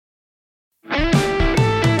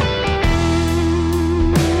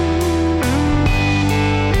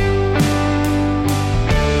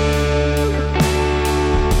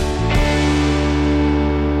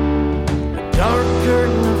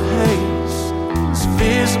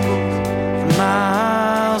invisible from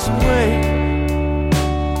miles away.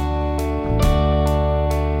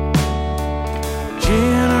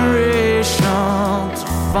 Generations of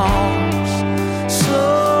farms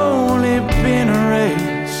slowly been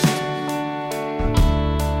erased.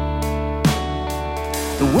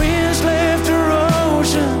 The winds left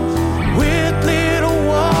erosion with little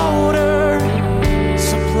water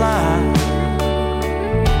supply.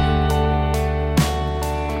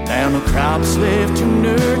 Now no crops left to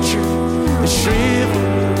nurture the shrivel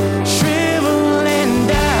and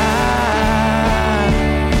die.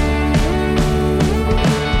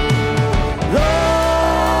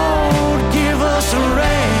 Lord, give us a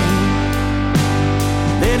rain,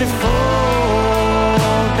 let it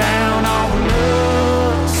fall down on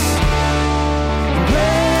us.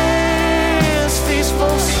 Bless these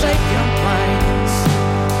forsaken plains,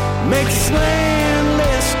 make this land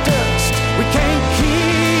less dust. We can't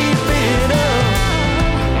keep it up.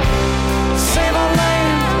 Save our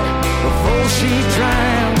land before she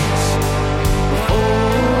drowns,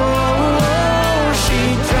 before she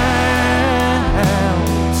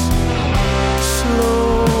drowns.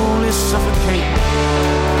 Slowly suffocate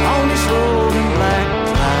on these rolling black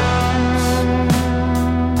clouds.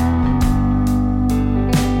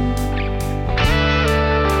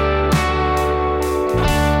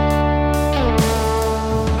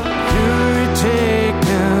 Fury take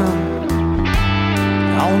them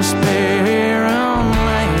on this barren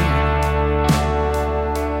land.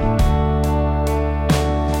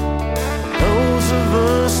 Those of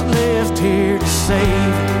us left here to save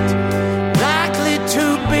it, likely to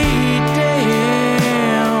be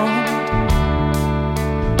damned.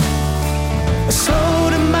 A slow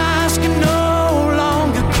demise can no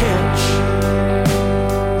longer catch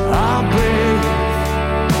our breath.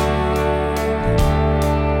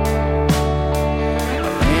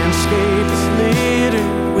 Our landscape is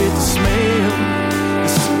littered with the smell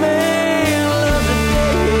of the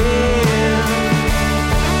dead.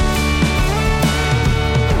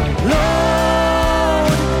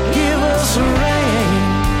 Lord, give us a rain,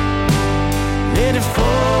 let it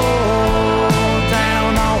fall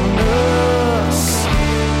down on us.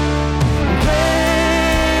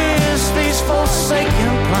 Bless these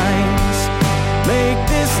forsaken plains, make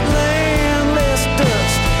this land less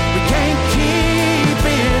dust. We can't keep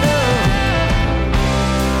it up.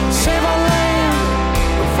 Save our land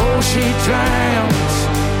before she drowns,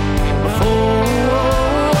 before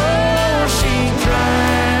she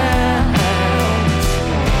drowns.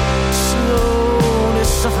 Slowly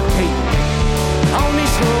suffocate on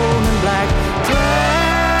these rolling black clouds.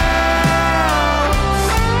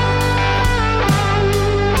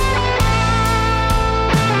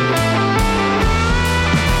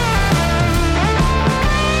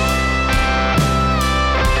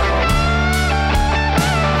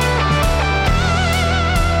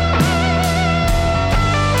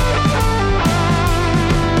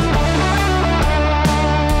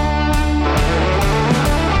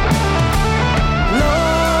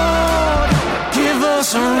 Lord, give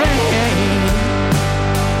us a rain,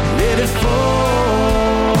 let it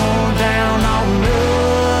fall down on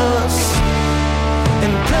us.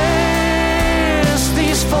 And bless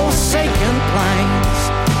these forsaken plains,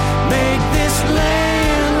 make this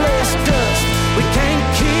land less dust. We can't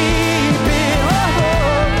keep it up.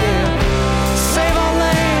 Save our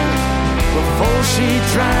land before she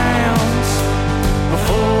drowns,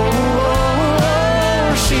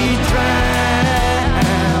 before she drowns.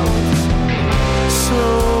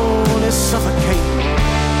 Slowly suffocate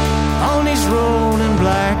on these rolling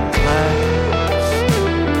black clouds.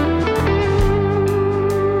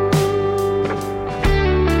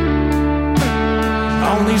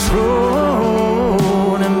 On these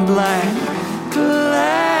rolling black clouds.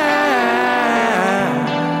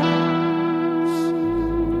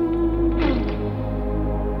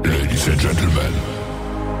 Ladies and gentlemen,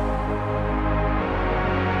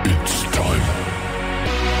 it's time.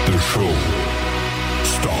 The show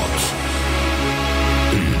starts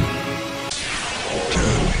in 10,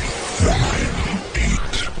 9,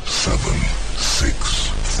 8, 7, 6,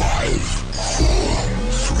 5, 4,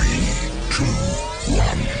 3, 2,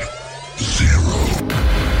 1, 0.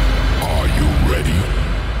 Are you ready?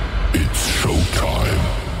 It's showtime.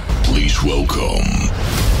 Please welcome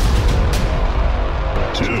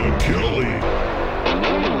Tim Kelly.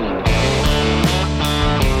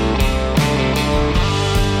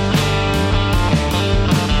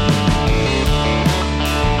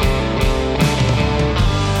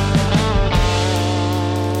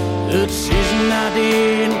 A decision I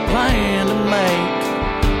didn't plan to make,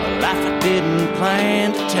 a life I didn't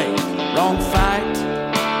plan to take. Wrong fight,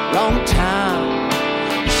 wrong time,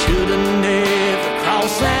 Should've never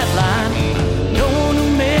crossed that line. No one who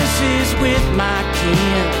messes with my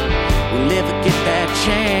kin will ever get that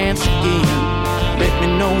chance again. Let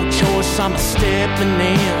me no choice, I'm stepping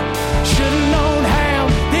in. Should've known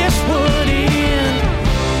how this would end.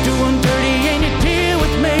 Doing dirty and you deal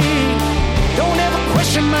with me. Don't ever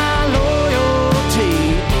question my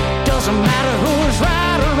loyalty. Doesn't matter who's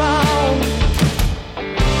right or wrong.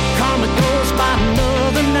 Karma goes by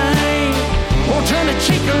another name. Won't turn a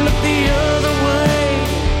cheek or look the other way.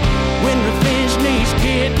 When revenge needs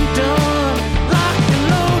getting done, locked and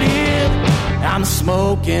loaded, I'm a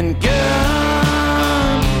smoking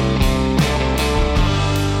gun.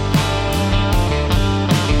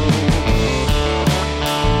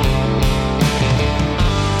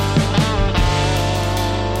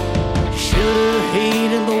 Should've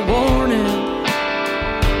heeded the warning.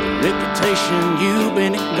 Reputation you've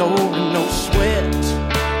been ignoring. No sweat,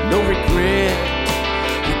 no regret.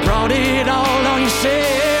 You brought it all on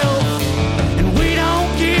yourself. And we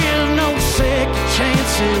don't give no second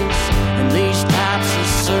chances in these types of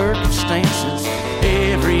circumstances.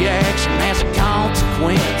 Every action has a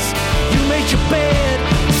consequence. You made your bed,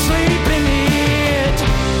 sleep in it.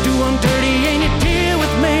 Doing dirty and you deal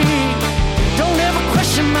with me. Don't ever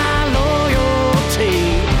question my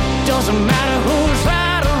loyalty. Doesn't matter who's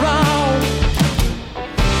right or wrong.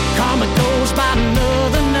 Karma goes by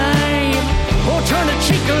another name. Or turn a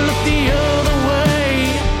cheek or look the other way.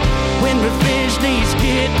 When revenge needs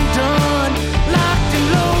getting done, locked and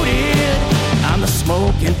loaded, I'm the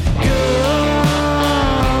smoking gun.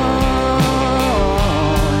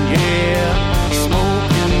 Yeah,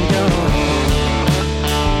 smoking gun.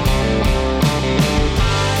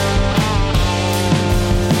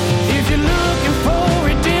 If you're looking for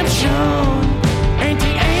redemption, ain't the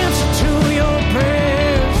answer to your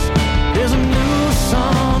prayers. There's a new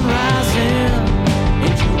sun rising,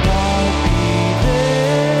 and you won't be there.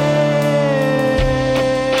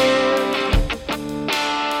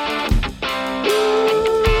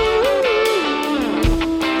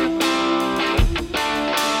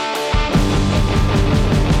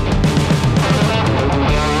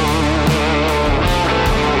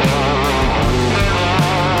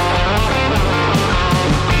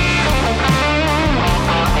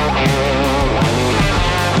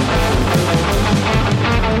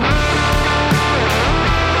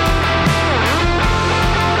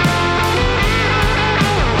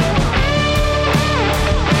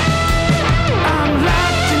 I'm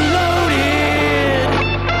locked and loaded.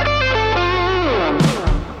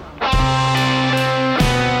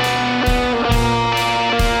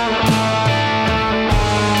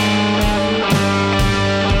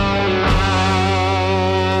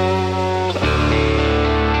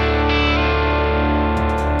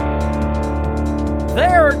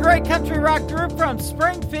 They're a great country rock group from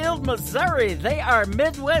Springfield, Missouri. They are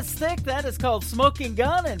Midwest Thick. That is called Smoking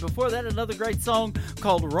Gun. And before that, another great song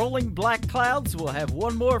called Rolling Black Clouds. We'll have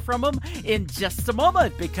one more from them in just a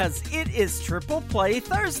moment because it is Triple Play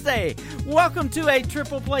Thursday. Welcome to a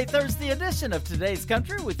Triple Play Thursday edition of Today's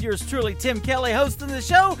Country with yours truly, Tim Kelly, hosting the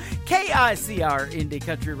show. KICR Indie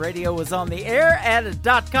Country Radio is on the air. Add a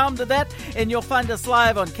 .com to that, and you'll find us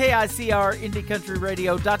live on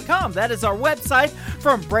KICRIndieCountryRadio.com. That is our website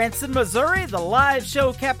from Branson, Missouri, the live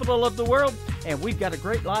show capital of the world, and we've got a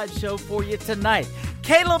great live show for you tonight.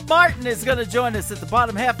 Caleb Martin is going to join us at the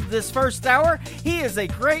bottom half of this first hour. He is a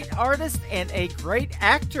great artist and a great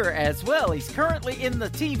actor as well. He's currently in the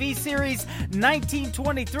TV series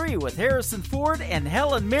 1923 with Harrison Ford and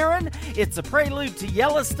Helen Mirren. It's a prelude to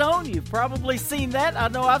Yellowstone. You've probably seen that. I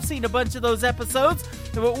know I've seen a bunch of those episodes.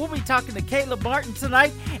 But we'll be talking to Caleb Martin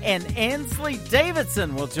tonight, and Ansley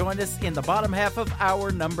Davidson will join us in the bottom half of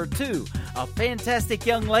hour number 2. A fantastic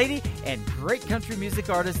young lady and great country music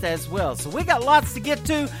artist as well. So we got lots to get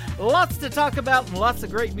to, lots to talk about, and lots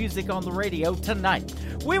of great music on the radio tonight.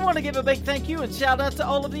 We want to give a big thank you and shout out to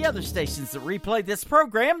all of the other stations that replay this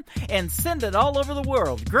program and send it all over the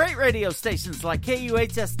world. Great radio stations like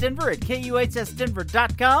KUHS Denver at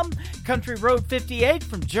KUHSdenver.com, Country Road 58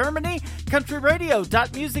 from Germany,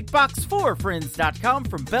 countryradio.musicbox4friends.com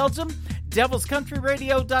from Belgium,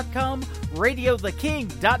 devilscountryradio.com,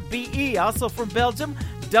 radiotheking.be, also from Belgium,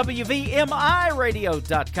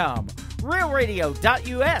 WVMIradio.com,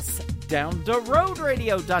 realradio.us,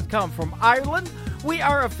 downtheroadradio.com from Ireland. We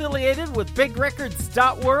are affiliated with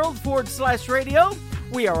bigrecords.world/radio.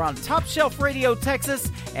 We are on Top Shelf Radio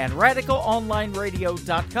Texas and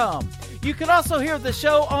radicalonlineradio.com. You can also hear the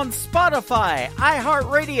show on Spotify,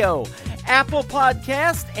 iHeartRadio, Apple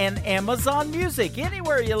Podcast, and Amazon Music.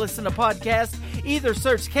 Anywhere you listen to podcasts, Either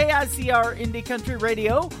search KICR Indie Country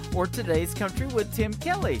Radio or Today's Country with Tim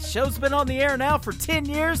Kelly. Show's been on the air now for 10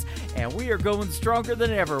 years, and we are going stronger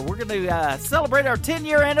than ever. We're going to celebrate our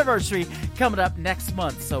 10-year anniversary coming up next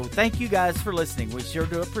month, so thank you guys for listening. We sure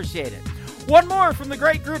do appreciate it. One more from the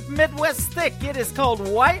great group Midwest Thick. It is called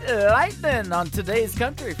White Lightning on Today's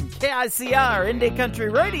Country from KICR Indie Country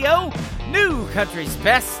Radio. New Country's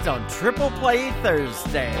Best on Triple Play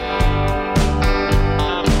Thursday.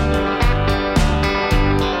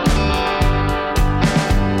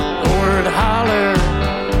 Over the holler,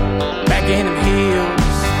 back in the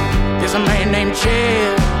hills, there's a man named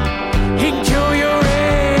Chad. He can cure your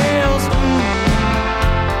ails.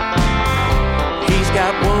 He's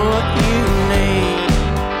got what you need.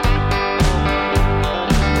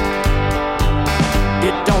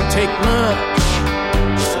 It don't take much,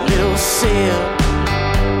 just a little sip.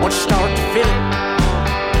 Once you start to feel it,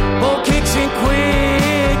 boy, kicks in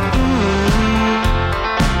quick.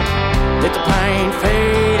 Let the pain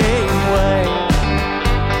fade away.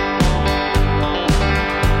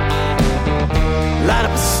 Light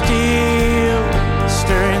up a still,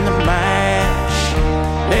 stir in the mash.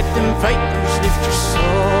 Let them vapors lift your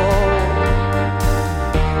soul.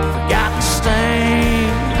 Forgotten stain,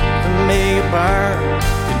 familiar burn.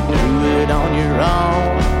 Can do it on your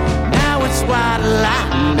own. Now it's white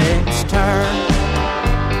lightning's turn.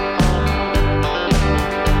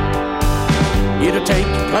 It'll take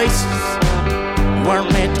you places you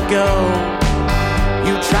weren't meant to go.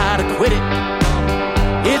 You try to quit it,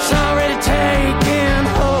 it's already taken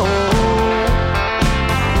hold.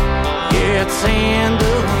 Yeah, it's in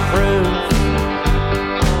the proof.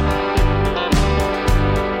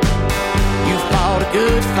 You fought a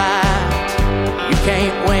good fight, you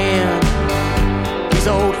can't win. These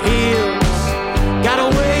old hills got a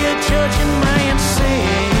way of judging man's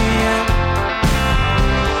sin.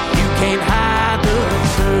 You can't hide the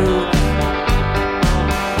truth.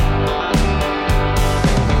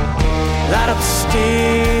 Light up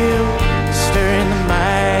still, stir in the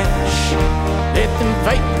mash. Let them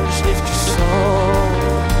vapors lift your soul.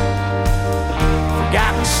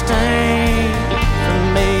 Forgotten stain,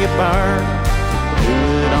 familiar burn. Do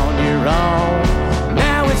it on your own.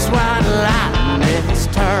 Now it's white lightning's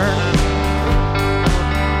turn.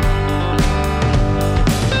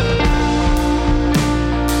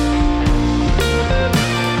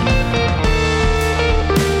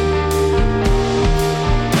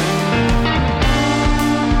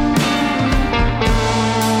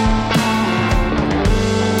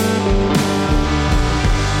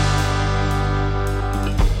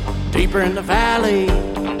 Deeper in the valley,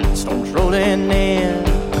 storms rolling in.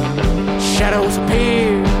 Shadows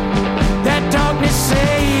appear, that darkness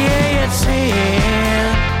say yeah, it's in.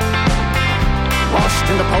 Washed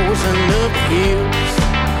in the poison of the hills.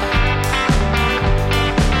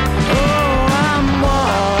 Oh, I'm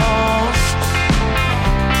washed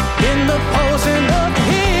in the poison of the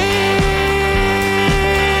hills.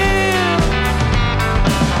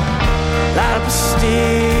 Light up a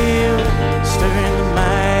still, stir in the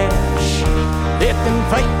mash. Let them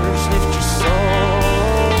vapors lift your soul.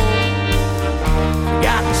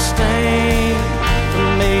 Forgotten stain,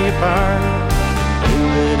 familiar burn. Do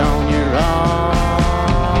it on your own.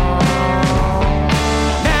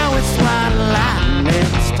 Now it's white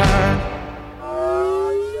lightning's turn.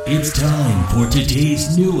 It's time for today's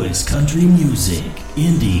newest country music,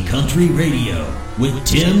 Indie Country Radio, with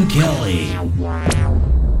Tim Kelly.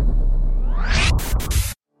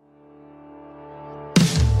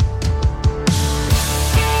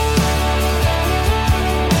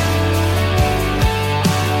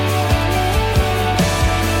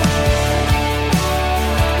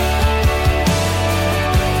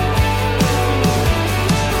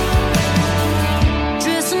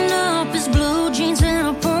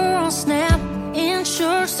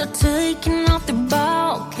 Taking off the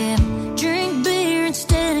ball cap, drink beer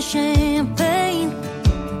instead of champagne.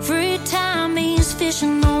 Free time means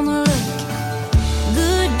fishing on the lake.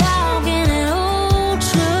 Good dog in an old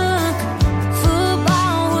truck.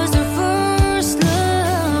 Football was their first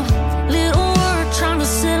love. Little work trying to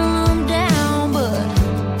settle them down, but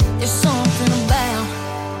there's something about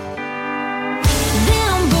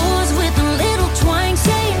them boys with a little twang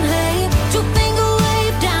saying, hey, two finger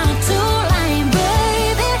wave down a two-lane, baby.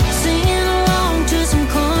 Singing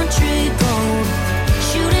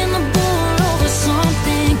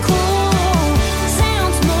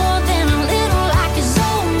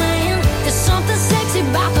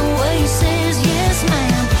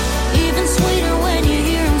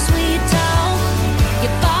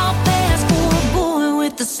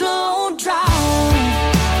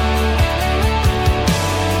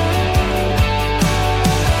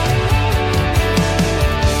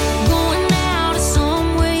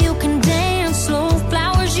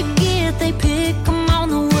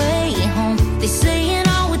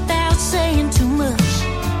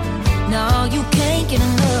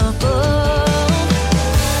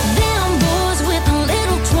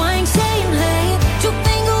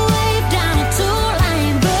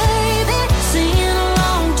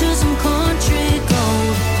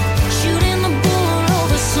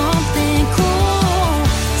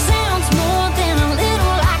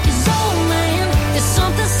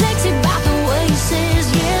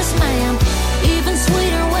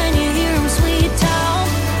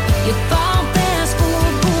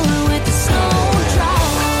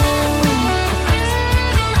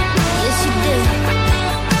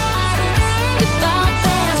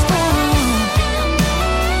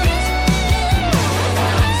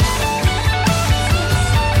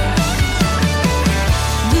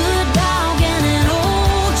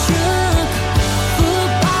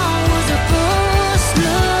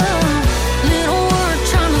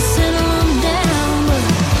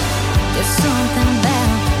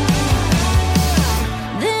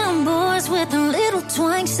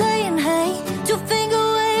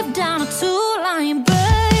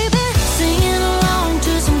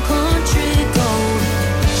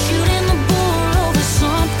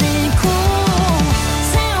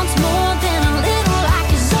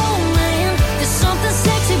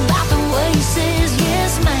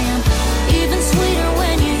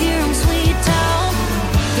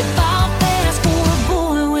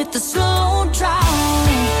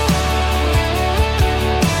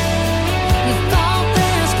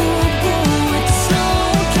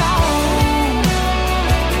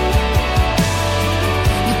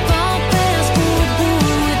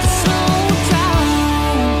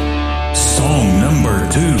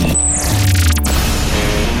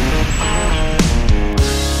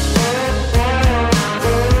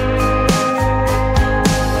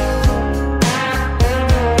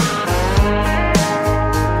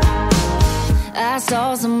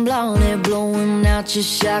out your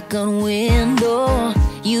shotgun window.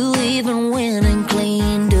 You even went and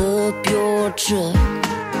cleaned up your truck.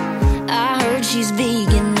 I heard she's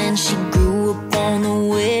vegan and she grew up on the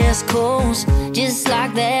West Coast. Just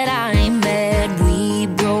like that, I ain't mad we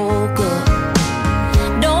broke up.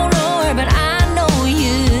 Don't know her, but I know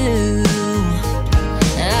you.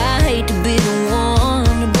 I hate to be the one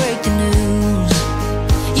to break the news.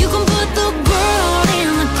 You can put the girl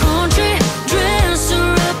in the country, dress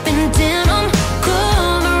her up in denim,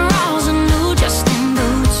 coveralls and new Justin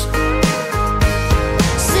boots.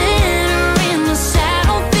 Sit her in the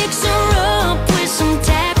saddle, fix her up with some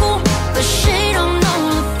tackle, but she don't know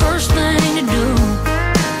the first thing to do.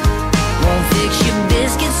 Won't fix your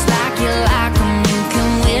biscuits like you like 'em. You can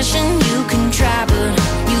wish and you can try, but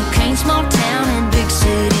you can't small town or big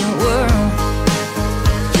city world.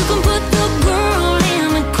 You can put the girl in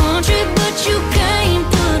the country, but you can't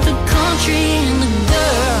put the country in the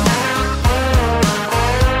girl.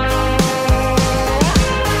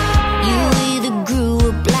 You either grew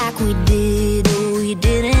up like we did or you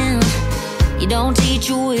didn't. You don't teach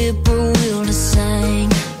a whippoorwill to sing.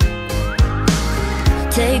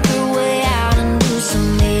 Take her way out and do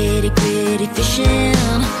some nitty-gritty fishing,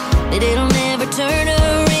 but it'll never turn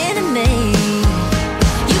her into me.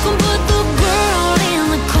 You can put the girl in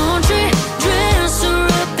the country, dress her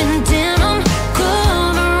up in denim,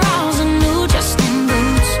 coveralls and new Justin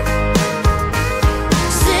boots.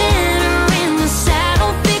 Sit her in the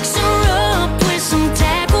saddle, fix her up with some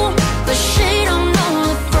tackle, but she don't know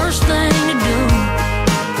the first thing to do.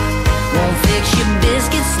 Won't fix your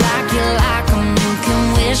biscuits like you like 'em. You can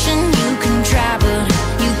wish and you can try, but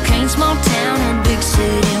you can't small town or big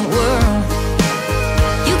city world.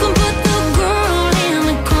 You can put the girl in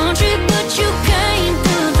the country, but you can't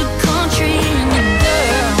put the country in the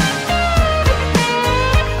girl.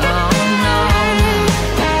 Oh no,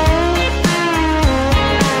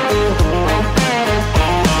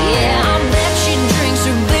 yeah, I bet she drinks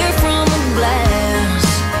her beer from a glass.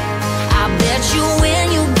 I bet you when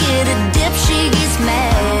you get a dip she gets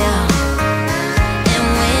mad. And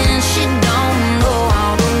when she don't know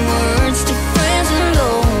all the words to friends in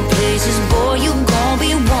low places, boy, you gon'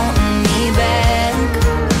 be wanting me back.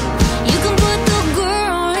 You can put the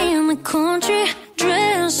girl in the country,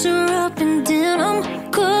 dress her up in denim,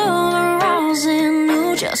 coveralls and new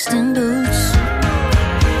Justin boots.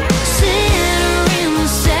 Sit her in the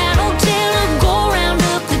saddle, tell her go round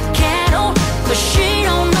up the cattle, but she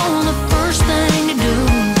don't know the first thing to do.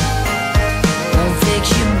 Won't fix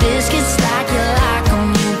your biscuits like you like 'em.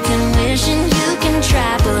 You can wish and you can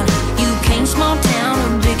try, but you can't small town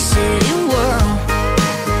or big city world.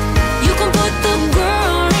 You can put the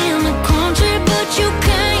girl in the country, but you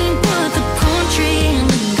can't put the country in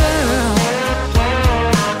the girl.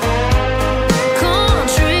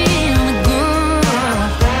 Country in the girl.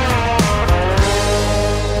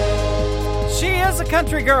 She is a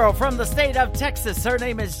country girl from the state of Texas. Her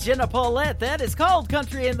name is Jenna Paulette. That is called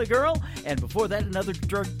Country in the Girl. And before that, another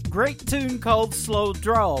great tune called Slow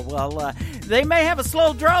Draw. Well, they may have a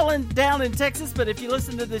slow draw down in Texas, but if you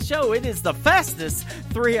listen to the show, it is the fastest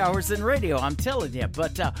 3 hours in radio, I'm telling you.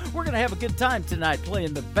 But we're going to have a good time tonight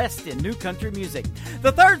playing the best in new country music.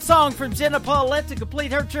 The third song from Jenna Paulette to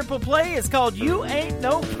complete her triple play is called You Ain't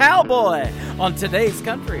No Cowboy on today's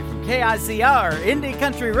Country from KICR Indie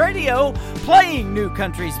Country Radio, playing new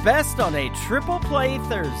country's best on a triple play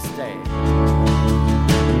Thursday.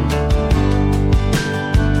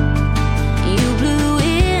 You blew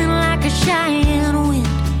in like a Cheyenne wind,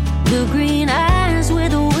 blue green eyes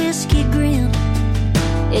with a whiskey grin.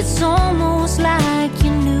 It's almost like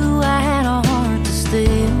you knew I had a heart to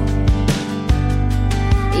steal.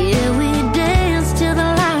 Yeah, we danced till the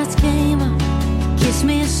lights came on, kissed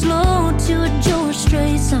me slow to a George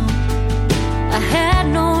Strait song. I had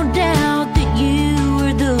no doubt that you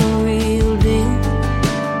were the real deal.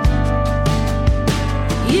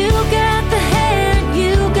 You got the head,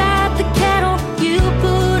 you got the cattle, you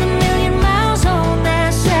put 1,000,000 miles on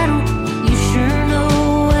that saddle. You sure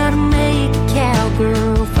know how to make a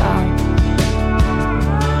cowgirl fall.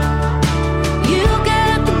 You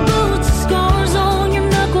got the boots, the scars on your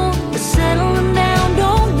knuckle, but settling down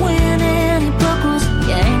don't win any buckles.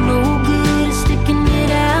 You ain't no good at sticking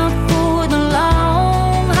it out for the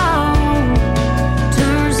long haul.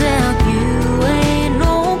 Turns out you ain't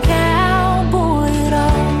no cowboy at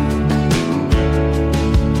all.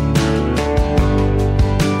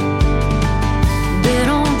 They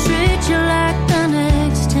don't treat you like the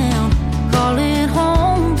next town. Call it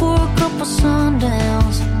home for a couple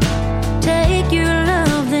sundowns. Take your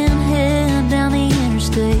love then head down the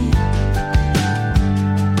interstate.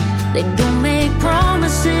 They don't make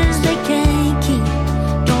promises they can't keep.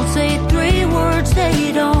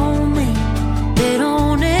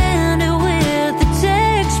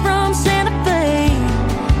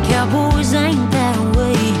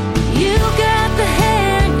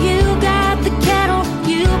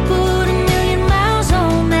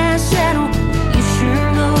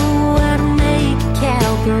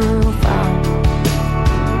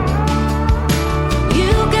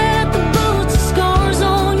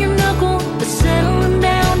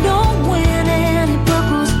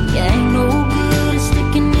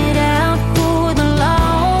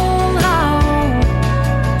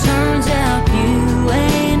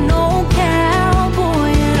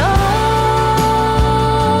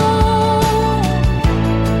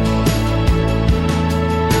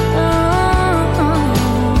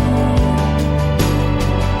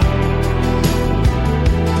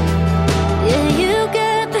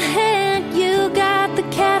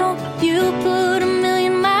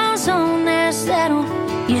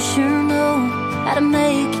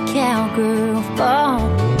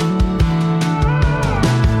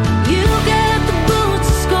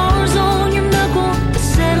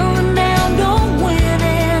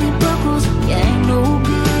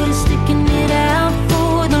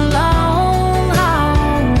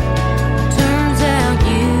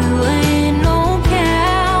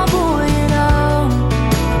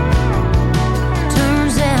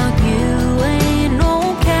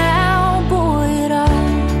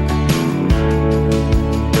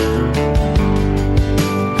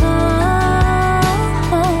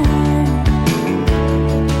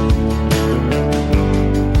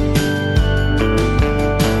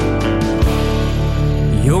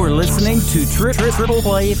 to Triple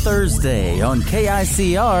Play Thursday on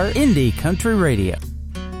KICR Indie Country Radio.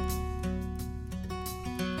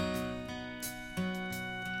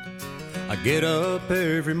 I get up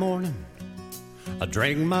every morning, I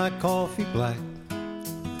drink my coffee black,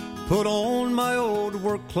 put on my old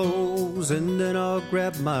work clothes, and then I'll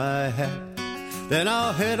grab my hat. Then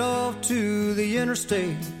I'll head off to the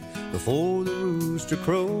interstate before the rooster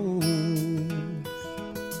crows.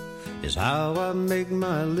 Is how I make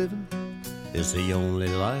my living, it's the only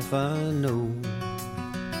life I know.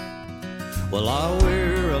 Well, I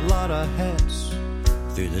wear a lot of hats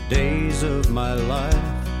through the days of my life,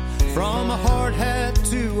 from a hard hat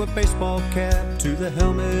to a baseball cap to the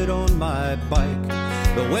helmet on my bike.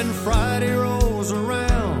 But when Friday rolls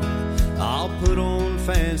around, I'll put on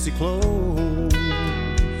fancy clothes,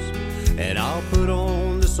 and I'll put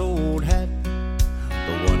on this old hat,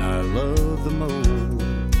 the one I love the most.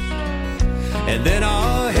 And then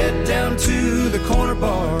I'll head down to the corner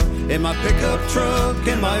bar in my pickup truck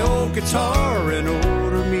and my old guitar and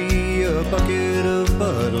order me a bucket of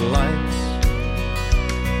Bud Lights.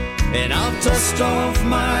 And I'll dust off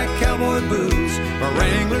my cowboy boots, my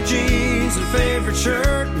Wrangler jeans and favorite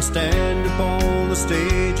shirt, and stand up on the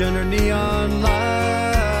stage under neon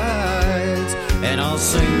lights. And I'll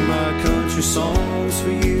sing my country songs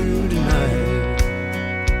for you tonight.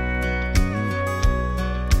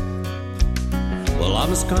 Well,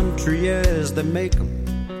 I'm as country as they make 'em,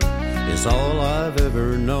 is all I've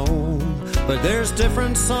ever known. But there's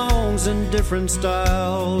different songs and different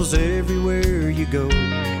styles everywhere you go.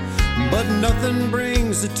 But nothing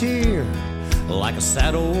brings a tear like a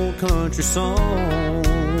sad old country song.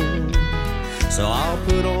 So I'll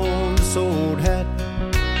put on this old hat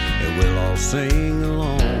and we'll all sing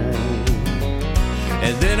along.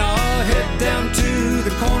 And then I'll head down to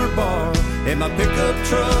the corner bar in my pickup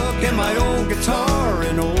truck and my old guitar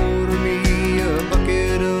and order me a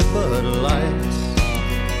bucket of Bud Lights.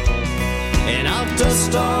 And I'll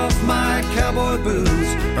dust off my cowboy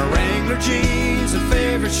boots, my Wrangler jeans and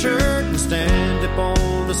favorite shirt, and stand up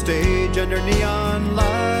on the stage under neon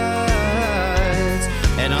lights.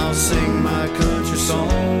 And I'll sing my country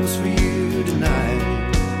songs for you tonight.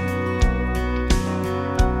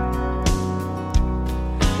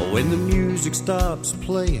 But when the music stops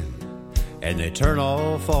playing and they turn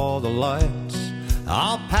off all the lights,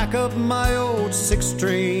 I'll pack up my old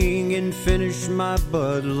six-string and finish my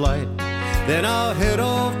Bud Light. Then I'll head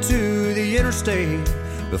off to the interstate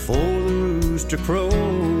before the rooster crows.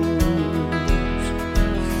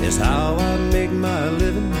 Is how I make my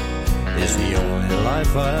living, is the only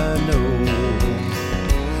life I know.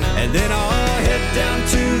 And then I'll head down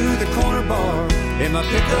to the corner bar in my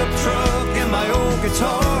pickup truck and my old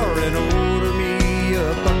guitar and order me a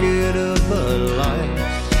bucket of Bud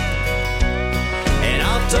Lights. And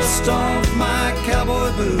I'll dust off my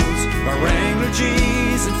cowboy boots, my Wrangler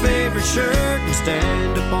jeans and favorite shirt, and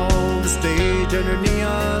stand up on the stage under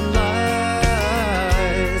neon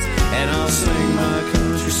lights. And I'll sing my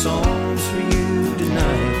country songs for you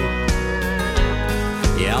tonight.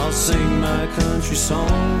 Yeah, I'll sing my country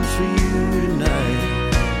songs for you tonight.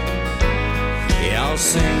 Yeah, I'll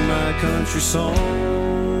sing my country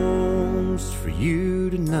songs for you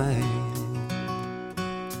tonight.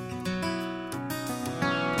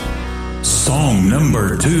 Song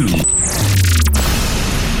number 2.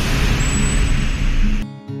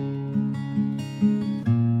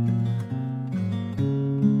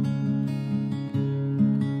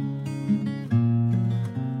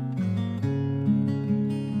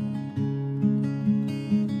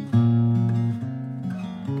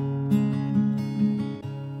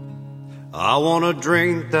 I wanna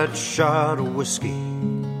drink that shot of whiskey,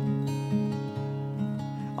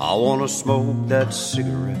 I wanna smoke that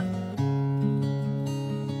cigarette,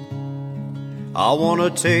 I wanna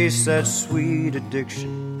taste that sweet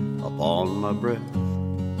addiction upon my breath.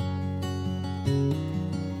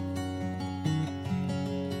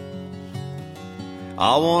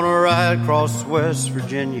 I wanna ride across West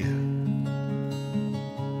Virginia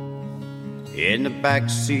in the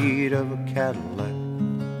backseat of a Cadillac.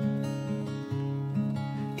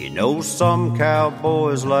 You know some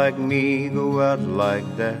cowboys like me go out like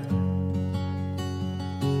that.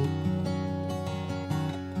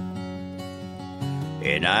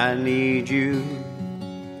 And I need you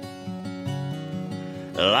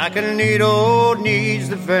like a needle needs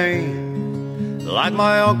the vein, like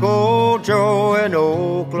my Uncle Joe in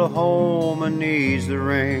Oklahoma needs the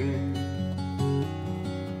rain.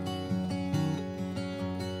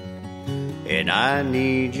 And I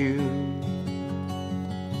need you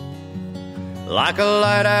like a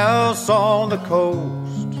lighthouse on the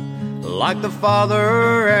coast, like the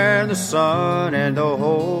Father and the Son and the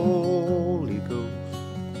Holy Ghost.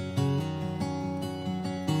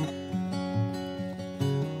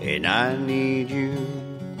 And I need you.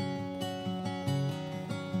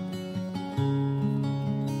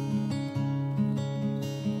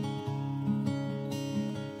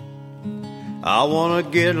 I wanna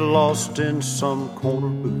get lost in some corner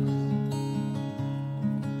booth,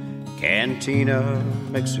 Cantina,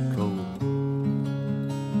 Mexico.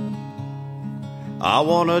 I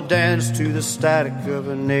wanna dance to the static of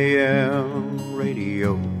an AM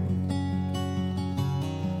radio.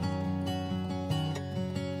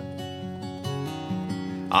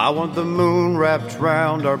 I want the moon wrapped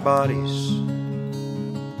round our bodies,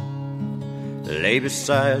 lay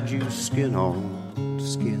beside you skin on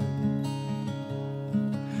skin.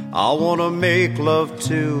 I wanna make love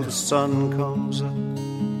till the sun comes up,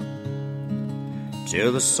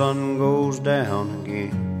 till the sun goes down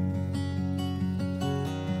again.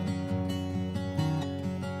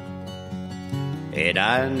 And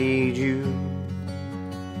I need you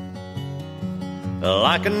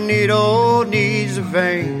like a needle needs a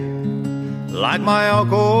vein, like my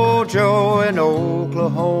Uncle Joe in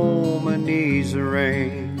Oklahoma needs the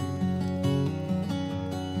rain.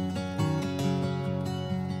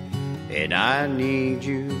 And I need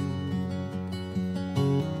you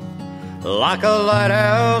like a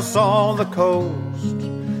lighthouse on the coast,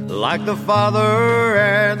 like the Father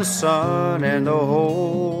and the Son and the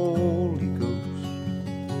Holy Ghost.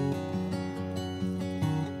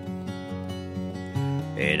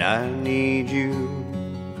 And I need you.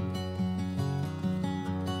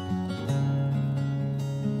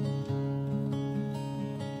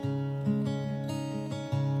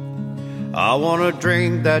 I wanna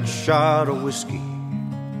drink that shot of whiskey,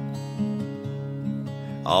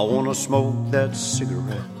 I wanna smoke that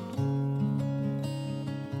cigarette.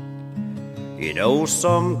 You know,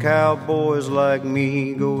 some cowboys like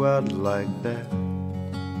me go out like that.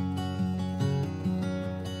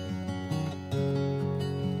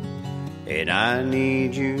 And I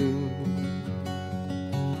need you.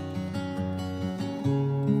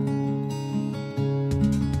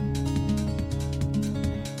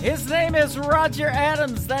 His name is Roger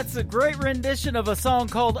Adams. That's a great rendition of a song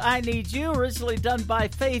called I Need You, originally done by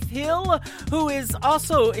Faith Hill, who is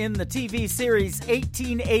also in the TV series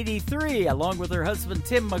 1883, along with her husband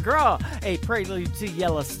Tim McGraw, a prelude to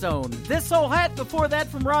Yellowstone. This Old Hat before that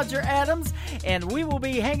from Roger Adams, and we will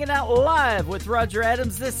be hanging out live with Roger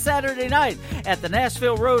Adams this Saturday night at the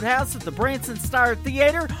Nashville Roadhouse at the Branson Star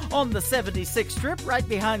Theater on the 76th Strip, right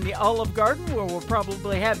behind the Olive Garden, where we'll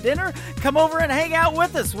probably have dinner. Come over and hang out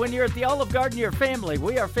with us. When you're at the Olive Garden, you're family.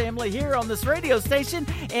 We are family here on this radio station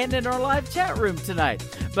and in our live chat room tonight.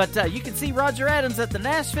 But you can see Roger Adams at the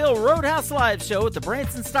Nashville Roadhouse Live Show at the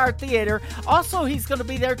Branson Star Theater. Also, he's going to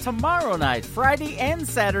be there tomorrow night, Friday and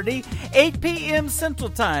Saturday, 8 p.m. Central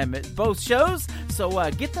Time at both shows. So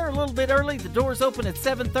get there a little bit early. The doors open at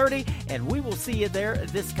 7:30, and we will see you there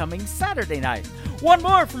this coming Saturday night. One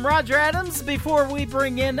more from Roger Adams before we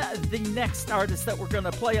bring in the next artist that we're going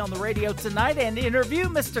to play on the radio tonight and interview,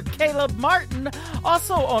 Mr. Caleb Martin,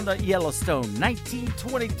 also on the Yellowstone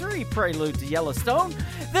 1923 prelude to Yellowstone.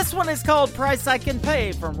 This one is called Price I Can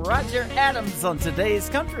Pay from Roger Adams on Today's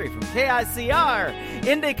Country from KICR,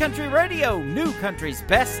 Indie Country Radio, New Country's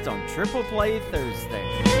Best on Triple Play Thursday.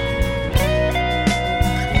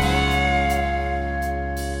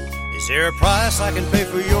 Is there a price I can pay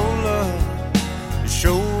for your love to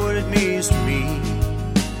show what it means to me?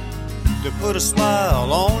 To put a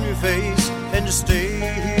smile on your face and to stay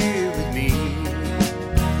here with me?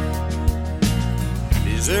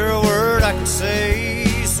 Is there a word I can say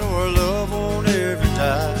so our love won't ever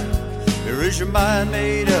die? Or is your mind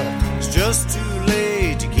made up? It's just too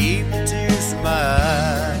late to keep the tears from my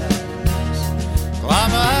eyes. Climb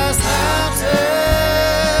the highest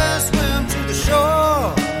mountain, swim to the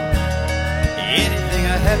shore. Anything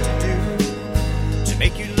I have to do to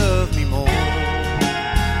make you love me more.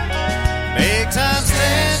 Make time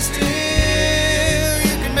stand still.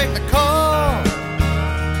 You can make the call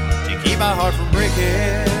to keep my heart from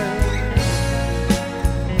breaking,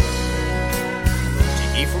 to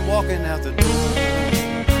keep from walking out the door.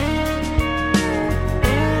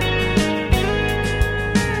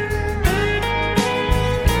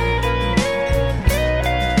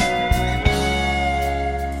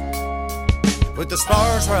 Put the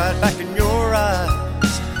stars right back in your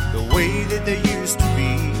eyes, the way that they used to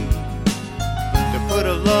be. To put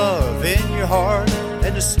a love in your heart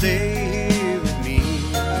and to stay here with me.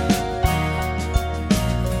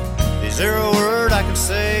 Is there a word I can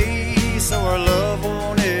say so our love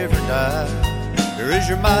won't ever die? Or is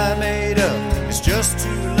your mind made up? It's just too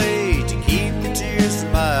late to keep the tears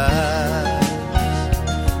from my eyes.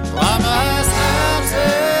 Climb the highest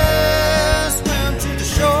mountain, swim to the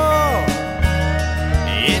shore.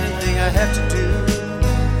 Anything I have to do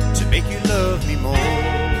to make you love me more.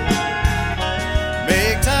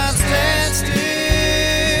 Make time stand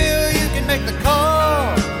still. You can make the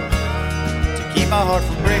call to keep my heart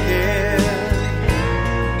from breaking.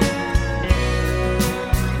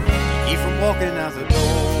 Keep from walking out the door.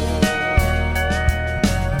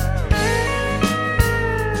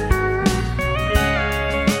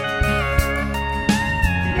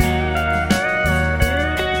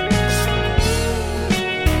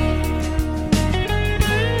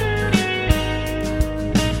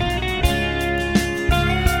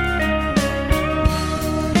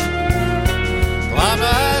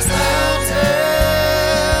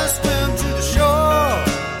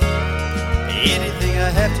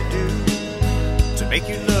 Make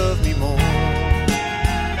you love me more.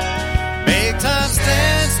 Make time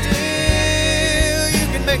stand still. You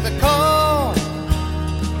can make the call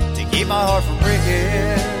to keep my heart from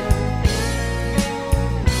breaking.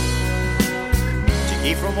 To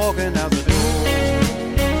keep from walking out the door.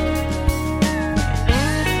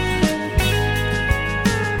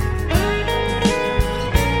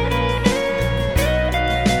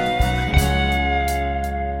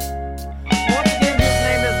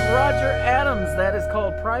 That is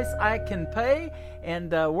called Price I Can Pay,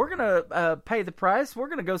 and we're going to pay the price. We're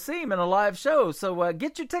going to go see him in a live show, so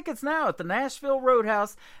get your tickets now at the Nashville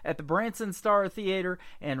Roadhouse at the Branson Star Theater,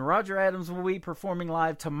 and Roger Adams will be performing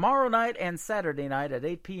live tomorrow night and Saturday night at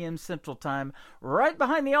 8 p.m. Central Time, right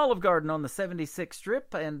behind the Olive Garden on the 76th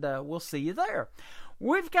Strip, and we'll see you there.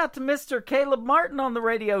 We've got Mr. Caleb Martin on the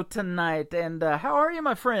radio tonight, and how are you,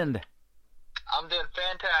 my friend? I'm doing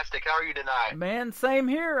fantastic. How are you tonight? Man, same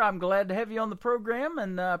here. I'm glad to have you on the program,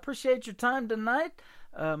 and appreciate your time tonight.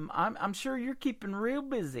 I'm sure you're keeping real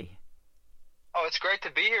busy. Oh, it's great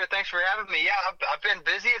to be here. Thanks for having me. Yeah, I've been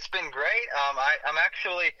busy. It's been great. I'm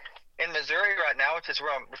actually in Missouri right now, which is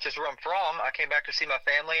where I'm from. I came back to see my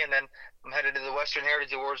family, and then I'm headed to the Western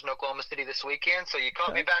Heritage Awards in Oklahoma City this weekend. So you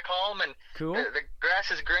caught me back home, and cool. The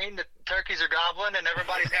grass is green, the turkeys are gobbling, and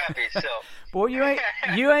everybody's happy. So, boy, you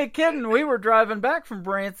ain't kidding. We were driving back from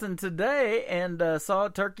Branson today and saw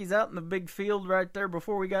turkeys out in the big field right there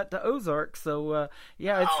before we got to Ozark. So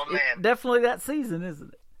yeah, it's definitely that season,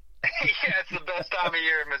 isn't it? Yeah, it's the best time of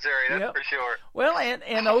year in Missouri, that's for sure. Well,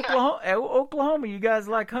 and Oklahoma, you guys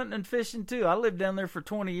like hunting and fishing too. I lived down there for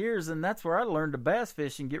 20 years, and that's where I learned to bass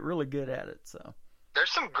fish and get really good at it. So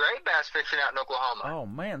there's some great bass fishing out in Oklahoma. Oh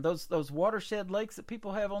man, those watershed lakes that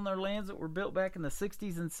people have on their lands that were built back in the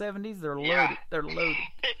 60s and 70s, they're loaded. Yeah. They're loaded.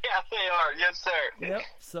 Yeah, they are. Yes, sir. Yep.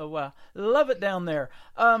 So love it down there.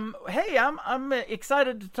 Hey, I'm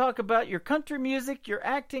excited to talk about your country music, your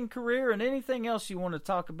acting career, and anything else you want to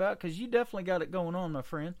talk about, because you definitely got it going on, my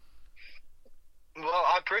friend. Well,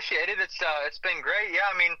 I appreciate it. It's been great. Yeah,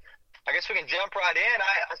 I mean, I guess we can jump right in.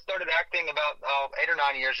 I started acting about 8 or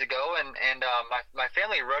 9 years ago, and my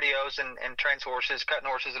family rodeos and trains horses, cutting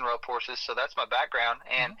horses and rope horses, so that's my background.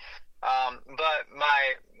 And but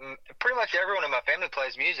pretty much everyone in my family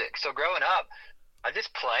plays music. So growing up, I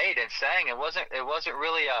just played and sang. It wasn't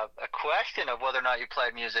really a question of whether or not you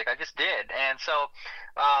played music. I just did, and so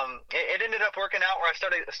it ended up working out where I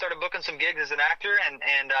started booking some gigs as an actor, and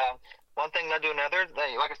one thing led to another.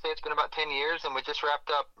 Like I say, it's been about 10 years, and we just wrapped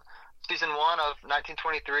up season 1 of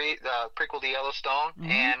 1923, the prequel to Yellowstone,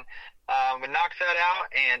 and we knocked that out,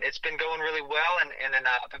 and it's been going really well, and then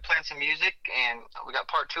I've been playing some music, and we got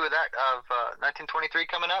part 2 of that of 1923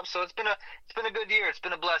 coming up, so it's been a good year. It's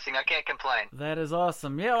been a blessing. I can't complain. That is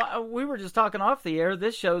awesome. Yeah, we were just talking off the air.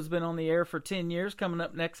 This show's been on the air for 10 years, coming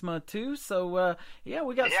up next month too. So yeah,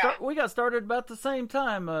 we got started about the same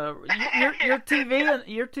time. You're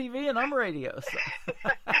TV and I'm radio. So.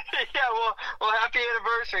 Yeah, well, happy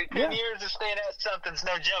anniversary. 10 years of staying at something's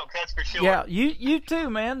no joke. That's for sure. Yeah, you too,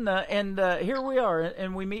 man. And here we are,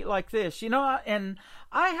 and we meet like this. You know, and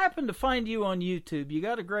I happened to find you on YouTube. You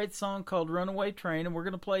got a great song called Runaway Train, and we're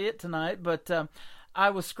going to play it tonight. But I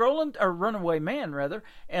was scrolling, or Runaway Man, rather,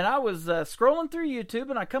 and I was scrolling through YouTube,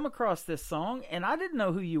 and I come across this song, and I didn't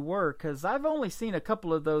know who you were, because I've only seen a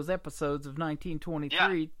couple of those episodes of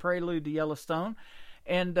 1923, Prelude to Yellowstone.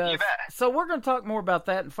 And so we're going to talk more about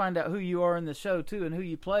that and find out who you are in the show, too, and who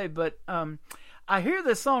you play. But I hear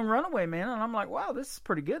this song Runaway Man, and I'm like, wow, this is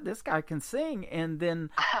pretty good. This guy can sing. And then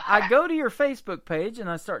I go to your Facebook page, and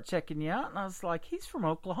I start checking you out, and I was like, he's from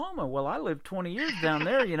Oklahoma. Well, I lived 20 years down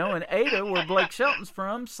there, you know, in Ada, where Blake Shelton's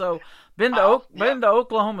from. So been to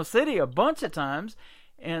Oklahoma City a bunch of times.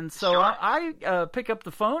 And so Sure. I pick up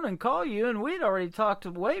the phone and call you, and we'd already talked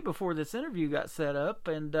way before this interview got set up.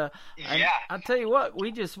 And I tell you what,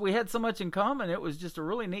 we had so much in common. It was just a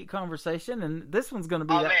really neat conversation, and this one's going to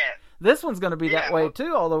be man. This one's going to be that way well-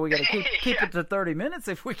 too. Although we got to keep Yeah. it to 30 minutes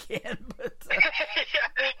if we can. But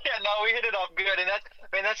no, we hit it off good, and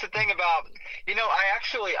that's the thing about,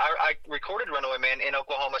 I recorded Runaway Man in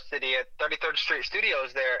Oklahoma City at 33rd Street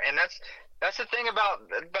Studios there, and that's the thing about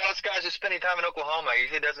us guys just spending time in Oklahoma. It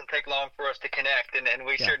usually doesn't take long for us to connect, and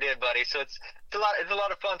we sure did, buddy. So it's a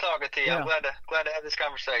lot of fun talking to you. Yeah. I'm glad to have this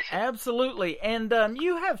conversation. Absolutely. And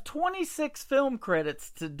you have 26 film credits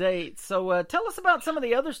to date. So tell us about some of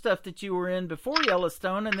the other stuff that you were in before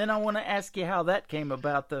Yellowstone, and then I want to ask you how that came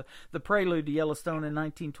about, the prelude to Yellowstone in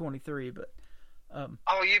 1923. But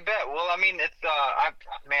Oh, you bet. Well, I mean, it's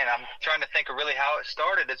I'm trying to think of really how it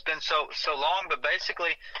started. It's been so long, but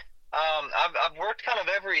basically, I've worked kind of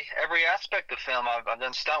every aspect of film. I've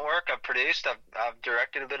done stunt work, I've produced, I've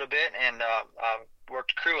directed a little bit, and I've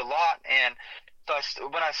worked crew a lot. And so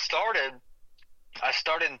when I started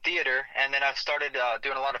in theater, and then I started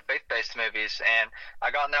doing a lot of faith-based movies, and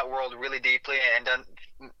I got in that world really deeply and done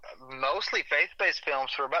mostly faith-based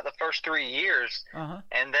films for about the first 3 years. Uh-huh.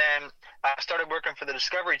 And then I started working for the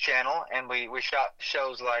Discovery Channel, and we shot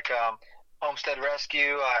shows like Homestead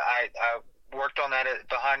Rescue. I worked on that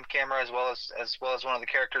behind camera as well as one of the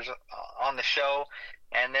characters on the show.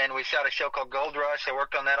 And then we shot a show called Gold Rush. I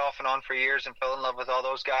worked on that off and on for years and fell in love with all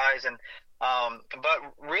those guys. And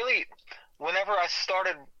but really, whenever I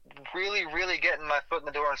started really getting my foot in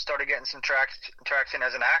the door and started getting some traction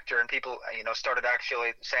as an actor, and people started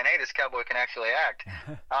actually saying, "Hey, this cowboy can actually act,"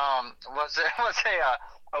 was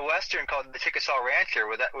a western called The Chickasaw Rancher,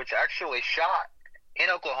 which actually shot in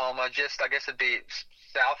Oklahoma, just I guess it'd be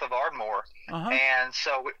south of Ardmore. Uh-huh. And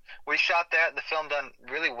so we shot that. The film done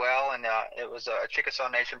really well, and it was a Chickasaw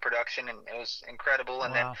Nation production, and it was incredible.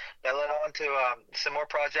 And Wow. then that led on to some more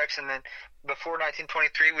projects. And then before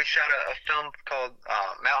 1923, we shot a film called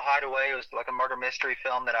Mount Hideaway. It was like a murder mystery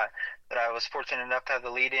film that I was fortunate enough to have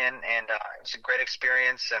the lead in, and it was a great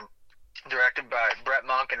experience. And directed by Brett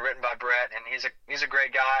Monk and written by Brett, and he's a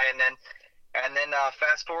great guy. And then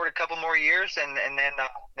fast forward a couple more years, and then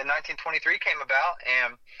the 1923 came about,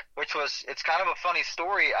 and it's kind of a funny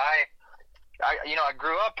story. I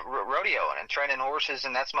grew up rodeoing and training horses,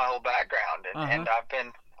 and that's my whole background. And, Uh-huh.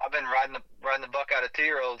 and I've been riding the buck out of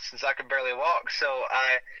 2-year-olds since I could barely walk. So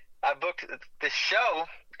I booked this show,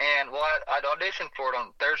 and I'd auditioned for it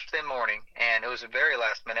on Thursday morning, and it was a very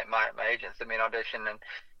last minute. My agent sent me an audition,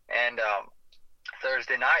 and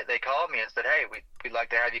Thursday night they called me and said, "Hey, we'd like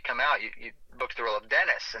to have you come out. You booked the role of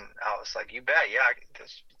Dennis." And I was like, "You bet, yeah,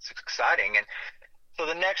 it's exciting." And so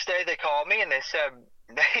the next day they called me and they said,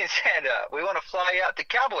 "We want to fly you out to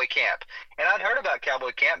Cowboy Camp." And I'd heard about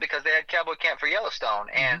Cowboy Camp because they had Cowboy Camp for Yellowstone.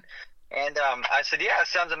 Mm-hmm. And I said, "Yeah, it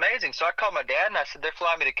sounds amazing." So I called my dad and I said, "They're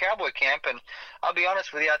flying me to Cowboy Camp." And I'll be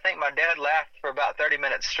honest with you, I think my dad laughed for about 30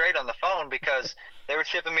 minutes straight on the phone because they were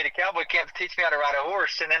shipping me to Cowboy Camp to teach me how to ride a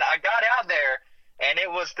horse. And then I got out there, and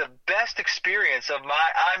it was the best experience of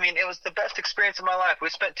my life. We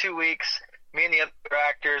spent 2 weeks, me and the other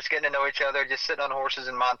actors, getting to know each other, just sitting on horses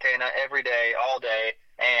in Montana every day, all day.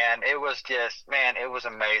 And it was just, man, it was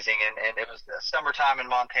amazing. And it was the summertime in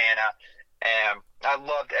Montana, and I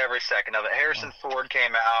loved every second of it. Harrison Ford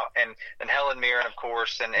came out, and Helen Mirren, of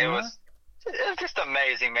course, and it was just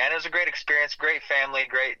amazing, man. It was a great experience, great family,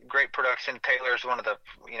 great production. Taylor's one of the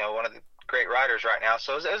great writers right now.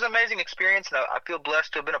 So it was an amazing experience, and I feel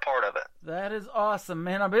blessed to have been a part of it. That is awesome,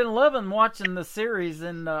 man. I've been loving watching the series,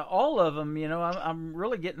 and all of them. I'm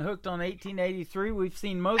really getting hooked on 1883. We've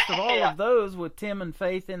seen most of all of those with Tim and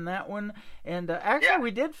Faith in that one. And actually,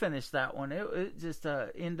 we did finish that one. It just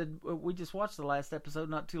ended. We just watched the last episode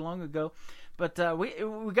not too long ago. But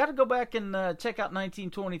we got to go back and check out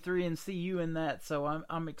 1923 and see you in that. So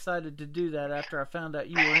I'm excited to do that after I found out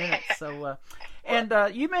you were in it. So and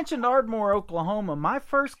you mentioned Ardmore, Oklahoma. My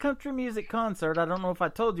first country music concert, I don't know if I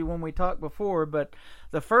told you when we talked before, but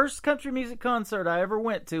the first country music concert I ever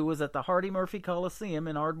went to was at the Hardy Murphy Coliseum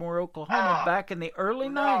in Ardmore, Oklahoma, back in the early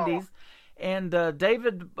 90s. And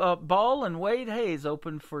David Ball and Wade Hayes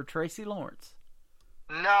opened for Tracy Lawrence.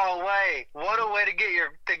 No way! What a way to get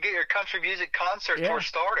your country music concert tour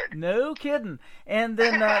started. No kidding. And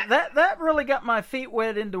then that really got my feet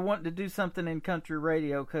wet into wanting to do something in country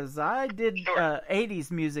radio, because I did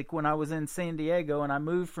 80s music when I was in San Diego, and I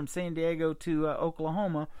moved from San Diego to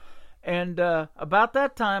Oklahoma. And about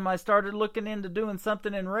that time, I started looking into doing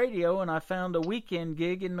something in radio, and I found a weekend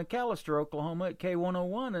gig in McAlester, Oklahoma at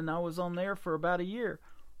K101, and I was on there for about a year.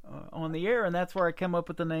 on the air, and that's where I come up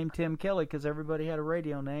with the name Tim Kelly, because everybody had a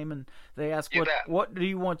radio name, and they asked, what do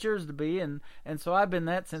you want yours to be? And so I've been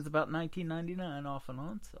that since about 1999, off and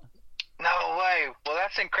on. So. No way. Well,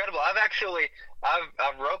 that's incredible.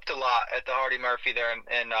 I've roped a lot at the Hardy Murphy there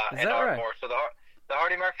in Ardmore. Right? So the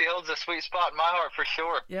Hardy Murphy holds a sweet spot in my heart for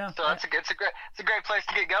sure. Yeah. So it's a great place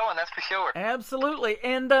to get going. That's for sure. Absolutely.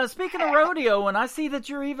 And speaking of rodeo, and I see that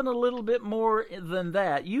you're even a little bit more than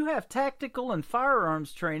that. You have tactical and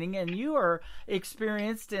firearms training, and you are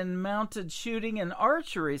experienced in mounted shooting and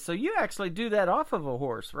archery. So you actually do that off of a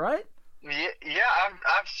horse, right? Yeah.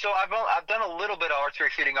 I've done a little bit of archery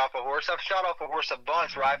shooting off a horse. I've shot off a horse a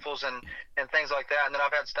bunch, rifles and things like that. And then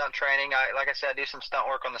I've had stunt training. Like I said, I do some stunt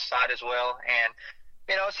work on the side as well. And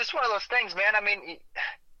it's just one of those things, man. I mean,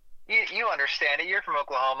 you understand it. You're from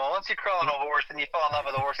Oklahoma. Once you crawl on a horse and you fall in love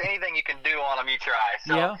with a horse, anything you can do on them, you try.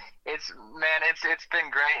 So it's been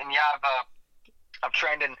great. And yeah, I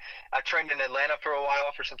trained in Atlanta for a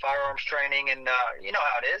while for some firearms training, and you know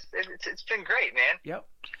how it is. It's been great, man. Yep.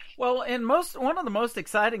 Well, and one of the most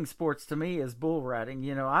exciting sports to me is bull riding.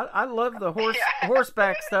 I love the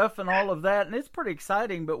horseback stuff and all of that, and it's pretty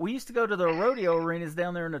exciting. But we used to go to the rodeo arenas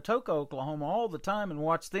down there in Atoka, Oklahoma, all the time and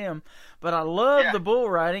watch them. But I love the bull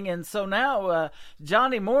riding, and so now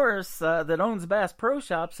Johnny Morris, that owns Bass Pro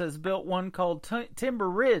Shops, has built one called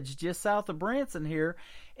Timber Ridge just south of Branson here.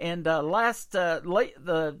 And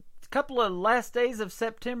the couple of last days of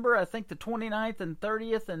September, I think the 29th and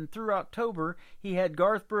 30th, and through October, he had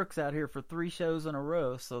Garth Brooks out here for 3 shows in a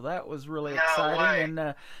row. So that was really exciting. Way.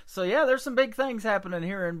 And so yeah, there's some big things happening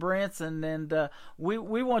here in Branson, and we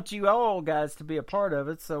want you all guys to be a part of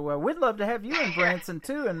it. So we'd love to have you in Branson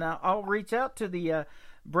too. And I'll reach out to the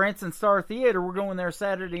Branson Star Theater. We're going there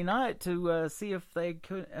Saturday night to see if they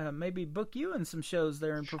could maybe book you in some shows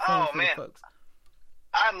there and perform for the folks.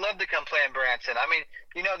 I'd love to come play in Branson. I mean,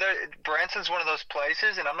 Branson's one of those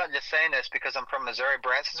places, and I'm not just saying this because I'm from Missouri.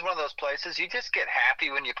 Branson's one of those places you just get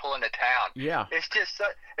happy when you pull into town. Yeah.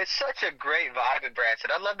 It's such a great vibe in Branson.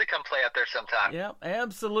 I'd love to come play up there sometime. Yeah,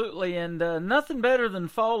 absolutely. And nothing better than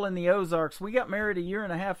fall in the Ozarks. We got married a year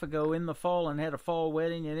and a half ago in the fall and had a fall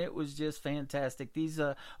wedding, and it was just fantastic. These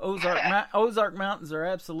Ozark Mountains are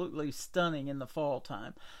absolutely stunning in the fall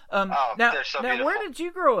time. Now, where did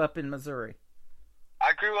you grow up in Missouri?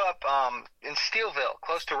 I grew up in Steelville,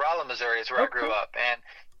 close to Rolla, Missouri is where I grew up. And,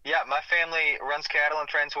 yeah, my family runs cattle and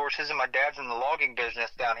trains horses, and my dad's in the logging business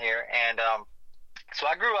down here. And so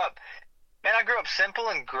I grew up simple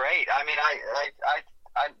and great. I mean,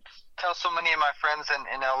 I tell so many of my friends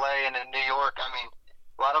in L.A. and in New York, I mean,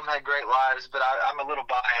 a lot of them had great lives, but I'm a little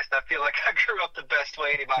biased. I feel like I grew up the best way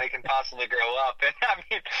anybody can possibly grow up. And,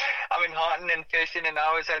 I mean, hunting and fishing, and I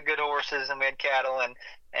always had good horses, and we had cattle,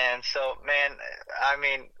 and so, man, I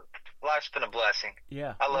mean, life's been a blessing.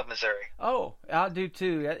 Yeah. I love Missouri. Oh, I do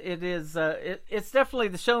too. It is, it's definitely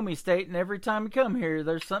the show me state, and every time you come here,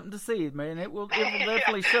 there's something to see, man. It will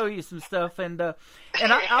definitely show you some stuff. And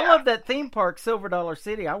I love that theme park, Silver Dollar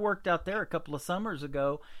City. I worked out there a couple of summers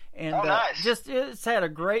ago. And nice. It's had a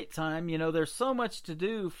great time. There's so much to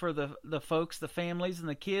do for the folks, the families, and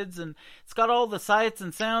the kids, and it's got all the sights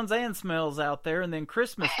and sounds and smells out there. And then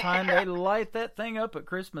Christmas time, they light that thing up at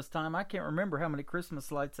Christmas time. I can't remember how many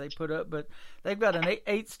Christmas lights they put up, but they've got an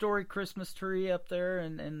 8-story Christmas tree up there,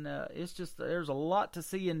 and it's just, there's a lot to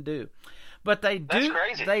see and do. But they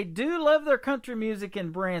do love their country music in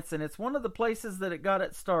Branson. It's one of the places that it got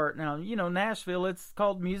its start. Now, Nashville, it's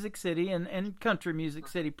called Music City and Country Music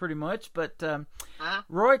City pretty much. But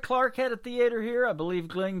Roy Clark had a theater here. I believe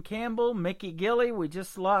Glenn Campbell, Mickey Gilley, we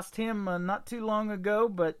just lost him not too long ago.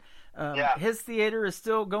 But his theater is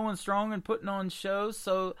still going strong and putting on shows.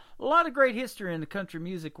 So a lot of great history in the country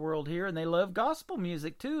music world here. And they love gospel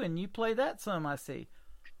music too. And you play that some, I see.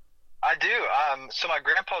 I do. So my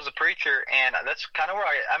grandpa's a preacher, and that's kind of where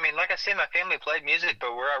I mean, like I said, my family played music,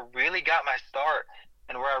 but where I really got my start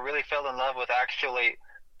and where I really fell in love with actually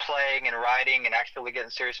playing and writing and actually getting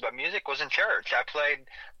serious about music was in church. I played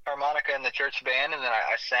harmonica in the church band, and then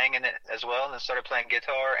I sang in it as well, and then started playing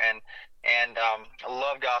guitar, and I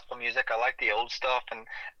love gospel music. I like the old stuff, and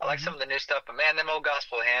I like some of the new stuff, but man, them old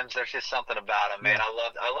gospel hymns, there's just something about them, man. I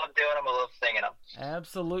love doing them. I love singing them.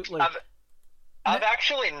 Absolutely. I've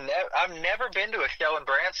never been to a show in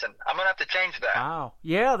Branson. I'm gonna have to change that. Wow,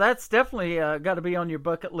 yeah, that's definitely got to be on your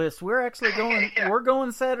bucket list. We're actually going. We're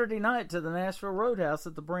going Saturday night to the Nashville Roadhouse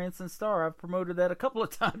at the Branson Star. I've promoted that a couple of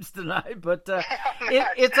times tonight, but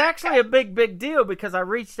it's actually a big deal because I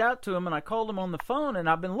reached out to him and I called him on the phone, and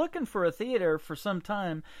I've been looking for a theater for some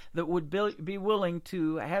time that would be willing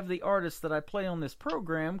to have the artists that I play on this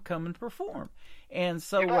program come and perform. And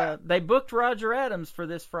so they booked Roger Adams for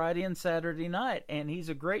this Friday and Saturday night, and he's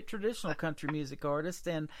a great traditional country music artist.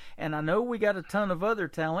 And I know we got a ton of other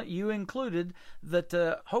talent, you included,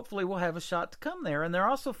 that hopefully will have a shot to come there. And they're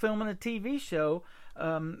also filming a TV show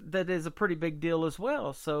that is a pretty big deal as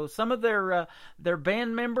well. So some of their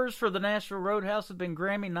band members for the Nashville Roadhouse have been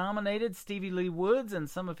Grammy nominated. Stevie Lee Woods and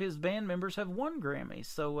some of his band members have won Grammys.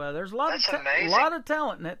 So there's a lot of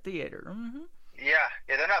talent in that theater. Mm-hmm. Yeah,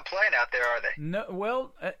 they're not playing out there, are they? No,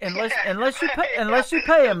 well, unless you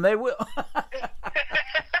pay them, they will.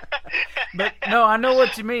 But no, I know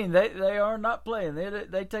what you mean. They are not playing.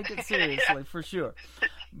 They take it seriously for sure.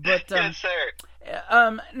 But yes,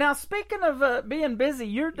 sir. Now, speaking of being busy,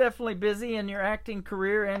 you're definitely busy in your acting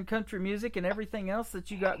career and country music and everything else that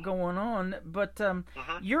you got going on. But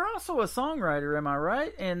you're also a songwriter, am I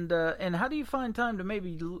right? And how do you find time to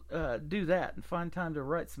maybe do that and find time to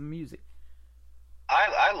write some music?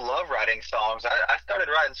 I love writing songs. I started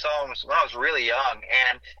writing songs when I was really young,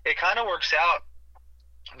 and it kind of works out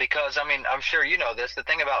because, I mean, I'm sure you know this, the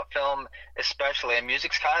thing about film especially, and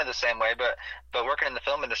music's kind of the same way, but working in the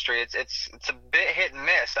film industry, it's a bit hit and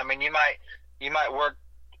miss. I mean, you might work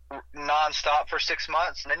nonstop for 6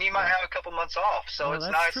 months, and then you might have a couple months off. So it's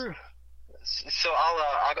nice. True. So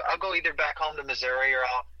I'll go either back home to Missouri, or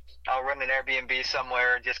I'll rent an Airbnb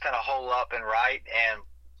somewhere and just kind of hole up and write, and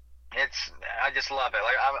I just love it.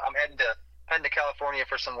 Like I'm heading to California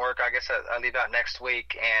for some work. I guess I leave out next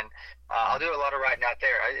week, and I'll do a lot of writing out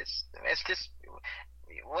there. It's just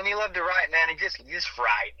when you love to write, man, you just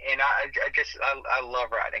write, and I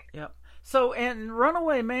love writing. Yep. So, and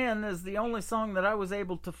Runaway Man is the only song that I was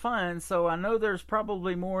able to find. So I know there's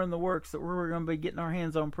probably more in the works that we're going to be getting our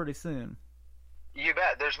hands on pretty soon. You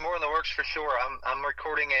bet. There's more in the works for sure. I'm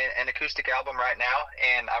recording an acoustic album right now,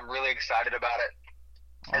 and I'm really excited about it.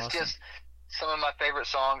 Awesome. It's just some of my favorite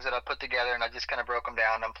songs that I put together, and I just kind of broke them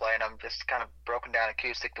down. I'm playing them just kind of broken down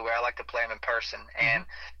acoustic, the way I like to play them in person, and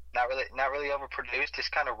not really overproduced,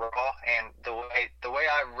 just kind of raw, and the way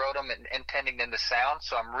I wrote them and intending them to sound.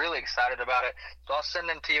 So I'm really excited about it. So I'll send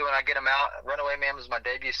them to you when I get them out. Runaway Man was my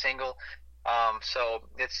debut single, so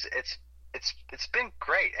it's been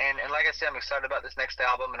great, and like I said, I'm excited about this next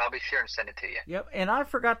album, and I'll be sure and send it to you. Yep, and I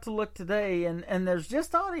forgot to look today, and there's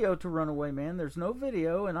just audio to Runaway Man. There's no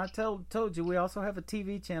video, and I told you we also have a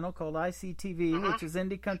TV channel called ICTV, which is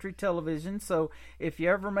Indie Country Television. So if you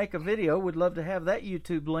ever make a video, we'd love to have that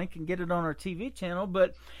YouTube link and get it on our TV channel.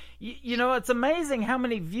 But you know, it's amazing how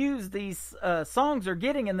many views these songs are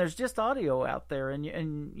getting, and there's just audio out there, and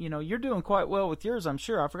you know, you're doing quite well with yours, I'm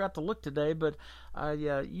sure. I forgot to look today, but I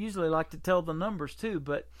usually like to tell the numbers too.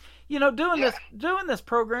 But you know, doing this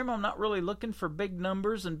program, I'm not really looking for big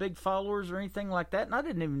numbers and big followers or anything like that. And I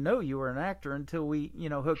didn't even know you were an actor until we,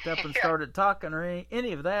 hooked up and started talking or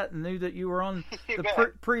any of that, and knew that you were on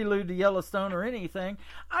the prelude to Yellowstone or anything.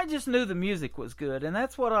 I just knew the music was good, and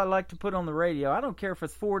that's what I like to put on the radio. I don't care if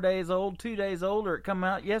it's 4 days old, 2 days old, or it come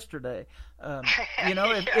out yesterday.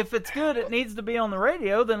 If it's good, it needs to be on the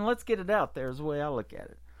radio. Then let's get it out there. Is the way I look at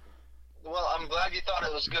it. Well, I'm glad you thought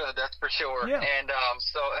it was good. That's for sure. Yeah. And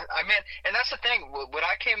so I mean, and that's the thing. When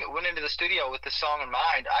I went into the studio with this song in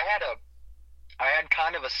mind, I had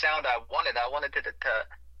kind of a sound I wanted. I wanted it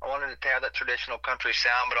to have that traditional country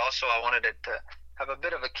sound, but also I wanted it to have a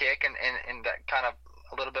bit of a kick and that kind of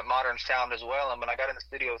a little bit modern sound as well. And when I got in the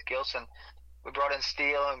studio with Gilson, we brought in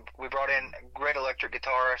Steele, and we brought in a great electric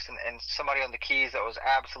guitarist and somebody on the keys that was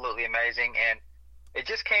absolutely amazing. And it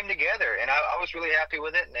just came together, and I was really happy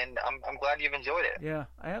with it, and I'm glad you've enjoyed it. Yeah,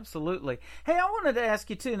 absolutely. Hey, I wanted to ask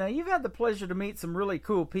you, too, now you've had the pleasure to meet some really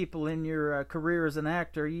cool people in your career as an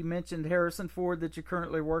actor. You mentioned Harrison Ford that you're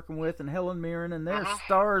currently working with, and Helen Mirren, and they're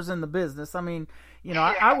stars in the business. I mean,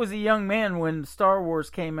 I was a young man when Star Wars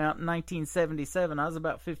came out in 1977. I was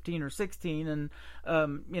about 15 or 16, and,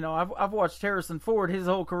 I've watched Harrison Ford his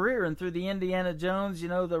whole career, and through the Indiana Jones,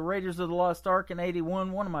 the Raiders of the Lost Ark in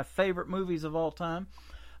 81, one of my favorite movies of all time.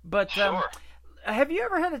 But sure. Have you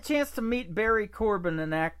ever had a chance to meet Barry Corbin,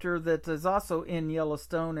 an actor that is also in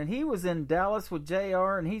Yellowstone, and he was in Dallas with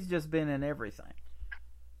JR, and he's just been in everything?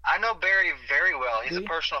 I know Barry very well. He's a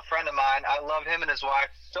personal friend of mine. I love him and his wife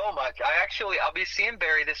so much. I'll be seeing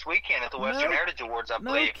Barry this weekend at the Western Heritage Awards, I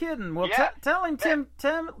believe. No kidding. Well, tell him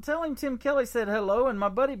Tim Kelly said hello, and my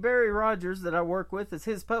buddy Barry Rogers that I work with is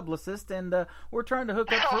his publicist, and we're trying to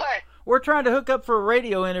hook up. We're trying to hook up for a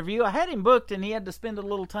radio interview. I had him booked, and he had to spend a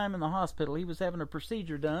little time in the hospital. He was having a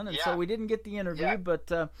procedure done, and so we didn't get the interview. Yeah.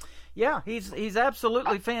 But he's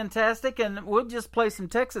absolutely fantastic, and we'll just play some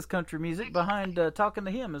Texas country music behind talking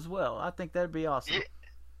to him as well. I think that'd be awesome. Yeah.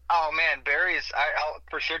 Oh man, I'll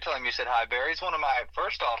for sure tell him you said hi. Barry's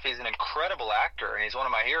first off, he's an incredible actor and he's one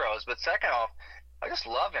of my heroes. But second off, I just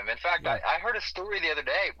love him. In fact, I heard a story the other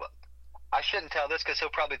day. I shouldn't tell this because he'll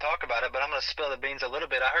probably talk about it, but I'm going to spill the beans a little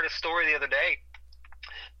bit. I heard a story the other day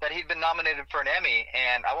that he'd been nominated for an Emmy,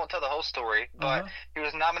 and I won't tell the whole story, but he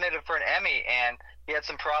was nominated for an Emmy, and he had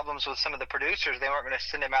some problems with some of the producers. They weren't going to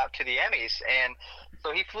send him out to the Emmys, and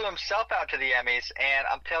so he flew himself out to the Emmys, and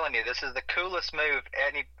I'm telling you, this is the coolest move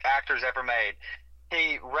any actor's ever made.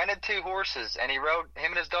 He rented 2 horses, and him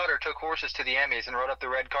and his daughter took horses to the Emmys and rode up the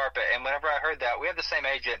red carpet, and whenever I heard that, we have the same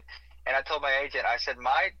agent, and I told my agent, I said,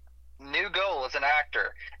 my new goal as an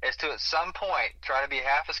actor is to at some point try to be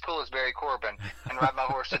half as cool as Barry Corbin and ride my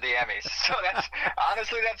horse to the Emmys. So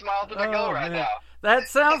that's my ultimate goal right now. That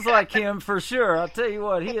sounds like him for sure. I'll tell you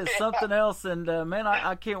what, he is something else, and man,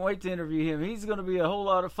 I can't wait to interview him. He's going to be a whole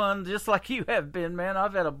lot of fun, just like you have been, man.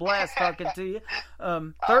 I've had a blast talking to you.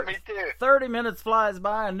 Me too. 30 minutes flies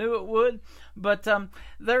by. I knew it would. But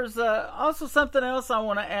there's also something else I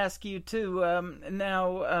want to ask you too.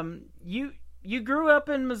 You grew up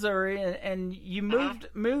in Missouri and you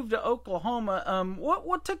moved to Oklahoma.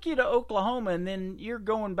 What took you to Oklahoma, and then you're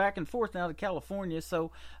going back and forth now to California?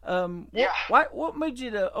 So, what made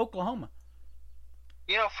you to Oklahoma?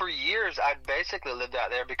 You know, for years I'd basically lived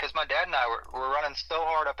out there because my dad and I were running so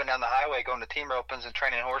hard up and down the highway, going to team ropings and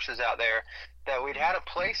training horses out there, that we'd had a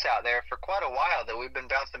place out there for quite a while that we've been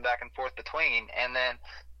bouncing back and forth between. And then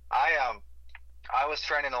I was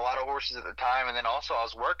training a lot of horses at the time, and then also I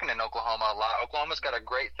was working in Oklahoma a lot. Oklahoma's got a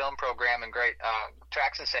great film program and great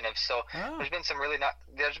tax incentives, so there's been some really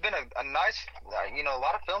there's been a nice, a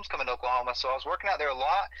lot of films coming to Oklahoma. So I was working out there a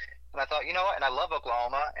lot, and I thought, you know what, and I love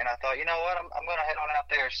Oklahoma, and I thought, you know what, I'm going to head on out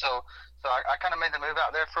there. So I kind of made the move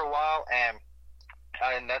out there for a while, and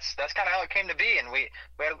that's kind of how it came to be. And we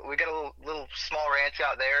got a little small ranch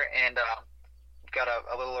out there, and got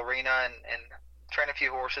a little arena and train a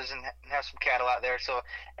few horses and have some cattle out there. So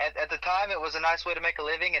at the time it was a nice way to make a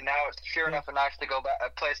living, and now it's sure enough a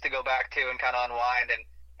place to go back to and kind of unwind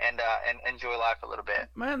and enjoy life a little bit.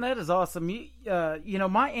 Man, that is awesome.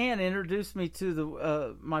 My aunt introduced me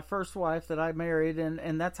to my first wife that I married,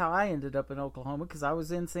 and that's how I ended up in Oklahoma, because I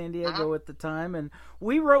was in San Diego at the time, and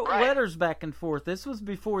we wrote letters back and forth. This was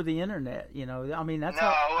before the internet, I mean, that's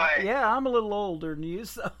I'm a little older than you,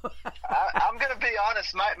 so. I'm going to be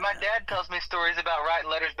honest. My dad tells me stories about writing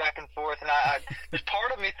letters back and forth, and there's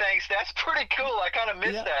part of me thinks that's pretty cool. I kind of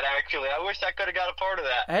miss that, actually. I wish I could have got a part of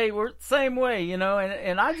that. Hey, we're the same way, and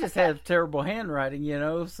I just have terrible handwriting,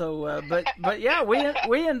 so, but yeah,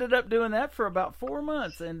 we ended up doing that for about 4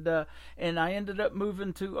 months, and I ended up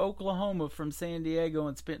moving to Oklahoma from San Diego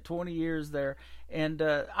and spent 20 years there. And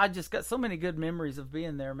I just got so many good memories of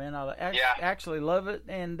being there, man. I actually love it,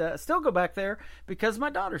 and still go back there because my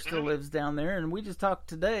daughter still lives down there, and we just talked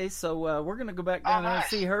today, so we're going to go back down there and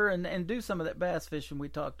see her and do some of that bass fishing we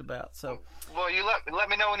talked about. So, well, you let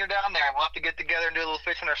me know when you're down there. We'll have to get together and do a little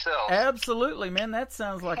fishing ourselves. Absolutely, man. That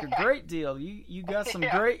sounds like a great deal. You got some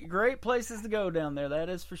great places to go down there. That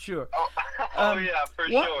is for sure. Yeah, for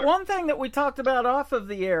sure. One thing that we talked about off of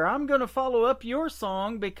the air, I'm going to follow up your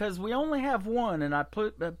song because we only have one. And I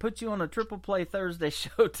put you on a Triple Play Thursday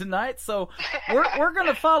show tonight, so we're going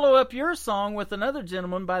to follow up your song with another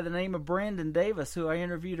gentleman by the name of Brandon Davis, who I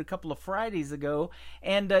interviewed a couple of Fridays ago,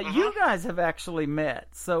 and you guys have actually met.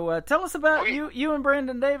 So tell us about you and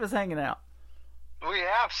Brandon Davis hanging out. We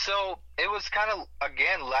have. So it was kind of,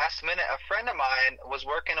 again, last minute. A friend of mine was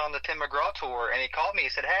working on the Tim McGraw tour, and he called me. He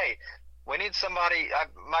said, "Hey, we need somebody."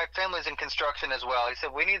 My family's in construction as well. He said,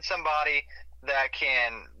 "We need somebody that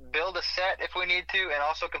can build a set if we need to, and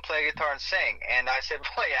also can play guitar and sing." And I said,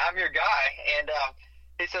 "Boy, I'm your guy." And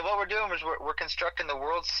he said, "What we're doing is we're constructing the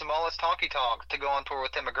world's smallest honky-tonk to go on tour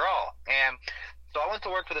with Tim McGraw." And so I went to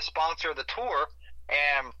work for the sponsor of the tour,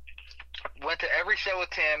 and went to every show with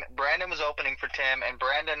Tim. Brandon was opening for Tim, and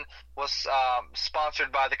Brandon was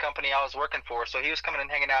sponsored by the company I was working for, so he was coming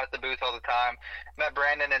and hanging out at the booth all the time. Met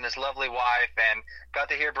Brandon and his lovely wife, and got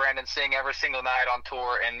to hear Brandon sing every single night on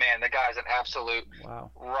tour, and man, the guy's an absolute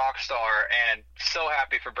rock star, and so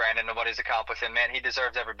happy for Brandon and what he's accomplished, and man, he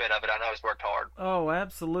deserves every bit of it. I know he's worked hard. Oh,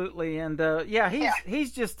 absolutely, and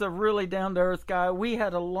he's just a really down-to-earth guy. We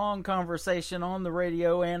had a long conversation on the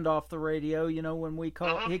radio and off the radio, when we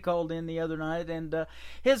he called in the other night, and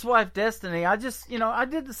his wife Destiny, I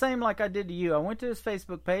did the same like I did to you. I went to his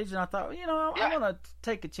Facebook page, and I thought, I want to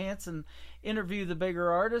take a chance and interview the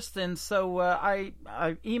bigger artist, and so I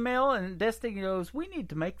email, and Destiny goes, "We need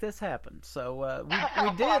to make this happen." So we did.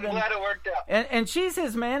 I'm glad it worked out. And she's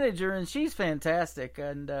his manager, and she's fantastic.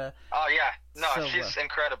 And she's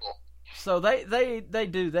incredible. So they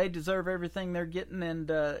do. They deserve everything they're getting, and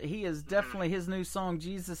he is definitely, his new song,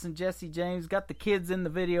 Jesus and Jesse James, got the kids in the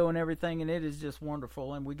video and everything, and it is just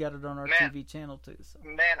wonderful, and we got it on our TV channel too. So.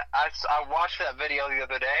 Man, I watched that video the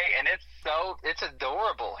other day, and it's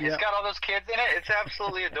adorable. He's got all those kids in it. It's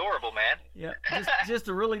absolutely adorable, man. Yeah, just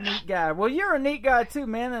a really neat guy. Well, you're a neat guy too,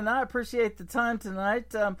 man, and I appreciate the time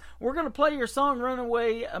tonight. We're going to play your song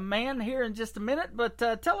Runaway Man here in just a minute, but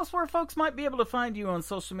tell us where folks might be able to find you on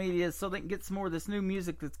social media so they can get some more of this new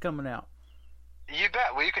music that's coming out. You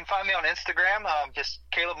bet. Well, you can find me on Instagram, just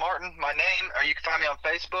Caleb Martin, my name, or you can find me on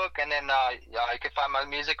Facebook, and then you can find my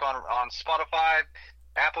music on Spotify,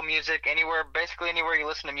 Apple Music, basically anywhere you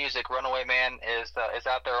listen to music. Runaway Man is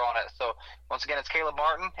out there on it. So once again, it's Caleb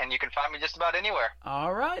Martin, and you can find me just about anywhere.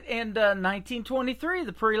 All right, and 1923,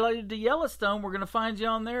 the prelude to Yellowstone, we're going to find you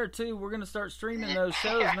on there too. We're going to start streaming those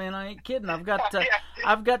shows, man. I ain't kidding. I've got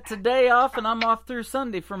today off, and I'm off through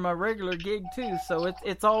Sunday for my regular gig too. So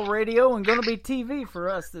it's all radio and going to be TV for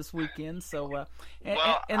us this weekend. So and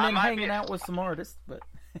then hanging out with some artists, but.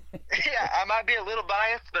 Yeah, I might be a little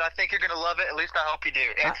biased, but I think you're going to love it. At least I hope you do.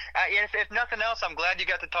 And if nothing else, I'm glad you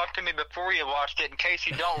got to talk to me before you watched it in case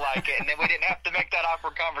you don't like it, and then we didn't have to make that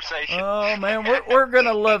awkward conversation. Oh, man, we're going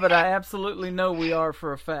to love it. I absolutely know we are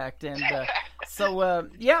for a fact. And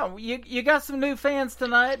you got some new fans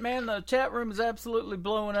tonight, man. The chat room is absolutely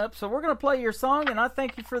blowing up. So we're going to play your song, and I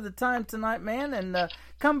thank you for the time tonight, man. And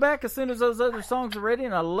come back as soon as those other songs are ready,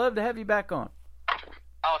 and I'd love to have you back on.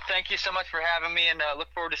 Oh, thank you so much for having me, and look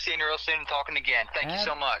forward to seeing you real soon and talking again. Thank you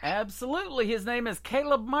so much. Absolutely. His name is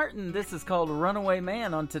Caleb Martin. This is called Runaway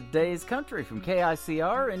Man on Today's Country from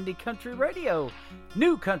KICR Indie Country Radio.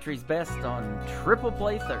 New country's best on Triple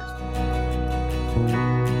Play Thursday.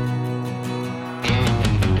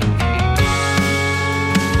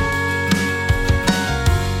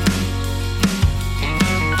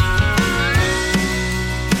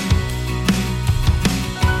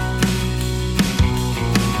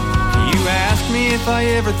 If I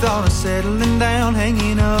ever thought of settling down,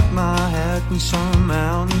 hanging up my hat in some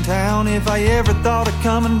mountain town, if I ever thought of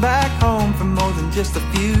coming back home for more than just a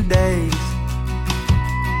few days.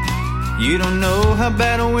 You don't know how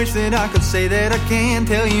bad I wish that I could say that I can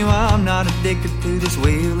tell you I'm not addicted to this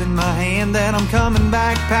wheel in my hand, that I'm coming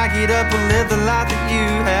back, pack it up and live the life that you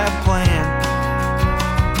have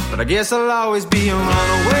planned. But I guess I'll always be a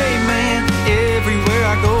runaway man. Everywhere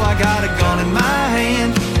I go I got a gun in my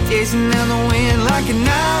hand, chasing down the wind like an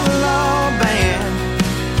outlaw band.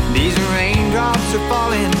 These raindrops are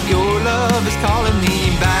falling, your love is calling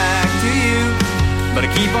me back to you, but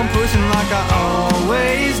I keep on pushing like I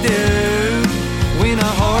always do. When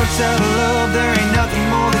a heart's out of love, there ain't nothing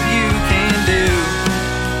more that you can do.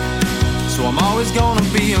 So I'm always gonna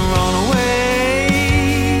be a runaway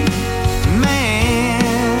man.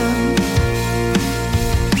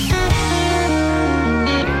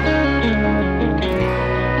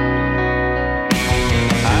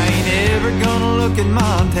 Gonna look at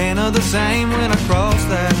Montana the same when I cross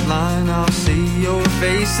that line. I'll see your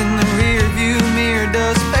face in the rear view mirror,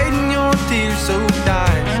 dust fading, your tears so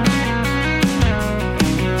tired.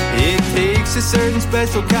 It takes a certain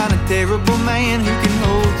special kind of terrible man who can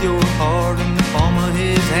hold your heart in the palm of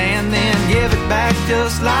his hand, then give it back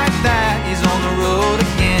just like that. He's on the road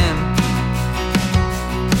again,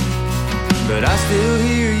 but I still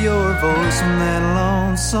hear your voice on that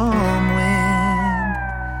lonesome wind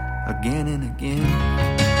again and again.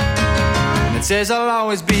 And it says I'll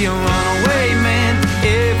always be a runaway man.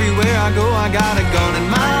 Everywhere I go I got a gun in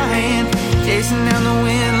my hand, chasing down the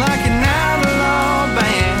wind like an outlaw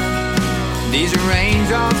band. These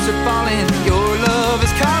raindrops are falling, your love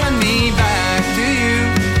is calling me back to you,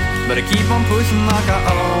 but I keep on pushing like I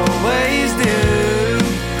always do.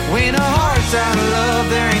 When a heart's out of love,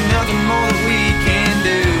 there ain't nothing more that we can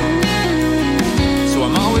do. So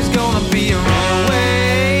I'm always gonna be a runaway.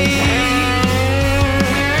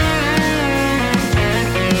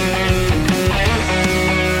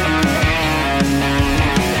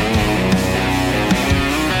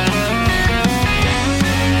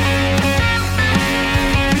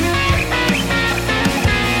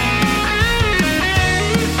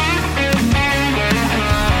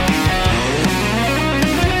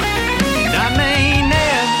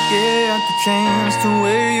 Chance to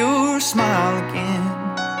wear your smile again,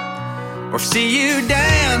 or see you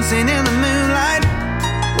dancing in the moonlight,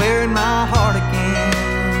 wearing my heart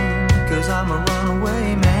again. Cause I'm a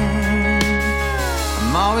runaway man.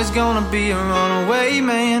 I'm always gonna be a runaway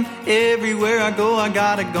man. Everywhere I go I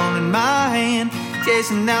got a gun in my hand,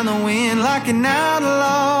 chasing down the wind like an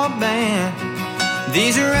outlaw band.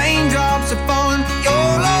 These raindrops are falling,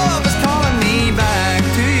 your love is calling me back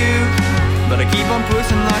to you,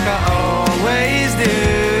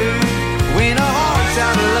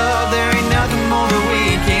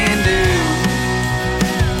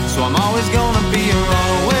 always gonna be a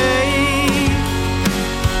runaway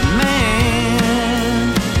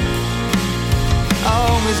man.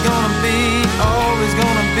 Always gonna be a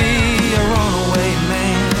runaway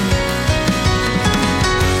man.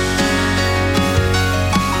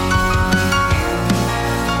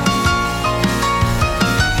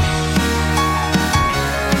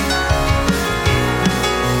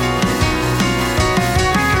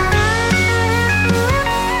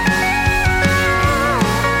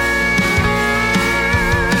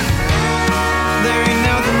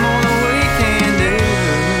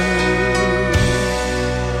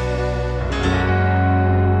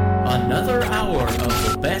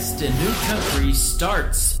 Best in New Country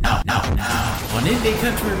starts now on Indie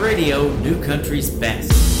Country Radio, New Country's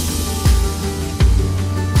best.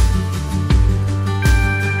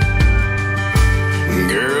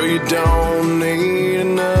 Girl, you don't need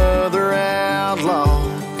another outlaw.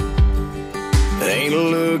 Ain't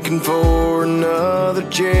looking for another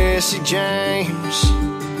Jesse James.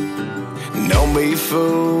 Don't be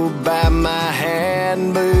fooled by my hat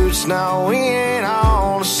and boots. No, we ain't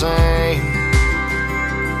all the same.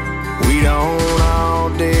 We don't all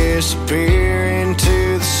disappear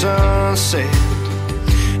into the sunset.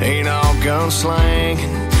 Ain't all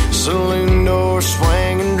gunslanging, saloon doors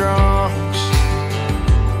swinging drunks.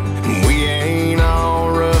 We ain't all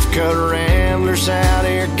rough-cut ramblers out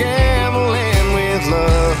here gambling with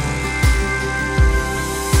love.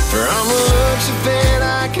 From the looks of it,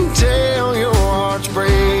 I can tell your heart's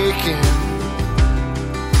breaking.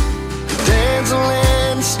 Dancing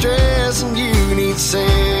and stress, and you need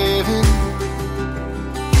saving.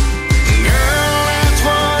 Girl, that's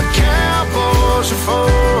what cowboys are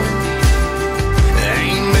for.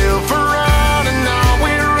 Ain't built for running, no,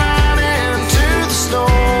 we're riding to the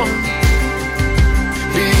storm.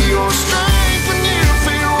 Be your strength when you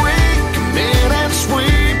feel weak. Commit and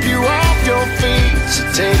sweep you off your feet. So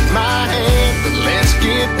take my hand, but let's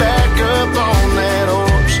get back up on that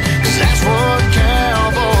horse. 'Cause that's what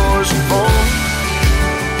cowboys are for.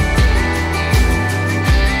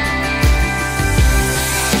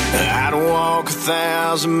 I'd walk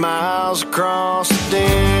 1,000 miles across the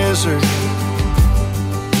desert,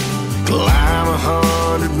 climb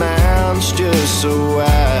 100 mountains just so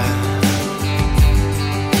I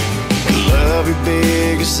could love your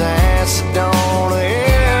biggest asset on the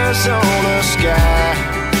Arizona sky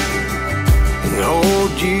and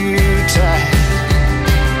hold you tight.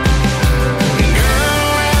 Girl,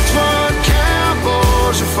 that's what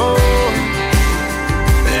cowboys are for.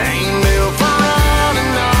 Ain't built for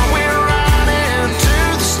running, no, we're riding to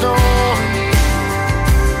the storm.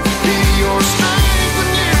 Be your strength when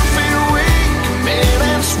you feel weak. Commit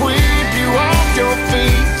and sweep you off your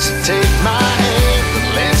feet. So take my hand, and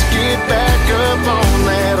let's get back up on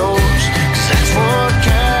that horse. 'Cause that's what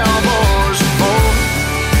cowboys are for.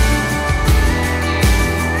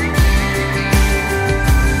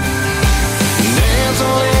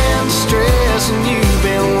 Dancing in the stress, and you've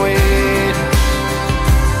been waiting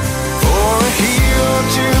for a hero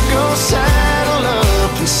to go saddle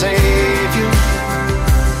up and save you.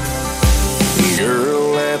 Girl,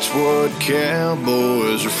 that's what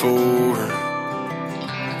cowboys are for.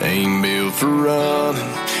 Ain't built for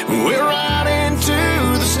running, we're riding to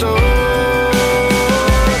the store.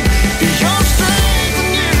 Your strength when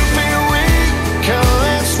you feel weak. Come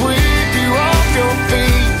and sweep you off your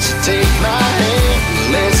feet. So take my hand,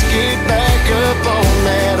 let's get back up on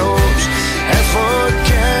that horse. That's what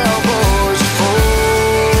cowboys are for.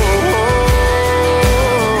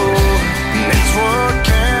 That's what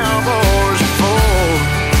cowboys are for.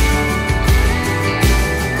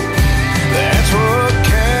 That's what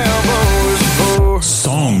cowboys are for.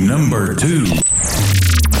 Song number 2.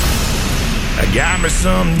 I got me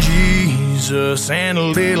some Jesus and a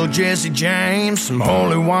little Jesse James, some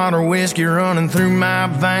holy water whiskey running through my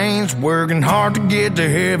veins. Working hard to get to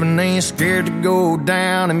heaven, ain't scared to go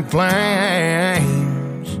down in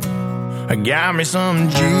flames. I got me some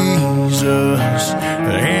Jesus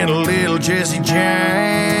and a little Jesse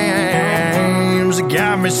James. I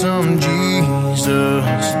got me some Jesus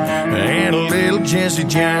and a little Jesse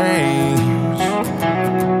James.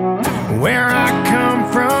 Where I come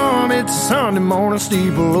from, it's Sunday morning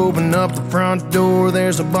steeple. Open up the front door,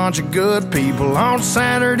 there's a bunch of good people. On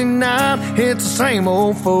Saturday night, it's the same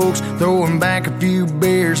old folks, throwing back a few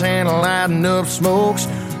beers and lighting up smokes.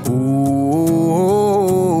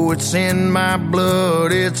 Oh, it's in my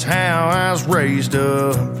blood, it's how I was raised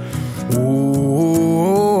up.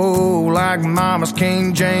 Oh, like Mama's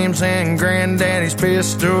King James and Granddaddy's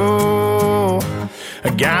pistol. I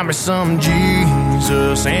got me some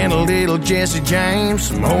Jesus and a little Jesse James,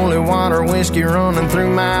 some holy water whiskey running through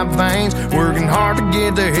my veins. Working hard to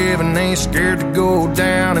get to heaven, ain't scared to go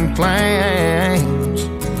down in flames.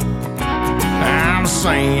 I'm a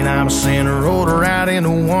saint, I'm a sinner, rolled her out into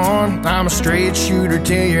one. I'm a straight shooter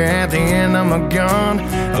till you're at the end of my gun.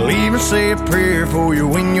 I'll even say a prayer for you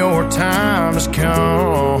when your time has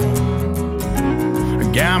come.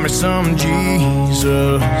 Got me some Jesus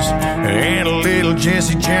and a little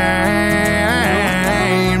Jesse James.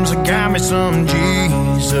 I got me some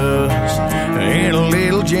Jesus and a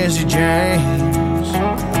little Jesse James.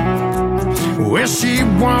 Well, she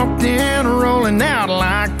walked in rolling out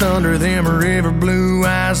like thunder. Them river blue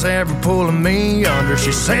eyes ever pulling me under.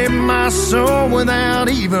 She saved my soul without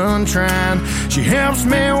even trying. She helps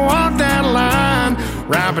me walk that line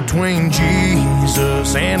right between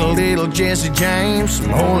Jesus and a little Jesse James.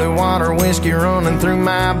 Some holy water whiskey running through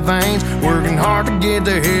my veins. Working hard to get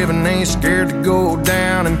to heaven, ain't scared to go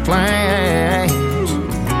down in flames.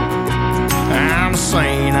 I'm a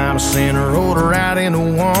saint, I'm a sinner, rolled her out into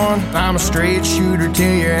one. I'm a straight shooter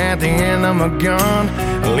till you're at the end of my gun.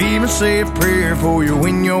 I'll even say a prayer for you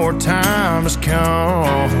when your time has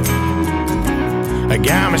come. I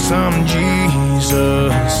got me some Jesus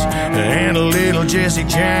and a little Jesse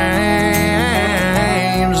James.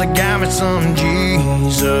 I got me some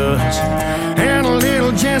Jesus and a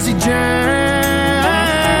little Jesse James.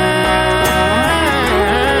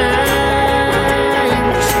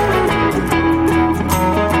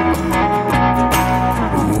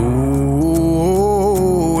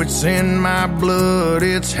 It's in my blood,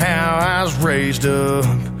 it's how I was raised up.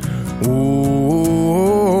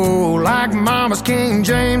 Ooh, like Mama's King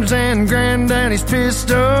James and Granddaddy's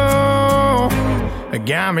pistol. I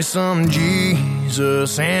got me some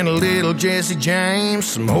Jesus and a little Jesse James.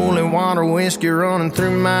 Some holy water whiskey running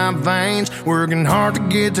through my veins. Working hard to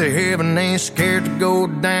get to heaven, ain't scared to go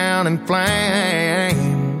down in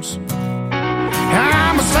flames.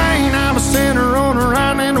 I'm a saint, I'm a sinner on a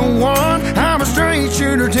ride into one. I'm a straight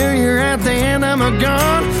shooter till you're at the end of my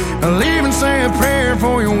gun. I'll even say a prayer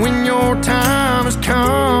for you when your time has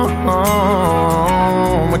come.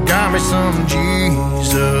 I got me some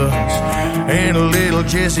Jesus and a little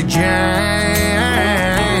Jesse James.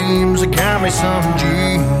 I got me some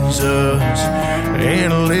Jesus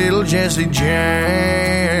and a little Jesse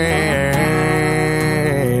James.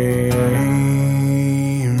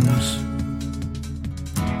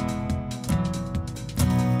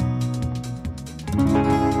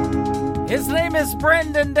 His name is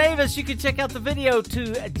Brendan Davis. You can check out the video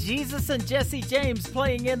to Jesus and Jesse James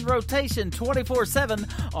playing in rotation 24/7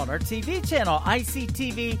 on our TV channel,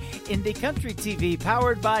 ICTV Indie Country TV,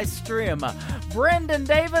 powered by Strim. Brendan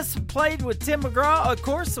Davis played with Tim McGraw, of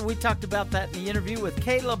course, and we talked about that in the interview with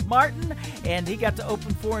Caleb Martin, and he got to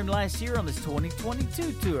open for him last year on his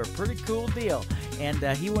 2022 tour. Pretty cool deal. And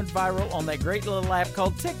he went viral on that great little app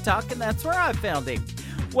called TikTok, and that's where I found him.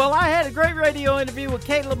 Well, I had a great radio interview with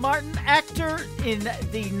Caleb Martin, actor in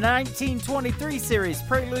the 1923 series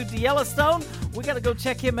Prelude to Yellowstone. We got to go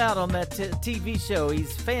check him out on that TV show.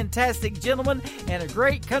 He's a fantastic gentleman and a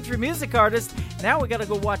great country music artist. Now we got to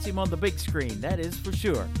go watch him on the big screen, that is for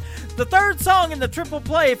sure. The third song in the triple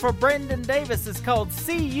play for Brendan Davis is called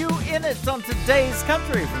See You In It on Today's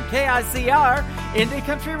Country from KICR Indie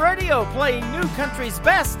Country Radio, playing new country's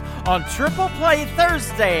best on Triple Play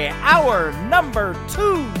Thursday, hour number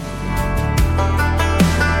 2.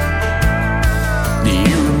 Do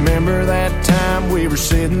you remember that time we were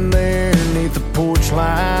sitting there beneath the porch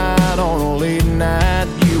light on a late night?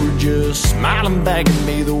 You were just smiling back at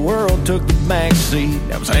me. The world took the back seat.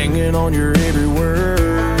 I was hanging on your every word.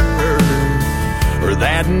 Or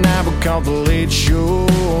that night we caught the late show.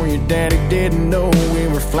 Your daddy didn't know we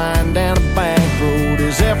were flying down a back road.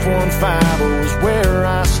 His F-150 was where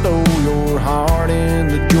I stole your heart in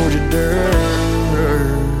the Georgia dirt.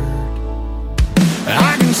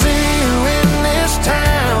 I can see you in this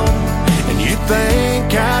town, and you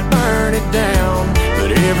think I'd burn it down.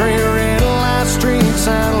 But every red light street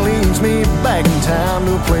sign leads me back in town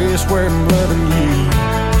to a place where I'm loving you.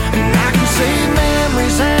 And I can see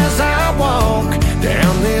memories as I walk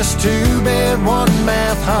down this 2-bed,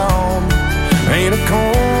 1-bath home. Ain't a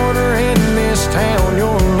corner in this town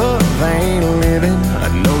your love ain't living. I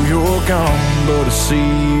know you're gone, but I see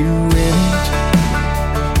you in it.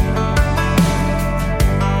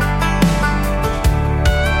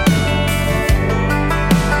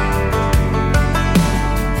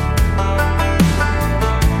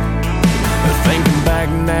 Thinking back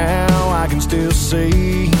now, I can still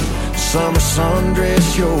see summer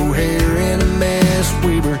sundress, your hair in a mess.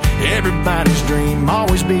 We were everybody's dream,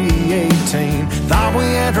 always be 18. Thought we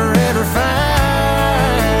had forever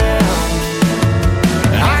found.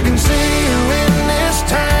 I can see you in this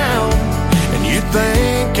town, and you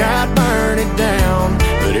think I'd burn it down,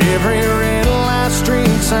 but every red light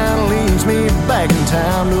street sign leads me back in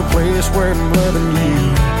time to a place where I'm loving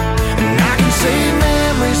you. And I can see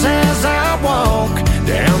memories as I walk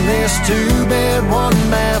down this 2-bed,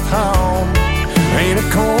 1-bath hall. Ain't a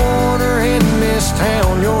corner in this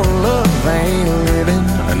town your love ain't living.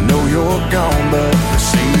 I know you're gone, but I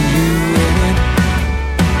see you in it.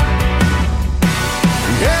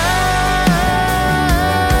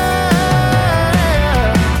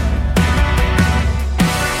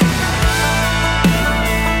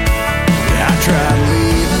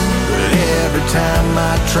 Time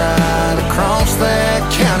I try to cross that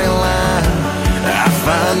county line, I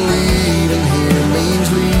find leaving here means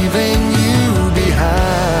leaving you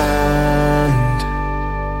behind.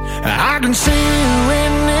 I can see you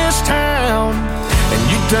in this town, and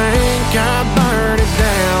you think I burn it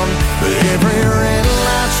down, but every red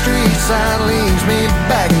light street sign leads me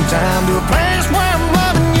back in time to a place where I'm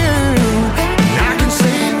loving you. And I can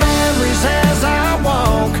see memories as I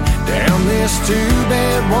walk down this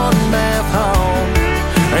 2-bed, 1-bath hall.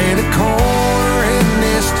 Ain't a corner in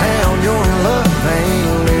this town your love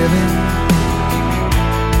ain't living.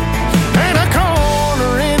 Ain't a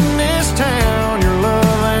corner in this town your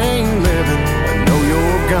love ain't living. I know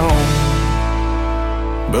you're gone,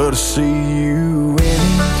 but I see you in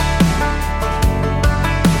it.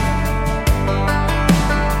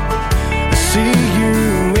 I see you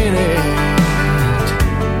in it.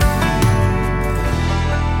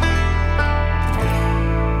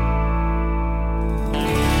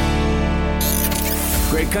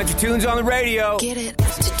 Country tunes on the radio. Get it?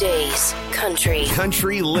 Today's country.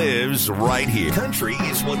 Country lives right here. Country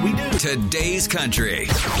is what we do. Today's country.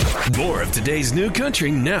 More of today's new country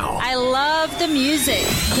now. I love the music.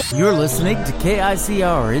 You're listening to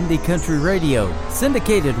KICR Indie Country Radio,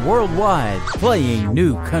 syndicated worldwide, playing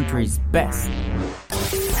new country's best.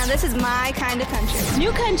 Now this is my kind of country.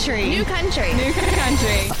 New country. New country. New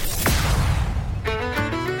country.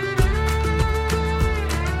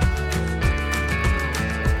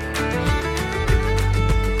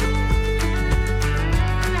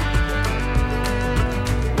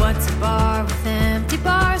 Bar with empty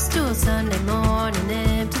bar stools, Sunday morning,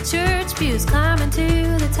 empty church pews, climbing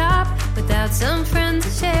to the top without some friends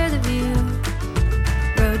to share the view.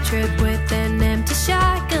 Road trip with an empty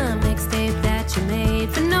shotgun, mixtape that you made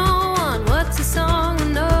for no one. What's a song with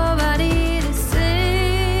nobody to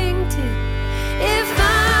sing to? If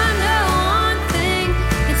I know one thing,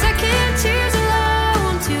 it's I can't choose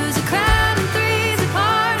alone. Two's a crowd and three's a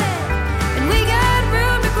party, and we got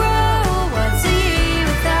room to grow. What's a year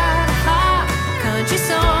without a heart? Country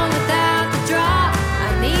song without the drop. I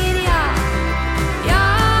need y'all,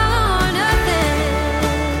 y'all or nothing.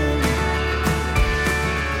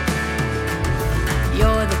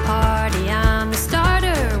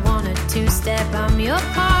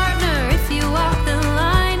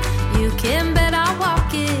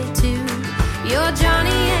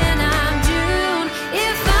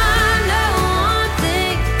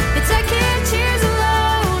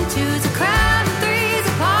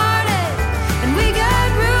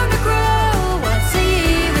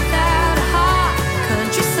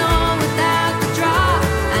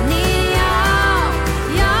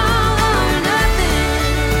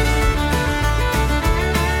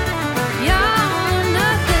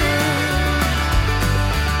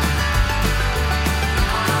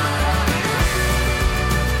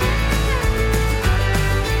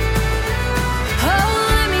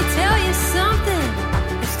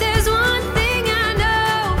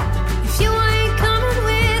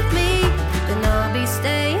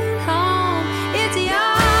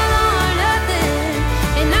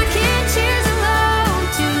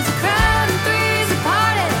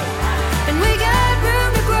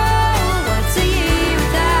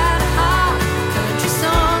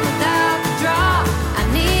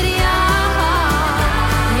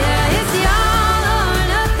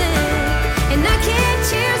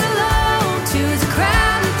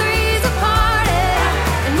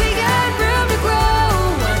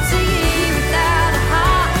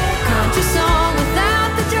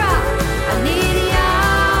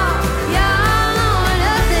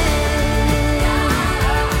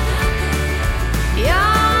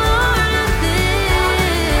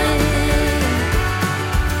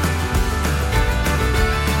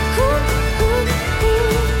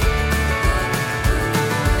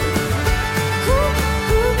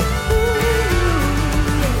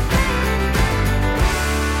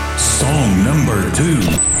 2.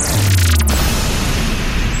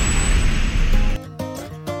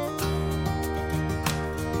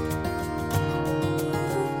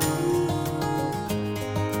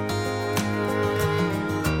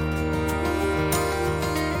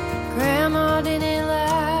 Grandma didn't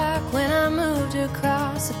like when I moved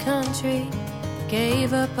across the country.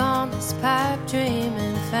 Gave up on this pipe dream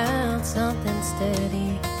and found something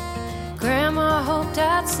steady. Grandma hoped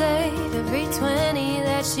I'd save every 20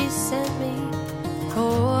 that she sent me.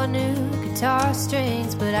 Poor new guitar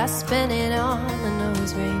strings, but I spent it on the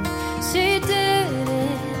nose ring. She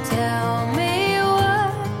didn't tell me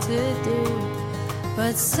what to do,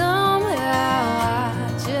 but somehow I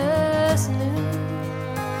just knew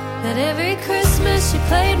that every Christmas she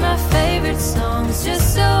played my favorite songs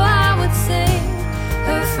just so I would sing.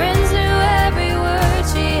 Her friends knew every word,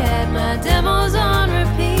 she had my demos on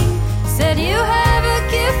repeat. Said you have a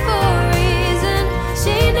gift for a reason,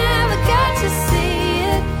 she never got to see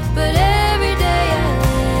it, but every day I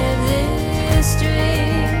live this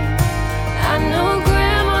dream. I know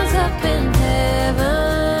Grandma's up in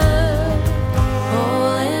heaven,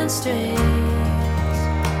 pulling strings.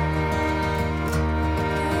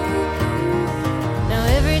 Now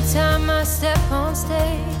every time I step on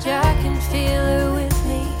stage I can feel her with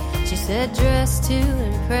me. She said dress to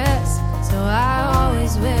impress, so I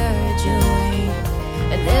always wear a jewelry.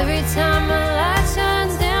 And every time my light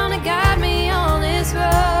shines down to guide me on this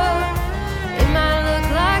road, it might look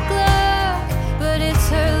like luck, but it's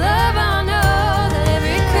her love. I know that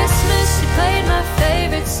every Christmas she played my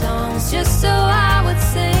favorite songs just so I would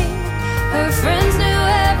sing. Her friends knew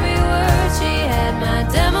every word, she had my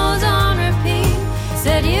demos on repeat.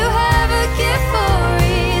 Said you have a gift for a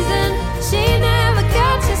reason, she never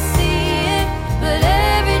got to see it, but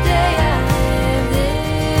every day I live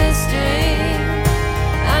this dream.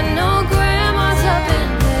 I know Grandma's up in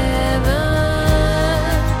heaven,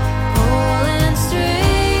 pulling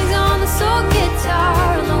strings on the soul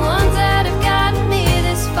guitar, and the ones that have gotten me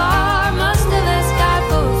this far must have asked God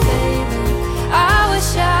for a favor. I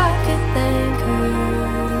wish I could thank her.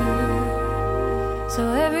 So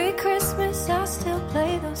every Christmas I still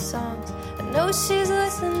play those songs. I know she's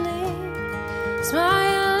listening,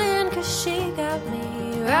 smiling 'cause she got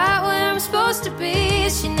me right where I'm supposed to be.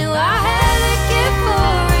 She knew I had a gift for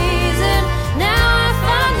a reason, now I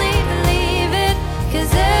finally believe it,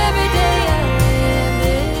 'cause every day I live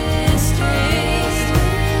this dream.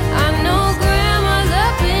 I know Grandma's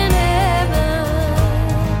up in heaven,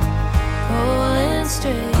 pulling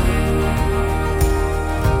strings.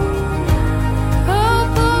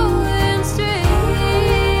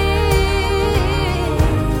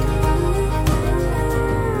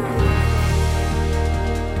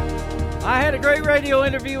 I had a great radio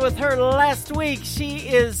interview with her last week. She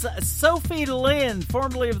is Sophie Lynn,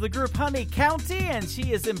 formerly of the group Honey County, and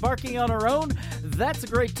she is embarking on her own. That's a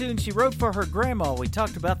great tune she wrote for her grandma. We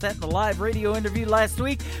talked about that in the live radio interview last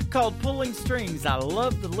week called Pulling Strings. I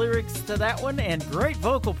love the lyrics to that one, and great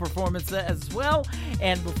vocal performance as well.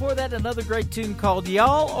 And before that, another great tune called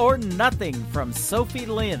Y'all or Nothing from Sophie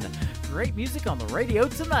Lynn. Great music on the radio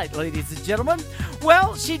tonight, ladies and gentlemen.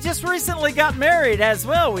 Well, she just recently got married as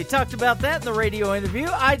well. We talked about that in the radio interview.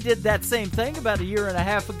 I did that same thing about a year and a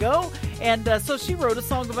half ago, and so she wrote a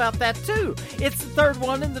song about that too. It's the third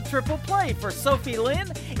one in the triple play for Sophie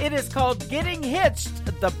Lynn. It is called Getting Hitched,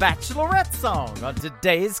 the Bachelorette song on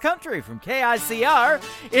Today's Country from KICR,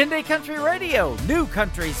 Indie Country Radio, New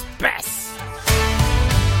Country's best.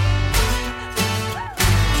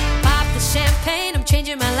 Pop the champagne, I'm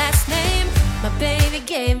changing my last name. My baby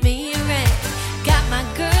gave me a ring. Got my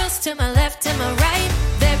girls to my left and my right.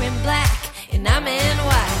 They're in black and I'm in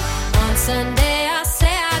white. On Sunday I'll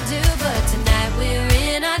say I do, but tonight we're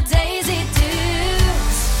in our Daisy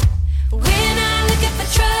Dukes. We're not looking for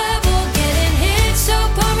trouble, getting hit, so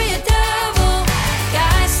pour me a double.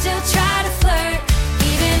 Guys still try to flirt,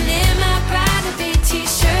 even in my bride-to-be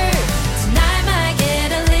t-shirt. Tonight might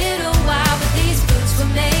get a little wild, but these boots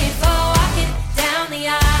were made for walking down the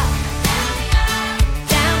aisle.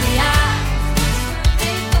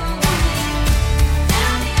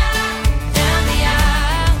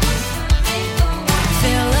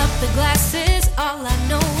 Glasses, all I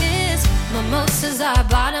know is mimosas are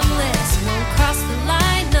bottomless. Won't cross the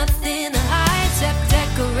line, nothing to hide except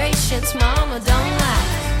decorations mama don't like.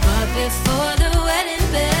 But before the wedding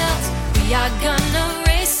bells, we are gonna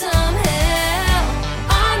raise some hell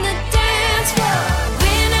on the dance floor.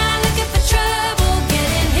 We're not looking for trouble,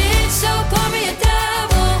 getting hit, so pour me a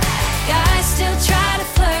double. Guys still try to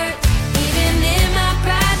flirt, even in my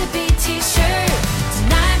bride-to-be t-shirt.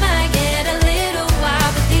 Tonight might get a little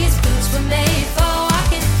wild, but these boots were made for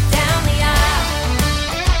walking down the aisle.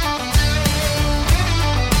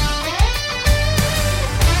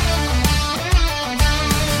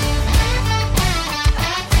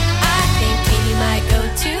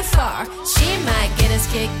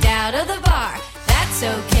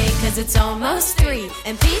 'cause it's almost 3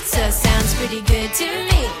 and pizza sounds pretty good to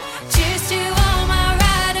me. Cheers to all my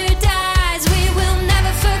ride or dies. We will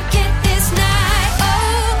never forget this night.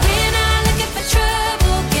 Oh, we're not looking for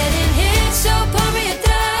trouble, getting hit, so pour me a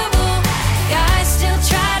double. Guys still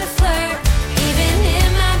try to flirt, even in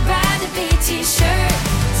my bride-to-be t-shirt.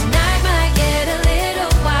 Tonight might get a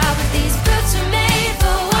little wild, but these boots are made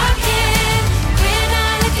for walking. We're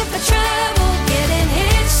not looking for trouble, getting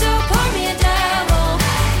hit, so pour me a double.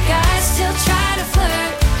 Guys still try to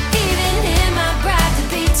flirt, even in my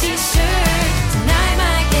bride-to-be t-shirt. Tonight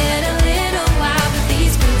might get a little wild, but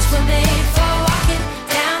these boots were made for walking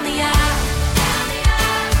down the aisle.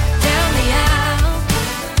 Down the aisle.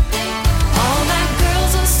 All my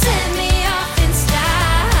girls will send me off in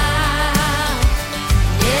style.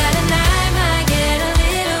 Yeah, tonight might get a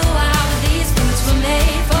little wild, but these boots were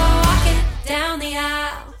made for walking down the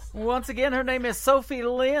aisle. Once again, her name is Sophie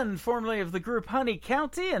Lynn, formerly of the group Honey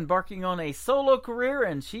County, embarking on a solo career,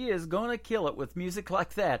 and she is going to kill it with music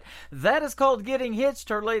like that. That is called Getting Hitched,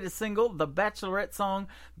 her latest single, The Bachelorette Song.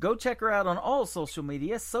 Go check her out on all social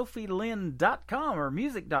media. SophieLynn.com or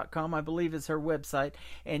music.com, I believe, is her website.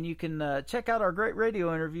 And you can check out our great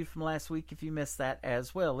radio interview from last week if you missed that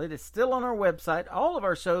as well. It is still on our website. All of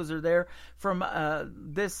our shows are there from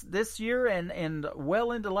this year and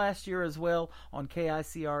well into last year as well on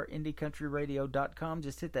KICR IndieCountryRadio.com.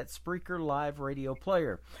 Just hit that Spreaker Live radio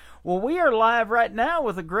player. Well, we are live right now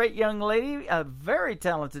with a great young lady, a very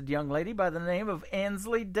talented young lady by the name of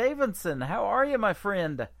Ansley Davidson. How are you, my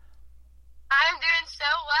friend? I'm doing so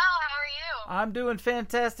well. How are you? I'm doing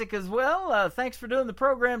fantastic as well. Thanks for doing the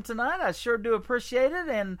program tonight. I sure do appreciate it,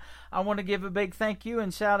 and I want to give a big thank you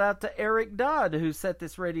and shout out to Eric Dodd, who set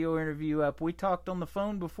this radio interview up. We talked on the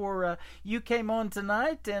phone before you came on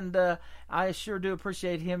tonight, and I sure do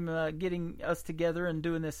appreciate him getting us together and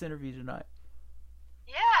doing this interview tonight.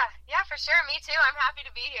 Yeah, for sure. Me too. I'm happy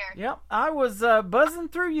to be here. Yep, I was buzzing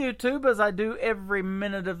through YouTube as I do every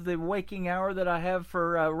minute of the waking hour that I have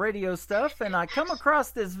for radio stuff, and I come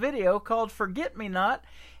across this video called Forget Me Not,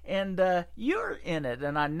 and you're in it,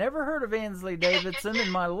 and I never heard of Ansley Davidson in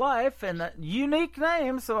my life, and a unique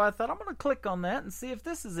name, so I thought I'm going to click on that and see if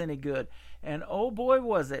this is any good, and oh boy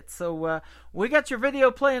was it. So we got your video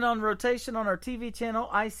playing on rotation on our TV channel,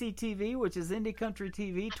 ICTV, which is Indie Country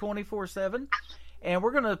TV 24/7. And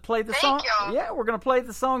we're going to play the song. Yeah, we're going to play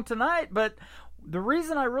the song tonight. But the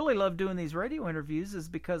reason I really love doing these radio interviews is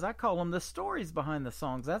because I call them the stories behind the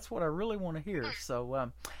songs. That's what I really want to hear.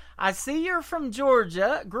 So I see you're from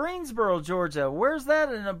Georgia, Greensboro, Georgia. Where's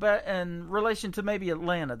that in relation to maybe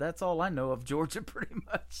Atlanta? That's all I know of Georgia pretty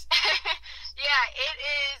much. Yeah, it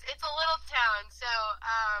is. It's a little town. So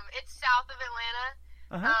it's south of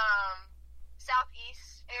Atlanta,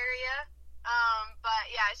 southeast area.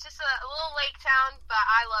 But yeah, it's just a little lake town, but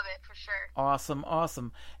I love it for sure.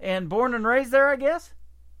 Awesome. And born and raised there, I guess?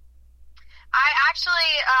 I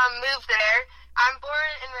actually moved there. I'm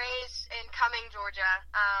born and raised in Cumming, Georgia,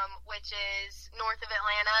 which is north of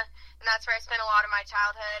Atlanta, and that's where I spent a lot of my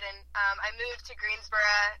childhood. And I moved to Greensboro,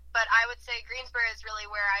 but I would say Greensboro is really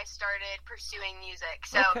where I started pursuing music.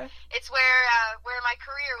 So it's where my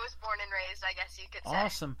career was born and raised, I guess you could say.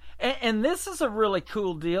 Awesome. And this is a really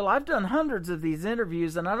cool deal. I've done hundreds of these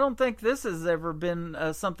interviews, and I don't think this has ever been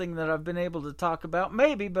something that I've been able to talk about.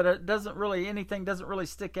 Maybe, but anything doesn't really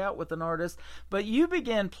stick out with an artist. But you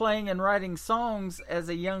began playing and writing songs as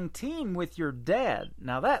a young teen with your dad.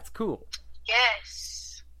 Now that's cool.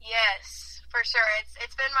 Yes, for sure.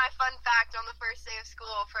 It's been my fun fact on the first day of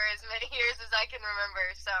school for as many years as I can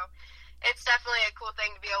remember. So it's definitely a cool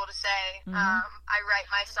thing to be able to say. I write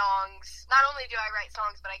my songs. Not only do I write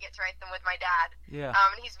songs, but I get to write them with my dad. Yeah.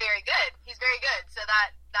 And he's very good. So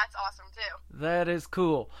that's awesome too. That is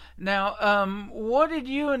cool. Now, what did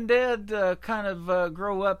you and Dad kind of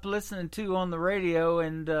grow up listening to on the radio,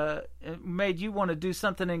 and it made you want to do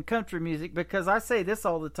something in country music? Because I say this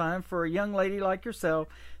all the time, for a young lady like yourself,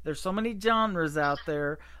 there's so many genres out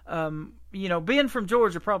there. Being from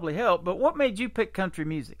Georgia probably helped, but what made you pick country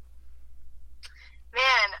music?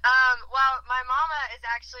 Man, well, my mama is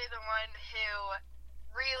actually the one who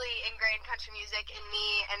really ingrained country music in me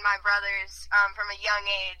and my brothers from a young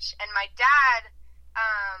age. And my dad,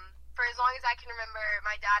 for as long as I can remember,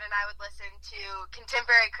 my dad and I would listen to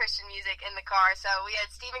contemporary Christian music in the car. So we had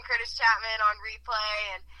Stephen Curtis Chapman on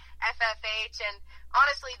replay and FFH, and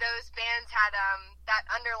honestly, those bands had that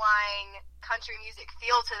underlying country music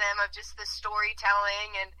feel to them of just the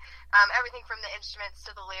storytelling and everything from the instruments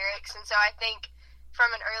to the lyrics. And so I think from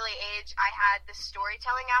an early age, I had the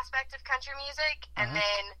storytelling aspect of country music, and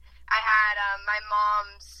then I had my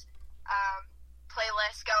mom's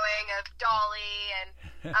playlist going of Dolly and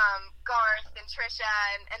Garth and Trisha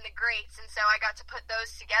and the greats, and so I got to put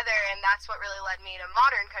those together, and that's what really led me to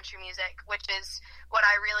modern country music, which is what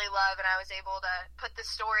I really love, and I was able to put the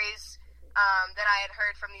stories that I had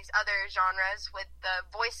heard from these other genres with the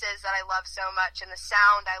voices that I love so much and the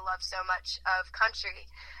sound I love so much of country,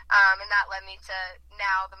 and that led me to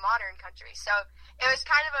now the modern country. So it was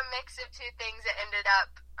kind of a mix of two things that ended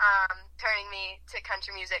up turning me to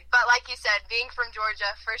country music. But like you said, being from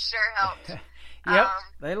Georgia for sure helped. Yep,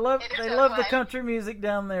 they love the country music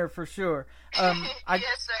down there for sure. Yes,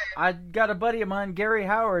 sir. I got a buddy of mine, Gary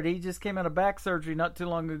Howard. He just came out of back surgery not too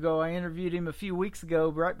long ago. I interviewed him a few weeks ago,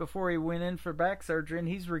 right before he went in for back surgery, and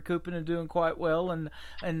he's recouping and doing quite well. And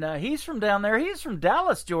he's from down there. He's from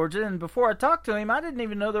Dallas, Georgia. And before I talked to him, I didn't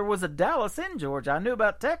even know there was a Dallas in Georgia. I knew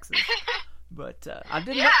about Texas. But I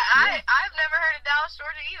didn't. Yeah, I've never heard of Dallas,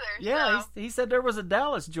 Georgia either. Yeah, so. he said there was a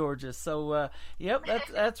Dallas, Georgia. So yep,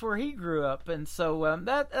 that's where he grew up, and so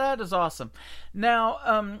that is awesome.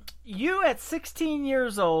 Now, you at 16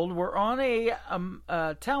 years old were on a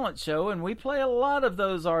talent show, and we play a lot of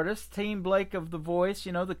those artists. Team Blake of The Voice,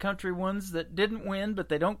 you know, the country ones that didn't win, but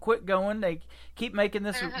they don't quit going. They keep making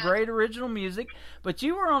this great original music. But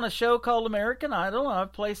you were on a show called American Idol, and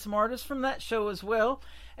I've played some artists from that show as well.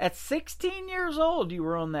 At 16 years old, you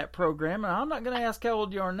were on that program, and I'm not going to ask how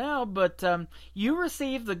old you are now, but you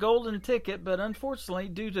received the golden ticket, but unfortunately,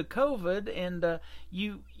 due to COVID, and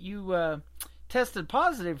you tested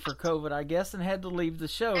positive for COVID, I guess, and had to leave the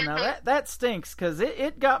show. Now, that stinks, because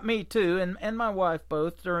it got me, too, and my wife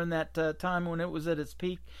both, during that time when it was at its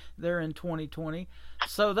peak there in 2020.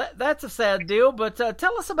 So that's a sad deal, but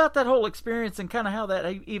tell us about that whole experience and kind of how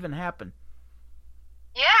that even happened.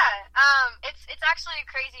 Yeah, it's actually a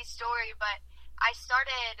crazy story, but I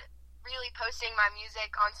started really posting my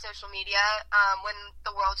music on social media when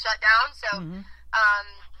the world shut down. So,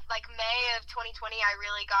 like May of 2020, I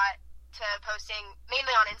really got to posting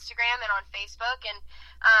mainly on Instagram and on Facebook. And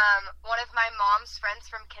one of my mom's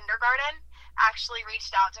friends from kindergarten actually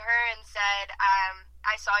reached out to her and said,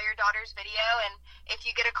 I saw your daughter's video, and if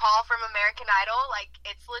you get a call from American Idol, like,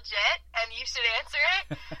 it's legit, and you should answer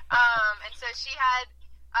it. And so she had...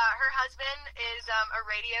 her husband is a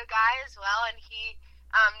radio guy as well, and he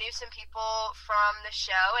knew some people from the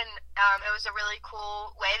show, and it was a really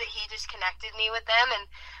cool way that he just connected me with them, and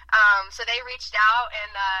so they reached out,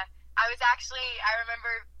 and I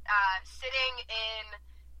remember sitting in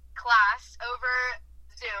class over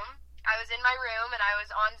Zoom. I was in my room, and I was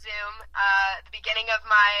on Zoom at the beginning of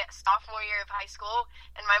my sophomore year of high school,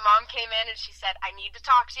 and my mom came in, and she said, I need to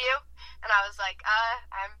talk to you. And I was like,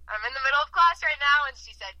 I'm in the middle of class right now. And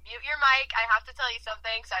she said, mute your mic. I have to tell you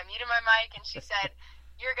something. So I muted my mic, and she said,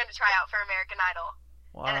 you're going to try out for American Idol.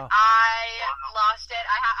 Wow. And I lost it.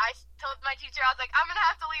 I told my teacher, I was like, I'm going to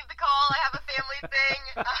have to leave the call. I have a family thing.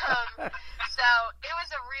 So it was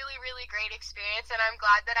a really, really great experience, and I'm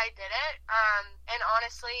glad that I did it. And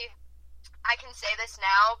honestly, I can say this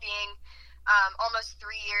now, being almost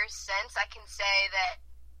 3 years since, I can say that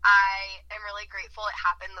I am really grateful it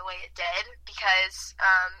happened the way it did, because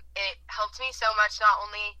it helped me so much, not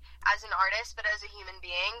only as an artist, but as a human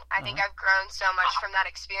being. I think I've grown so much from that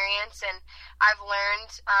experience, and I've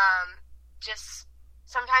learned just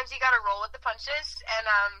sometimes you got to roll with the punches, and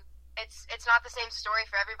it's not the same story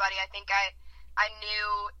for everybody. I think I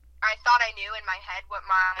thought I knew in my head what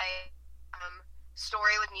my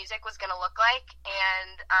story with music was going to look like,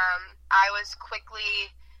 and I was quickly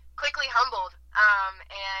humbled,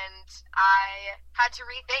 and I had to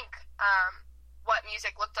rethink what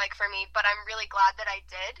music looked like for me, but I'm really glad that I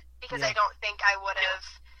did, because I don't think I would have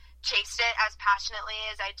chased it as passionately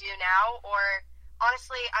as I do now, or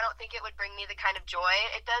honestly, I don't think it would bring me the kind of joy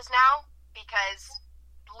it does now, because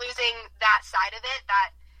losing that side of it,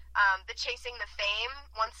 that the chasing the fame,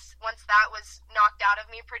 once that was knocked out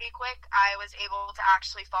of me pretty quick, I was able to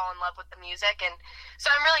actually fall in love with the music. And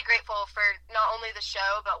so I'm really grateful for not only the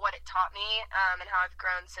show, but what it taught me, and how I've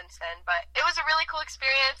grown since then. But it was a really cool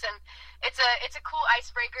experience, and it's a cool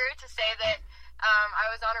icebreaker to say that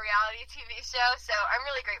I was on a reality TV show, so I'm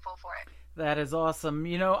really grateful for it. That is awesome.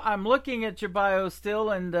 You know, I'm looking at your bio still,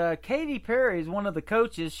 and Katy Perry is one of the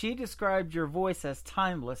coaches. She described your voice as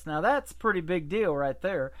timeless. Now, that's a pretty big deal right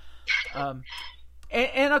there.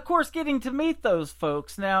 And of course, getting to meet those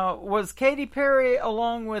folks. Now, was Katy Perry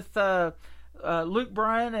along with Luke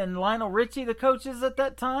Bryan and Lionel Richie the coaches at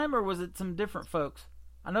that time, or was it some different folks?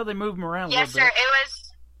 I know they moved them around a little bit. Yes, sir.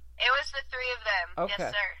 It was the three of them. Okay.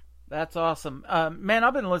 Yes, sir. That's awesome. Man,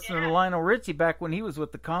 I've been listening to Lionel Richie back when he was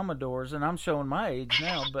with the Commodores, and I'm showing my age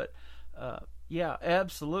now, but Yeah,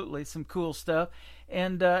 absolutely. Some cool stuff.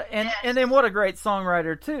 And then what a great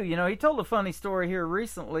songwriter, too. You know, he told a funny story here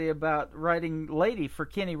recently about writing Lady for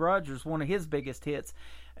Kenny Rogers, one of his biggest hits.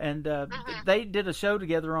 And they did a show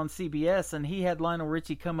together on CBS, and he had Lionel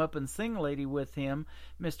Richie come up and sing Lady with him,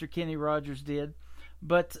 Mr. Kenny Rogers did.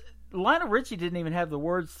 But Lionel Richie didn't even have the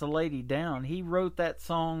words to Lady down. He wrote that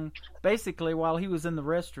song basically while he was in the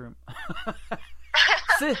restroom.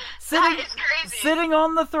 Sitting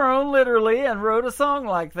on the throne, literally, and wrote a song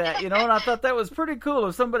like that, you know, and I thought that was pretty cool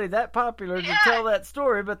of somebody that popular to tell that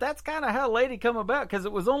story, but that's kind of how Lady come about, because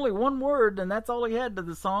it was only one word, and that's all he had to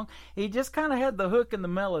the song. He just kind of had the hook and the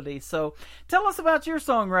melody. So tell us about your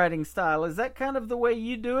songwriting style. Is that kind of the way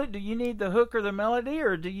you do it? Do you need the hook or the melody,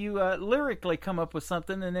 or do you lyrically come up with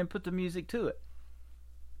something and then put the music to it?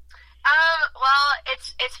 Well,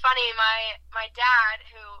 it's funny. My dad,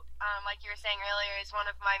 who, like you were saying earlier, is one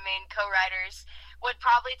of my main co-writers, would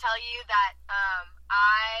probably tell you that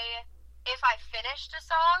if I finished a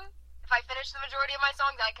song, if I finished the majority of my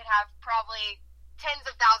songs, I could have probably tens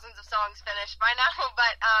of thousands of songs finished by now,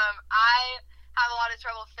 but I have a lot of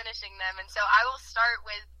trouble finishing them, and so I will start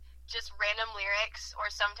with just random lyrics or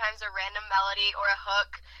sometimes a random melody or a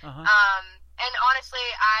hook. And honestly,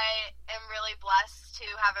 I am really blessed to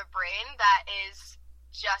have a brain that is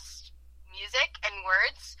just music and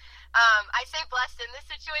words. I say blessed in this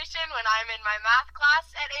situation. When I'm in my math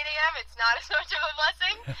class at 8 a.m., it's not as much of a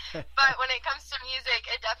blessing. But when it comes to music,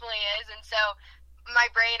 it definitely is. And so my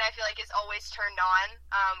brain, I feel like, is always turned on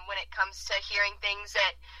when it comes to hearing things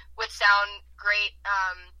that would sound great,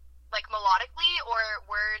 like melodically, or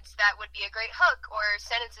words that would be a great hook, or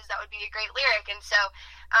sentences that would be a great lyric. And so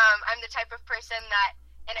I'm the type of person that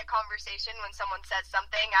in a conversation, when someone says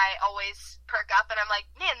something, I always perk up and I'm like,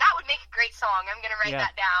 man, that would make a great song. I'm going to write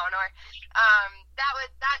that down. Or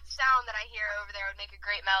that sound that I hear over there would make a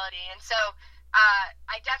great melody. And so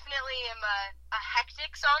I definitely am a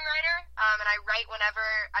hectic songwriter, and I write whenever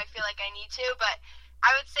I feel like I need to. But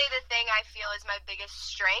I would say the thing I feel is my biggest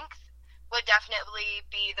strength would definitely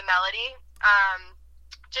be the melody,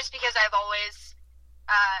 just because I've always,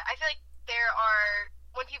 I feel like there are,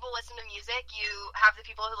 when people listen to music, you have the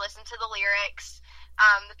people who listen to the lyrics,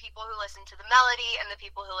 the people who listen to the melody, and the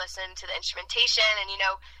people who listen to the instrumentation, and, you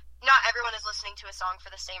know, not everyone is listening to a song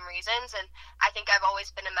for the same reasons, and I think I've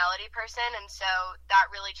always been a melody person, and so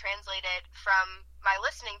that really translated from my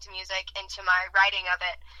listening to music into my writing of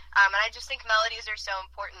it, and I just think melodies are so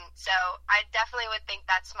important, so I definitely would think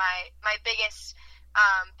that's my biggest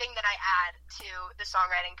thing that I add to the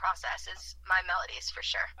songwriting process is my melodies, for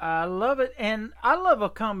sure. I love it, and I love a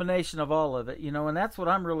combination of all of it, you know, and that's what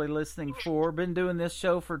I'm really listening for. Been doing this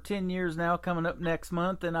show for 10 years now, coming up next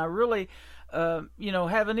month, and I really you know,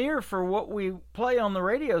 have an ear for what we play on the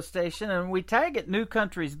radio station, and we tag it New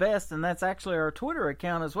Country's Best, and that's actually our Twitter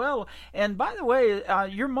account as well. And by the way,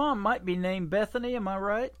 your mom might be named Bethany, am I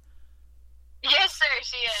right? Yes, sir,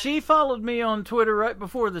 she is. She followed me on Twitter right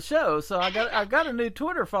before the show, so I got a new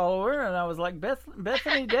Twitter follower, and I was like,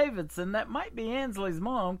 Bethany Davidson, that might be Ansley's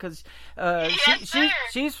mom, because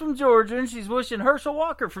she's from Georgia, and she's wishing Herschel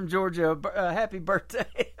Walker from Georgia a happy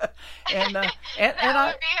birthday. and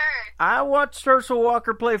I watched Herschel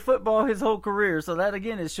Walker play football his whole career, so that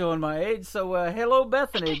again is showing my age. So hello,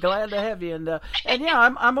 Bethany, glad to have you. And yeah,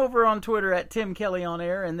 I'm over on Twitter at Tim Kelly on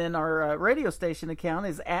Air, and then our radio station account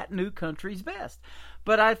is at New Country's Best.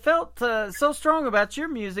 But I felt so strong about your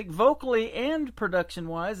music, vocally and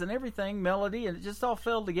production-wise and everything, melody, and it just all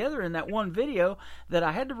fell together in that one video that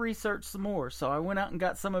I had to research some more. So I went out and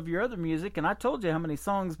got some of your other music, and I told you how many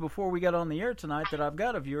songs before we got on the air tonight that I've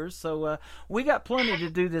got of yours. So we got plenty to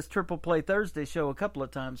do this Triple Play Thursday show a couple of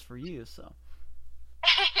times for you. So.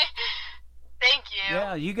 Thank you.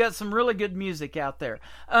 Yeah, you got some really good music out there.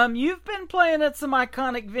 You've been playing at some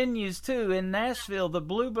iconic venues, too, in Nashville, the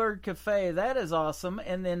Bluebird Cafe. That is awesome.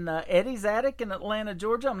 And then Eddie's Attic in Atlanta,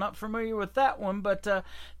 Georgia. I'm not familiar with that one, but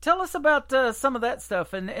tell us about some of that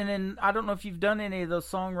stuff. And then I don't know if you've done any of those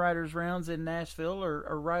songwriters rounds in Nashville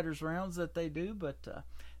or writers rounds that they do, but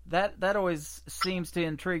that always seems to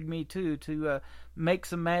intrigue me, too, to make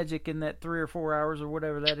some magic in that 3 or 4 hours or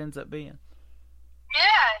whatever that ends up being.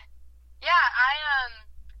 Yeah,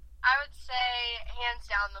 I would say hands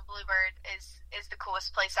down the Bluebird is the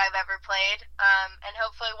coolest place I've ever played, and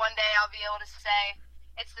hopefully one day I'll be able to say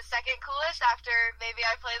it's the second coolest after maybe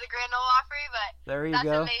I play the Grand Ole Opry, but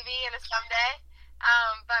that's a maybe and a someday.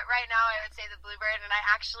 But right now I would say the Bluebird, and I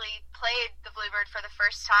actually played the Bluebird for the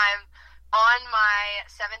first time on my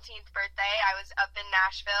 17th birthday. I was up in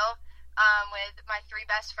Nashville with my 3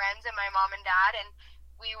 best friends and my mom and dad, and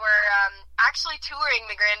we were actually touring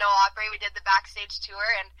the Grand Ole Opry. We did the backstage tour,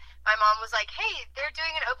 and my mom was like, hey, they're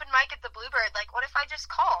doing an open mic at the Bluebird. Like, what if I just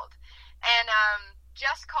called? And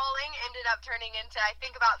just calling ended up turning into, I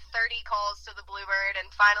think, about 30 calls to the Bluebird. And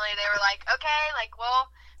finally they were like, okay, like, we'll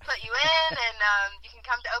put you in and you can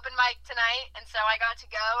come to open mic tonight. And so I got to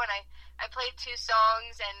go, and I played 2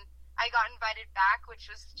 songs, and I got invited back, which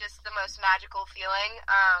was just the most magical feeling.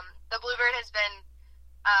 The Bluebird has been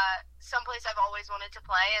someplace I've always wanted to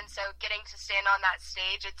play, and so getting to stand on that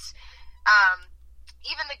stage, it's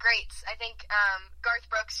even the greats. I think Garth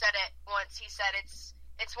Brooks said it once. He said it's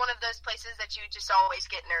one of those places that you just always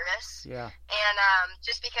get nervous. Yeah. And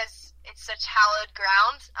just because it's such hallowed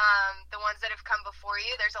ground, the ones that have come before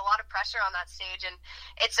you, there's a lot of pressure on that stage, and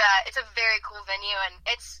it's a very cool venue, and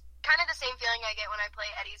it's kind of the same feeling I get when I play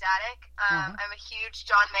Eddie's Attic. I'm a huge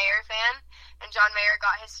John Mayer fan, and John Mayer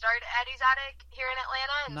got his start at Eddie's Attic here in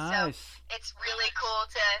Atlanta, and nice. So it's really cool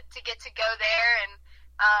to get to go there and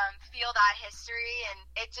feel that history, and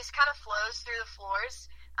it just kind of flows through the floors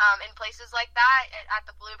in places like that, at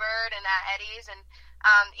the Bluebird and at Eddie's, and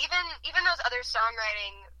even those other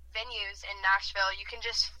songwriting venues in Nashville, you can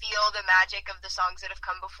just feel the magic of the songs that have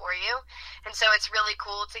come before you. And so it's really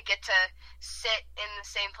cool to get to sit in the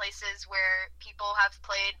same places where people have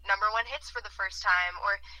played #1 hits for the first time,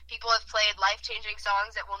 or people have played life-changing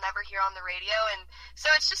songs that we'll never hear on the radio. And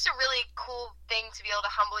so it's just a really cool thing to be able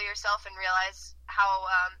to humble yourself and realize how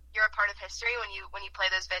you're a part of history when you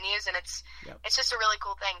play those venues, and it's just a really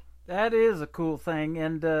cool thing. That is a cool thing,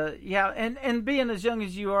 and and being as young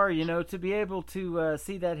as you are, to be able to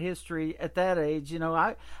see that history at that age,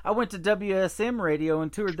 I went to WSM Radio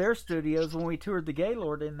and toured their studios when we toured the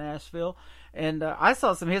Gaylord in Nashville, and I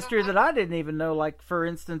saw some history that I didn't even know, like, for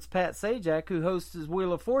instance, Pat Sajak, who hosts his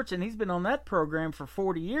Wheel of Fortune. He's been on that program for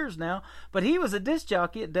 40 years now, but he was a disc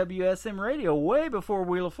jockey at WSM Radio way before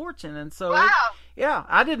Wheel of Fortune, and so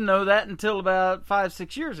I didn't know that until about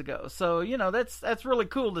 5-6 years ago. So that's really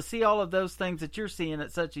cool to see all of those things that you're seeing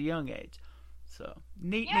at such a young age. So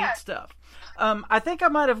neat stuff. I think I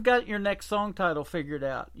might have got your next song title figured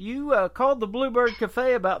out. You called the Bluebird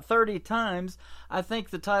Cafe about 30 times. I think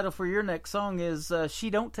the title for your next song is She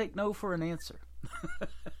Don't Take No for an Answer.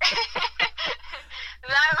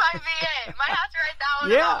 That might be it. Might have to write that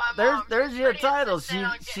one. Yeah, there's your title.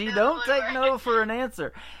 She don't take no for an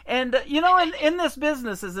answer. And in this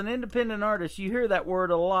business as an independent artist, you hear that word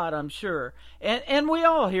a lot, I'm sure. And we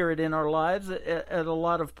all hear it in our lives at a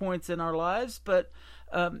lot of points in our lives. But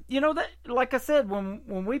that, like I said,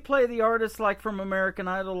 when we play the artists like from American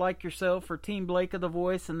Idol, like yourself, or Team Blake of The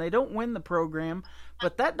Voice, and they don't win the program,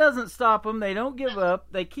 but that doesn't stop them. They don't give up.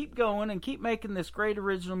 They keep going and keep making this great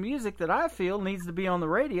original music that I feel needs to be on the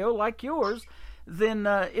radio, like yours. Then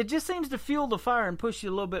it just seems to fuel the fire and push you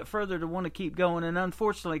a little bit further to want to keep going. And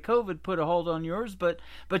unfortunately, COVID put a hold on yours, but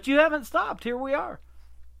you haven't stopped. Here we are.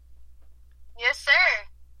 Yes, sir.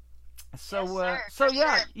 So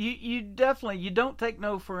you definitely, you don't take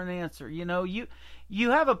no for an answer. You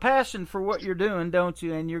have a passion for what you're doing, don't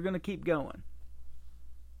you? And you're going to keep going.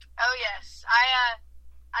 Oh yes,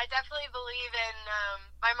 I definitely believe in.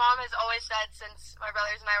 My mom has always said since my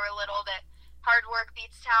brothers and I were little that hard work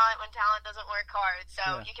beats talent when talent doesn't work hard.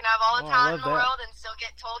 So you can have all the talent in the world and still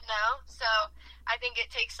get told no. So I think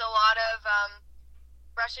it takes a lot of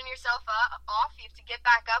brushing yourself off. You have to get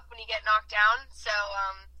back up when you get knocked down. So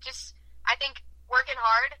I think working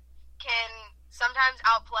hard can sometimes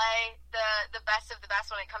outplay the best of the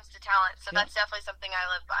best when it comes to talent. So that's definitely something I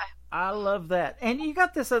live by. I love that. And you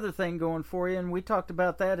got this other thing going for you, and we talked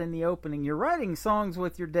about that in the opening. You're writing songs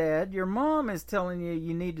with your dad. Your mom is telling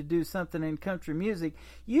you need to do something in country music.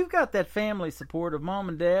 You've got that family support of mom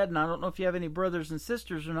and dad, and I don't know if you have any brothers and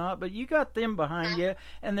sisters or not, but you got them behind you,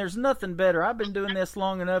 and there's nothing better. I've been doing this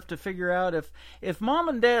long enough to figure out if mom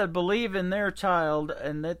and dad believe in their child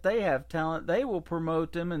and that they have talent, they will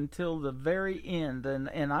promote them until the very end,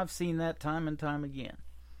 and I've seen that time and time again.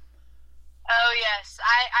 Oh, yes.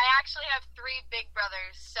 I actually have 3 big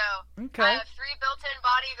brothers, so I have 3 built-in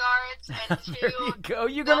bodyguards and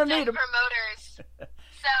 2 You're gonna need them. Promoters.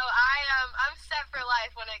 So I'm set for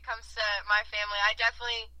life when it comes to my family. I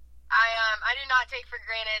definitely, I do not take for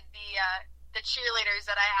granted the cheerleaders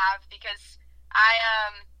that I have, because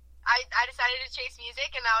I decided to chase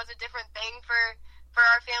music, and that was a different thing for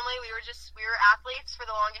our family. We were athletes for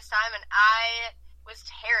the longest time, and I was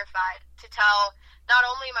terrified to tell not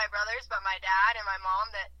only my brothers but my dad and my mom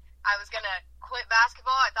that I was gonna quit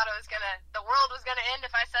basketball. I thought the world was gonna end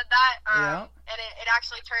if I said that. And it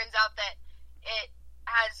actually turns out that it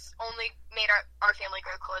has only made our family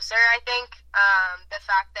grow closer. I think the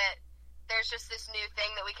fact that there's just this new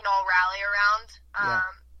thing that we can all rally around,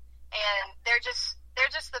 and they're just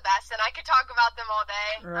they're just the best, and I could talk about them all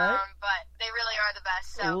day, right. But they really are the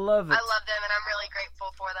best. So love it. I love them, and I'm really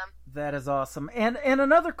grateful for them. That is awesome. And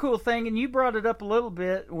another cool thing, and you brought it up a little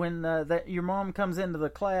bit when that your mom comes into the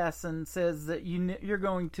class and says that you're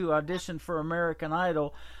going to audition for American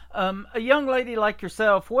Idol. A young lady like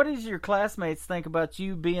yourself, what does your classmates think about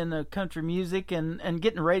you being a country music and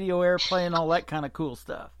getting radio airplay and all that kind of cool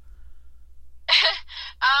stuff?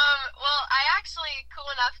 Well, I actually, cool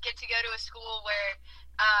enough, get to go to a school where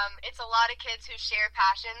it's a lot of kids who share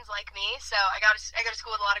passions like me. So I go to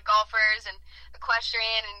school with a lot of golfers and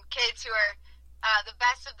equestrian and kids who are the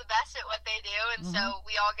best of the best at what they do, and so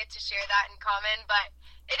we all get to share that in common. But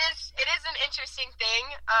it is an interesting thing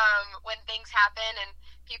when things happen and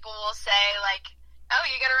people will say like, "Oh,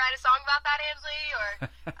 you gonna write a song about that, Ansley?" Or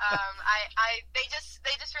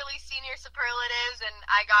they just released senior superlatives, and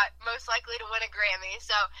I got most likely to win a Grammy.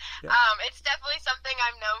 So it's definitely something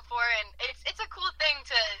I'm known for, and it's a cool thing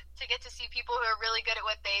to get to see people who are really good at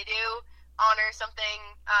what they do honor something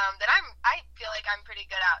that I feel like I'm pretty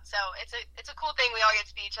good at. So it's a cool thing. We all get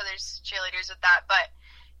to be each other's cheerleaders with that, but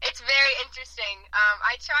it's very interesting.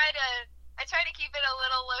 I try to keep it a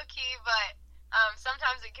little low key, but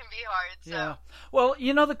sometimes it can be hard. So. Yeah. Well,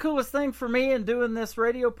 the coolest thing for me in doing this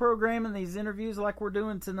radio program and these interviews like we're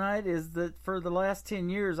doing tonight is that for the last 10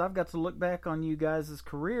 years, I've got to look back on you guys'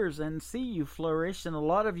 careers and see you flourish, and a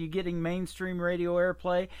lot of you getting mainstream radio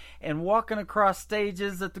airplay and walking across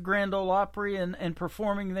stages at the Grand Ole Opry and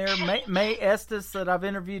performing there. Mae Estes, that I've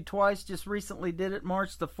interviewed twice, just recently did it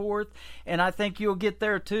March the 4th, and I think you'll get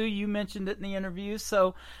there too. You mentioned it in the interview.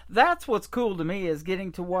 So that's what's cool to me, is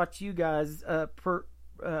getting to watch you guys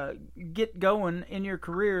get going in your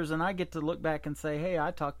careers, and I get to look back and say, hey,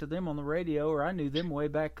 I talked to them on the radio, or I knew them way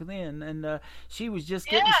back then, and she was just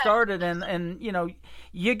getting started, and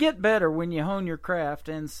you get better when you hone your craft.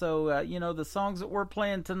 And so the songs that we're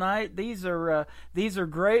playing tonight, these are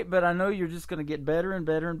great, but I know you're just going to get better and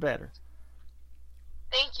better and better.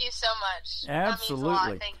 Thank you so much. Absolutely. That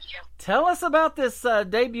means a lot. Thank you. Tell us about this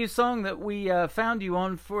debut song that we found you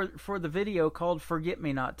on for the video called Forget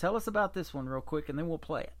Me Not. Tell us about this one real quick, and then we'll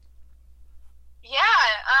play it. Yeah,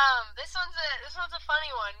 this one's a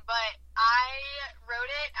funny one, but I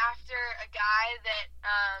wrote it after a guy that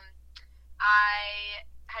I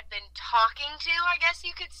had been talking to, I guess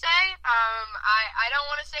you could say. I don't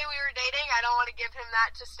want to say we were dating. I don't want to give him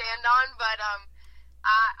that to stand on, but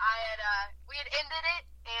we had ended it,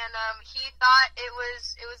 and he thought it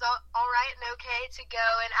was all right and okay to go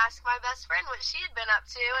and ask my best friend what she had been up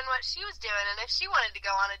to and what she was doing, and if she wanted to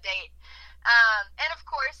go on a date. And of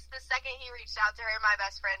course, the second he reached out to her, my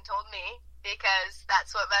best friend told me, because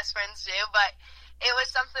that's what best friends do. But it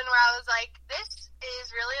was something where I was like, this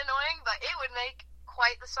is really annoying, but it would make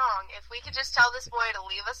quite the song if we could just tell this boy to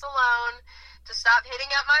leave us alone, to stop hitting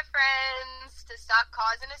up my friends, to stop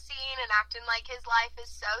causing a scene and acting like his life is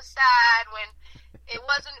so sad when we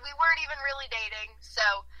weren't even really dating. So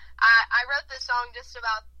I wrote this song just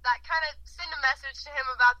about that, kind of send a message to him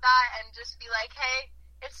about that and just be like, hey,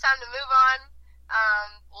 it's time to move on.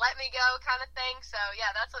 Let me go, kind of thing. So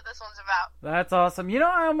yeah, that's what this one's about. That's awesome.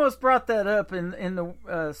 I almost brought that up in the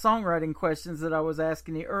songwriting questions that I was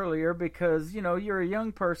asking you earlier, because you're a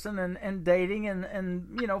young person and dating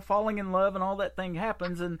and falling in love and all that thing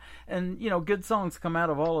happens, and good songs come out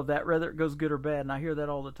of all of that, whether it goes good or bad. And I hear that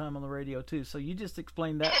all the time on the radio too. So you just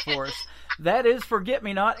explained that for us. That is Forget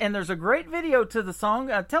Me Not, and there's a great video to the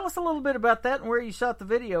song. Tell us a little bit about that and where you shot the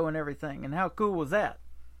video and everything, and how cool was that?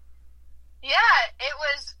 Yeah, it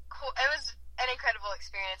was cool. It was an incredible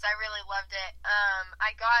experience. I really loved it.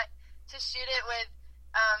 I got to shoot it with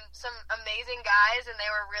some amazing guys, and they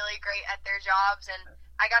were really great at their jobs. And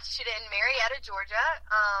I got to shoot it in Marietta, Georgia,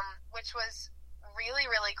 which was really,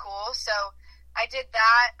 really cool. So I did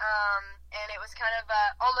that, and it was kind of a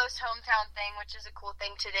almost hometown thing, which is a cool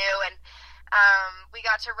thing to do. And we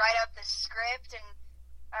got to write up the script and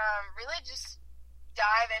really just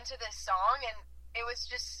dive into this song, and it was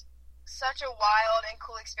just such a wild and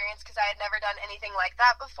cool experience because I had never done anything like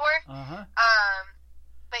that before.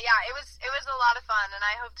 But yeah, it was a lot of fun, and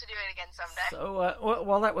I hope to do it again someday. So,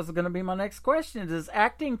 well, that was going to be my next question. Does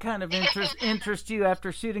acting kind of interest you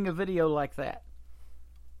after shooting a video like that?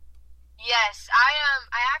 Yes,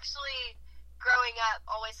 I actually, growing up,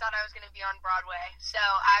 always thought I was going to be on Broadway. So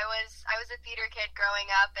I was a theater kid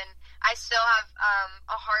growing up, and I still have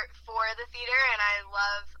a heart for the theater, and I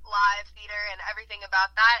love live theater and everything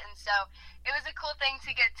about that. And so it was a cool thing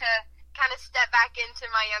to get to kind of step back into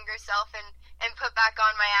my younger self and put back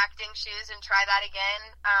on my acting shoes and try that again.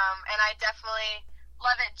 And I definitely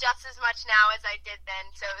love it just as much now as I did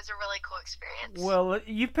then, so it was a really cool experience. Well,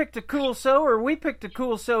 you picked a cool show, or we picked a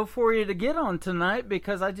cool show for you to get on tonight,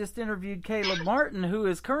 because I just interviewed Caleb Martin, who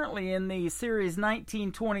is currently in the series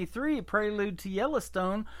 1923, Prelude to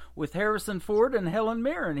Yellowstone, with Harrison Ford and Helen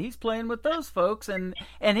Mirren. He's playing with those folks, and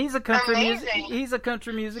he's a country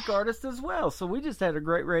music artist as well. So we just had a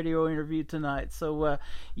great radio interview tonight. So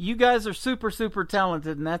you guys are super, super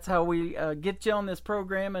talented, and that's how we get you on this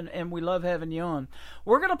program, and we love having you on.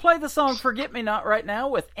 We're going to play the song Forget Me Not right now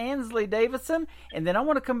with Ansley Davidson, and then I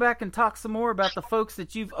want to come back and talk some more about the folks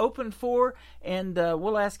that you've opened for, and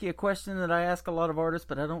we'll ask you a question that I ask a lot of artists,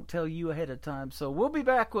 but I don't tell you ahead of time. So we'll be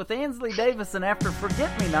back with Ansley Davidson after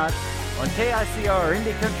Forget Me Not on KICR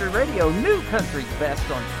Indie Country Radio, New Country's Best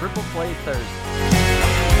on Triple Play Thursday.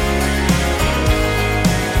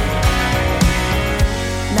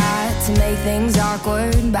 Not to make things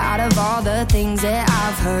awkward, but out of all the things that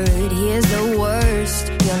I've heard, here's the worst.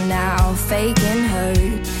 You're now faking hurt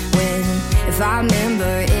when, if I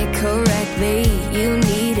remember it correctly, you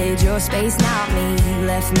needed your space, not me.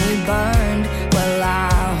 Left me burned. Well,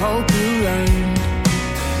 I hope you learned.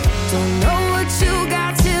 Don't know what you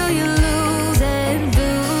got till you lose it,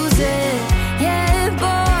 lose it. Yeah, boy,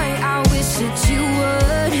 I wish that you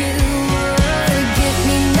would, you would. Forget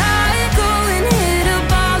me not, go and hit up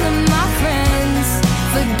all of my friends.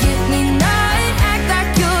 Forget me not, act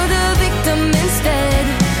like you're the victim instead.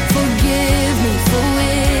 Forgive me for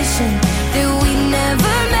wishing that we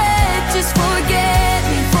never met. Just forget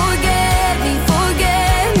me, forget me,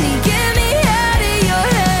 forget me. Get me out of your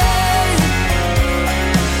head.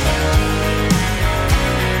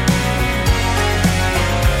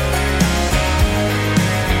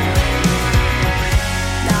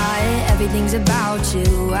 Not everything's about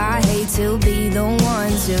you. I hate to be the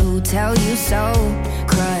one to tell you so.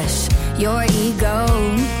 Crush your ego,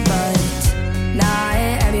 but not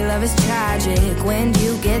every love is tragic. When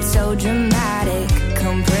you get so dramatic,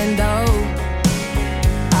 comprendo.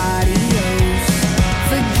 Adios.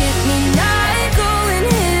 Forget me not, go and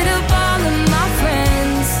hit up all of my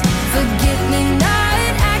friends. Forget me not,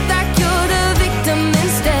 act like you're the victim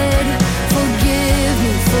instead. Forgive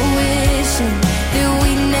me for wishing that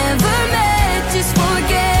we never met. Just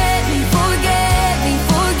forget me, forget me,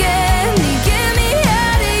 forget me. Get me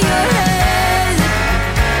out of your head.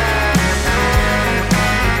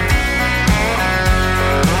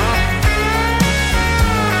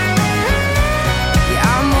 Yeah,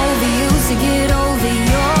 I'm over you, so get over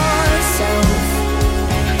yourself.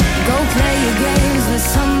 Go play your games with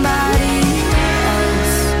somebody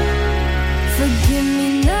else. Forgive me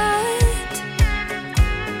not.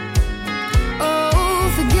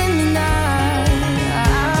 Oh, forgive me not.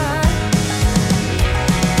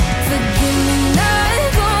 Forgive me not,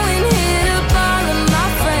 go and hit up all of my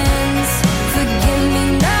friends. Forgive me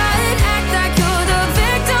not, act like you're the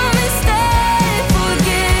victim instead.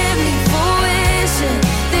 Forgive me for wishing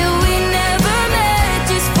that we never met.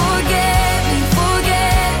 Just forget me,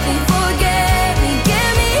 forget me, forget me. Get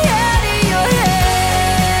me out of your head.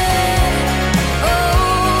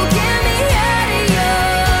 Oh, get me out of your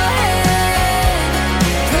head.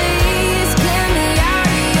 Please get me out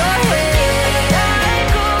of your head. I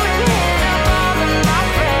go and hit up all of my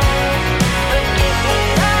friends. Forgive me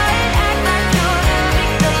not, act like you're the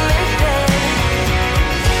victim instead.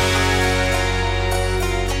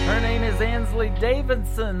 Her name is Ansley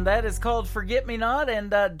Davidson. That is called Forget Me Not.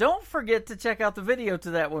 And don't forget to check out the video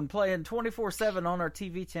to that one, playing 24/7 on our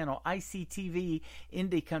TV channel, ICTV,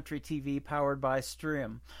 Indie Country TV, powered by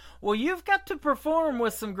Strim. Well, you've got to perform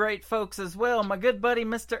with some great folks as well. My good buddy,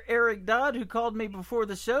 Mr. Eric Dodd, who called me before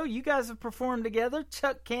the show. You guys have performed together.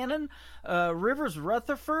 Chuck Cannon, Rivers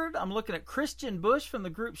Rutherford. I'm looking at Christian Bush from the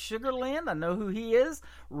group Sugarland. I know who he is.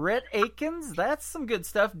 Rhett Akins. That's some good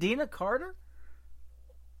stuff. Dina Carter.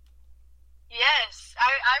 Yes,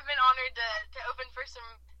 I've been honored to open for some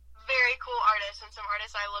very cool artists and some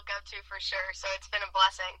artists I look up to for sure, so it's been a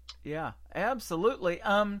blessing. Yeah, absolutely.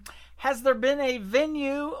 Has there been a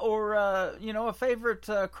venue or, a favorite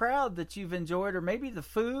crowd that you've enjoyed, or maybe the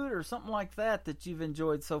food or something like that you've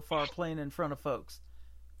enjoyed so far playing in front of folks?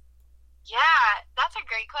 Yeah, that's a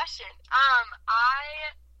great question.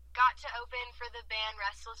 I got to open for the band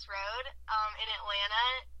Restless Road in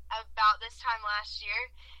Atlanta about this time last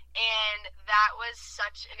year, and that was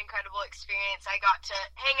such an incredible experience. I got to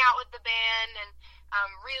hang out with the band and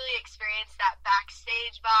really experience that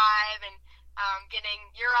backstage vibe, and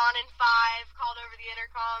getting You're On in 5 called over the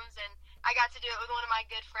intercoms, and I got to do it with one of my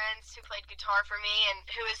good friends who played guitar for me and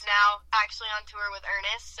who is now actually on tour with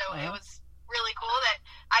Ernest, so It was really cool that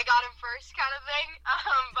I got him first kind of thing,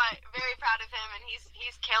 but very proud of him, and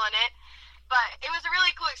he's killing it. but it was a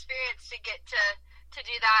really cool experience to get to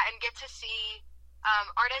do that and get to see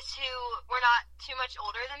artists who were not too much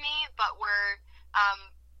older than me, but were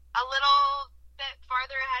a little bit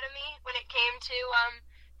farther ahead of me when it came to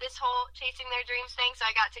this whole chasing their dreams thing. So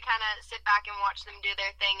I got to kind of sit back and watch them do their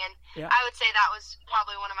thing, and I would say that was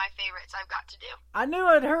probably one of my favorites I've got to do. I knew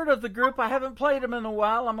I'd heard of the group. I haven't played them in a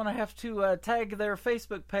while. I'm going to have to tag their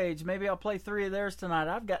Facebook page. Maybe I'll play 3 of theirs tonight.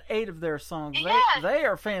 I've got 8 of their songs. They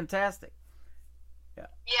are fantastic. Yeah.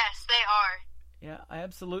 Yes, they are. Yeah,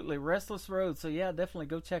 absolutely. Restless Road. So, yeah, definitely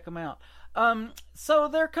go check them out. So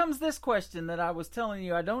there comes this question that I was telling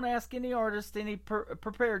you. I don't ask any artist any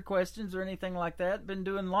prepared questions or anything like that. Been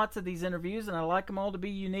doing lots of these interviews, and I like them all to be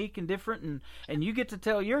unique and different, and you get to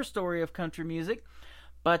tell your story of country music.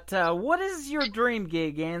 But what is your dream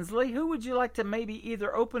gig, Ansley? Who would you like to maybe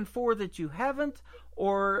either open for that you haven't,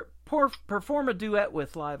 or perform a duet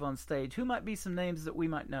with live on stage? Who might be some names that we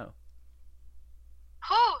might know?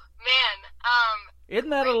 Oh, man. Isn't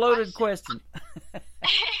that a loaded question? It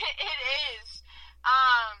is.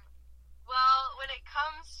 Well, when it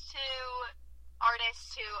comes to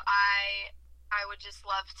artists who I would just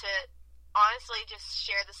love to honestly just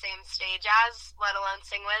share the same stage as, let alone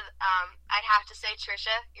sing with, I'd have to say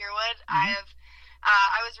Trisha Yearwood. Mm-hmm.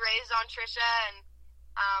 I was raised on Trisha, and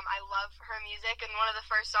I love her music, and one of the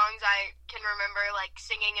first songs I can remember like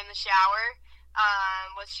singing in the shower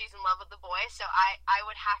was She's in Love with the Boy. So I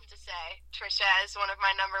would have to say Trisha is one of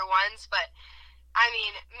my number ones. But I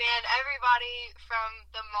mean, man, everybody from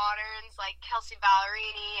the moderns like Kelsea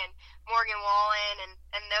Ballerini and Morgan Wallen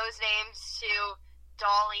and those names to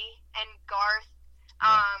Dolly and Garth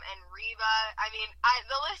and Reba. I mean,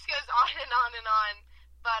 the list goes on and on and on.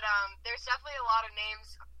 But there's definitely a lot of names.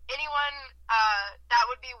 Anyone that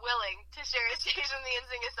would be willing to share a stage with me and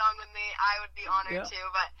sing a song with me, I would be honored to.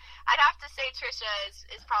 But I'd have to say Trisha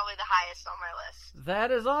is probably the highest on my list.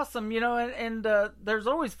 That is awesome. You know, and there's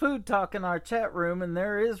always food talk in our chat room, and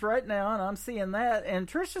there is right now, and I'm seeing that. And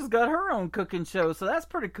Trisha's got her own cooking show, so that's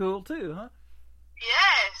pretty cool too, huh?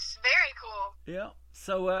 Yes, very cool. Yeah.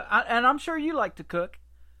 So, and I'm sure you like to cook.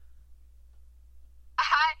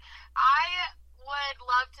 I would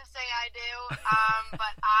love to say I do,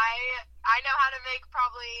 but I know how to make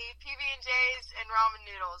probably PB&J's and ramen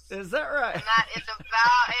noodles. Is that right? And that is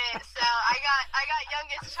about it. So I got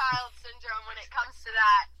youngest child syndrome when it comes to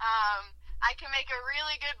that. I can make a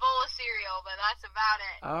really good bowl of cereal, but that's about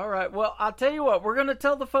it. All right. Well, I'll tell you what. We're going to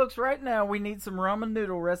tell the folks right now we need some ramen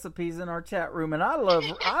noodle recipes in our chat room, and I love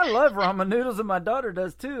ramen noodles, and my daughter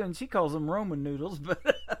does too, and she calls them Roman noodles, but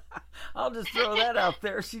I'll just throw that out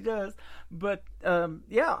there. She does. But,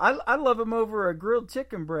 yeah, I love them over a grilled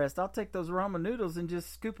chicken breast. I'll take those ramen noodles and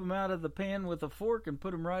just scoop them out of the pan with a fork and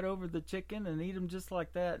put them right over the chicken and eat them just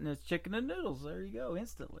like that, and it's chicken and noodles. There you go,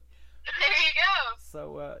 instantly. There you go.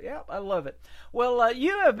 So, yeah, I love it. Well,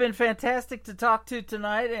 you have been fantastic to talk to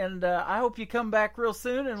tonight, and I hope you come back real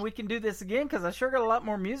soon and we can do this again, because I sure got a lot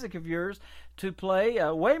more music of yours to play,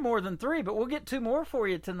 way more than 3, but we'll get 2 more for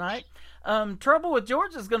you tonight. Trouble with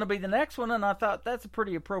Georgia is going to be the next one, and I thought that's a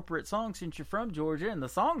pretty appropriate song since you're from Georgia, and the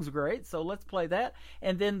song's great, so let's play that.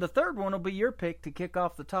 And then the third one will be your pick to kick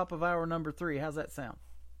off the top of hour number 3. How's that sound?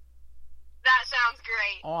 That sounds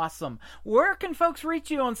great. Awesome. Where can folks reach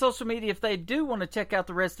you on social media if they do want to check out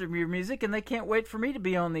the rest of your music and they can't wait for me to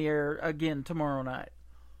be on the air again tomorrow night?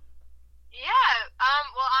 Yeah,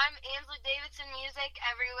 well, I'm Ansley Davidson Music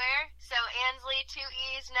everywhere. So Ansley, 2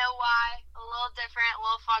 E's, no Y, a little different, a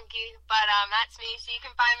little funky, but that's me. So you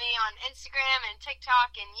can find me on Instagram and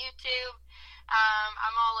TikTok and YouTube.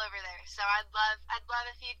 I'm all over there. So I'd love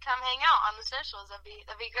if you'd come hang out on the socials. That'd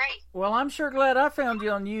be great. Well, I'm sure glad I found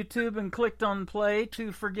you on YouTube and clicked on play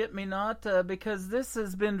to Forget Me Not, because this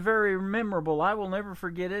has been very memorable. I will never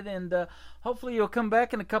forget it, and hopefully you'll come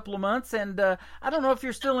back in a couple of months. And I don't know if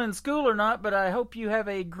you're still in school or not, but I hope you have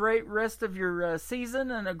a great rest of your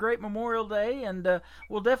season and a great Memorial Day, and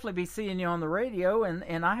we'll definitely be seeing you on the radio.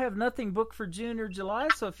 And I have nothing booked for June or July,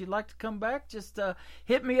 so if you'd like to come back, just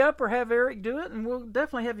hit me up or have Eric do it, and we'll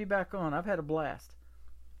definitely have you back on. I've had a blast.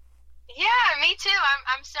 Yeah, me too.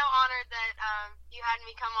 I'm so honored that you had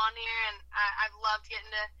me come on here, and I've loved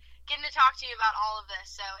getting to talk to you about all of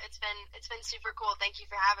this. So it's been super cool. Thank you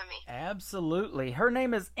for having me. Absolutely. Her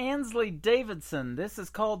name is Ansley Davidson. This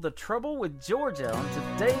is called The Trouble with Georgia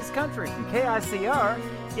on Today's Country from KICR,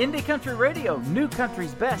 Indie Country Radio, New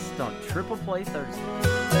Country's Best on Triple Play Thursday.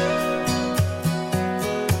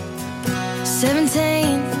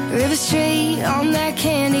 17 River Street on that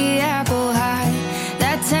candy apple high.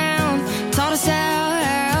 That town taught us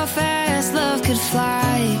how fast love could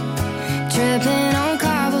fly. Tripping on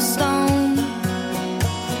cobblestone.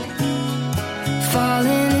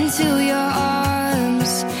 falling into your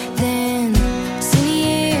arms. Then sitting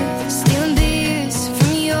here, stealing beers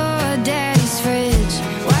from your daddy's fridge.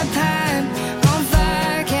 White pipe on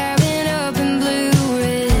fire, cabin up in Blue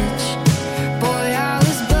Ridge. Boy, I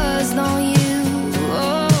was buzzed on you,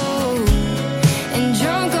 oh, and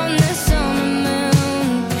drunk on the summer moon.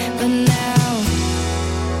 But now,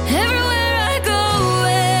 everywhere I go,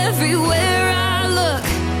 everywhere I look,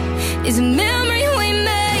 is a memory we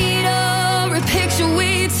made or a picture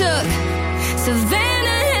we took.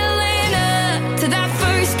 Savannah, Helena, to that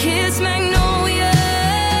first kiss, Magnolia.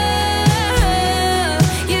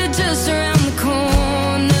 You're just around the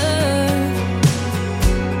corner,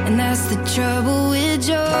 and that's the trouble with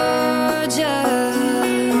Georgia.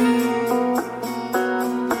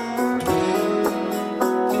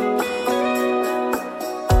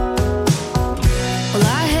 Well,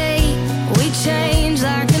 I hate we change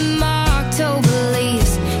like them October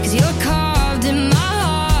leaves, 'cause you're carved in my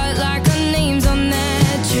heart like our names on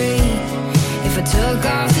that tree. If I took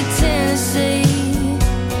off to Tennessee,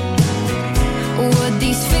 would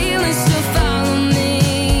these feelings still follow me?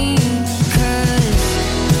 'Cause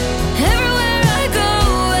everywhere I go,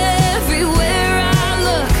 everywhere I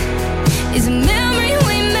look, is a memory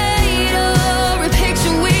we made or a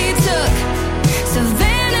picture we took.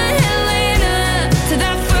 Savannah, Helena, to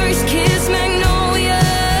that first kiss, Magnolia.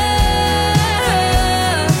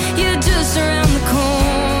 You're just around the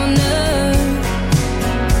corner,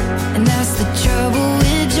 and that's the trouble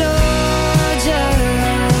with Georgia.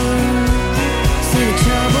 See, the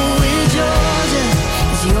trouble with Georgia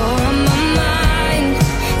is you're on my mind.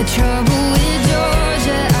 The trouble with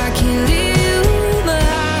Georgia, I can't leave you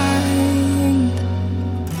behind.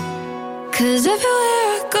 'Cause everywhere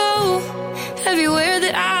I go, everywhere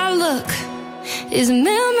that I look, is a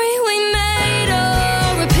memory we made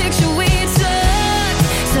or a picture we took.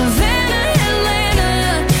 Savannah, Helena,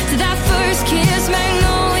 to that first kiss,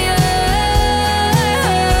 Magnolia.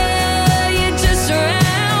 You're just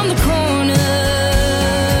around the corner.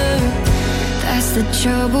 That's the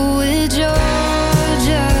trouble with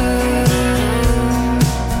Georgia.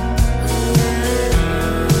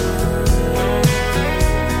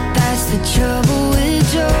 That's the trouble with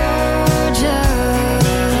Georgia.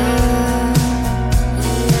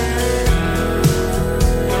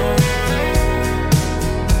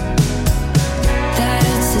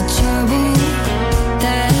 That's the trouble.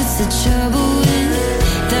 That's the trouble with.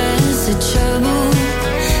 That's the trouble.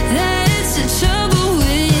 That's the trouble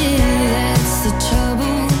with. That's the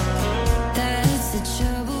trouble. That's the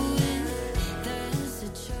trouble with. That's the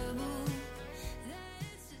trouble.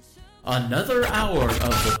 Another hour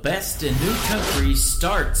of the best in new country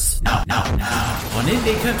starts now on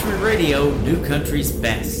Indie Country Radio, New Country's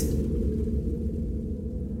Best.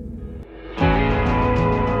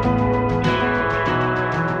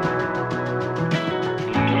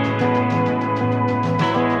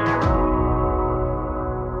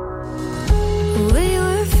 We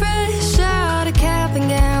were fresh out of cap and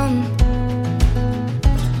gown,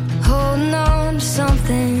 holding on to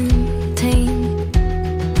something tame.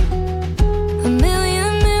 A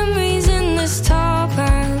million memories in this tall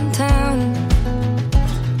brown town.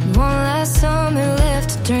 One last summer left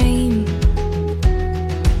to dream.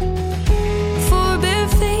 4 bare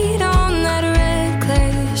feet on that red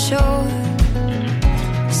clay shore,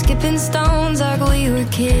 skipping stones like we were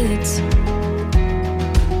kids.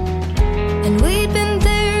 And we'd been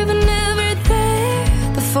there but never there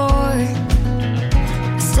before.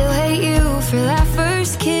 I still hate you for that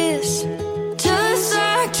first kiss. Just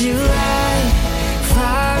like July,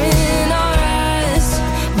 fire in our eyes,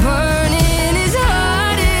 burning as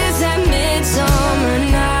hot as that midsummer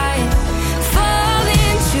night.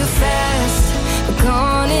 Falling too fast, but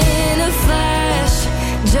gone in a flash.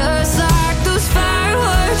 Just like those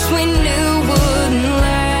fireworks we knew wouldn't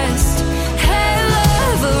last. Hell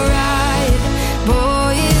of a ride,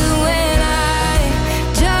 boy, you and I,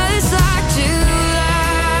 just like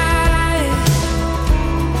July.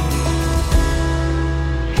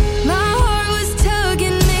 My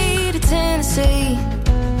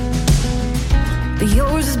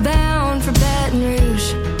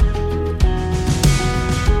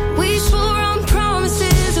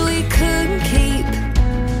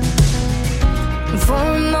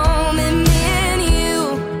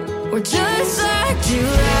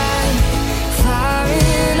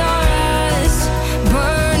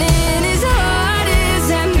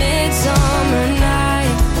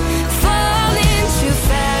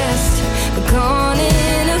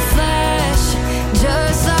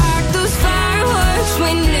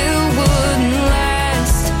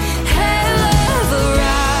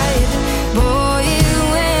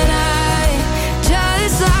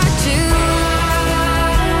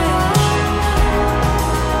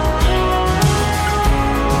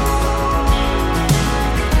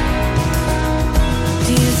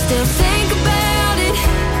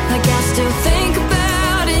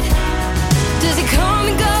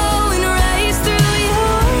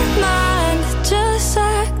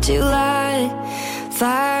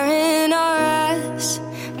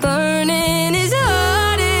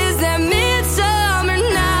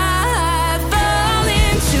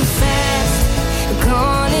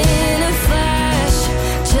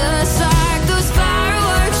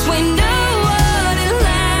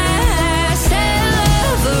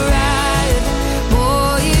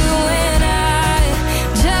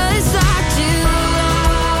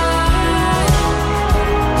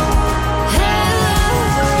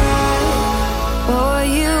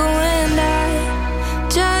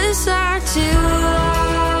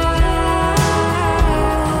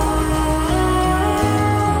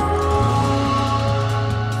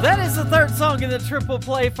the triple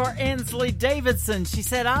play for Ansley Davidson. She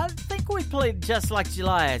said, I think we played Just Like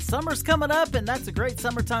July. Summer's coming up, and that's a great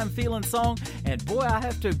summertime feeling song. And boy, I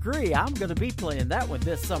have to agree, I'm going to be playing that one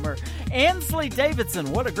this summer. Ansley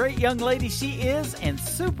Davidson, what a great young lady she is, and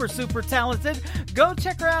super, super talented. Go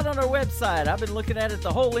check her out on her website. I've been looking at it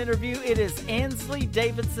the whole interview. It is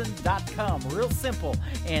AnsleyDavidson.com. Real simple.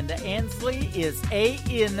 And Ansley is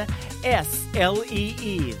A-N-S-L-E-E.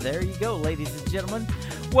 There you go, ladies and gentlemen.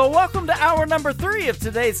 Well, welcome to hour number 3 of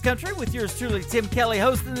Today's Country with yours truly, Tim Kelly,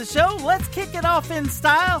 hosting the show. Let's kick it off in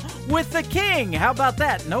style with the King. How about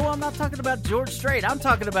that? No, I'm not talking about George Strait. I'm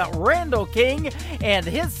talking about Randall King and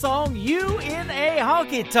his song, You in a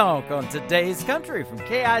Honky Tonk, on Today's Country from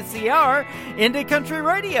KICR, Indie Country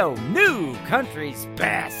Radio, New Country's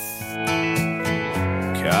Best.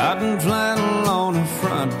 Cotton flannel on a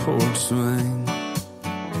front porch swing,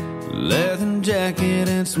 leather jacket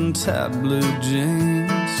and some tight blue jeans.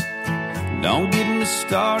 Don't get me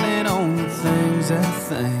started on the things I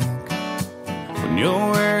think when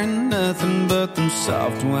you're wearing nothing but them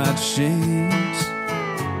soft white sheets.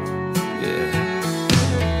 Yeah.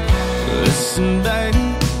 Listen,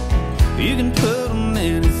 baby, you can put on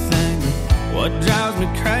anything, but what drives me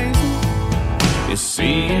crazy is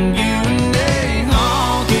seeing you in a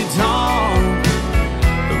honky tonk.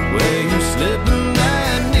 The way you're slipping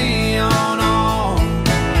that neon on,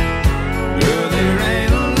 girl, there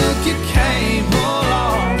ain't a look you can't pull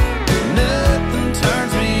off. Nothing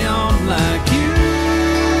turns me on like you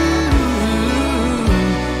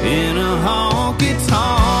in a honky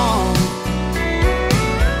tonk.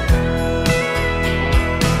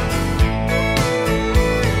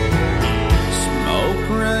 Smoke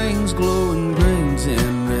rings, glowing greens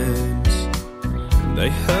and reds, they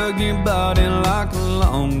hug your body like a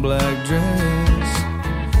long black dress.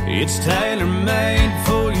 It's tailor-made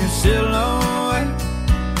for your silhouette.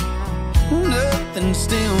 Nothing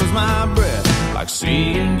steals my breath like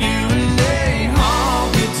seeing you in a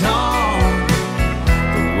honky tonk.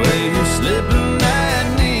 The way you're slipping that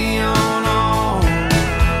neon on,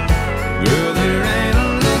 girl, there ain't a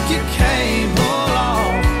look you can't pull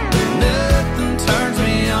off. Nothing turns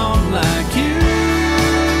me on like you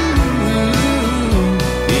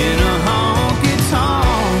in a honky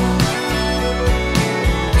tonk.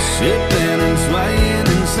 Sipping and swaying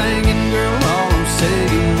and singing, girl, all I'm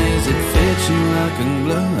saying is it fits you like a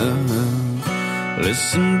glove.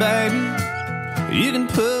 Listen, baby, you can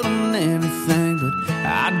put on anything, but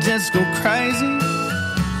I just go crazy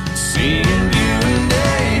seeing you in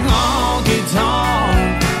a honky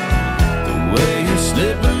tonk. The way you're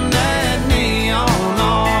slipping that neon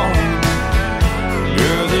on,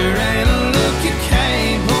 girl, there ain't a look you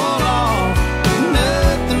can't pull off.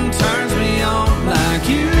 Nothing turns me on like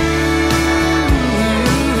you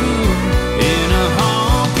in a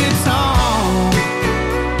honky tonk.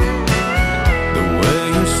 The way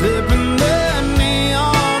you're slipping that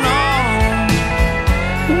neon on,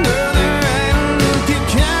 girl, there ain't a look you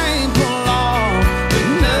can't pull off. But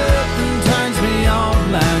nothing turns me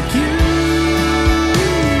on like you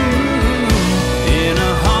in a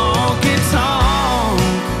honky tonk.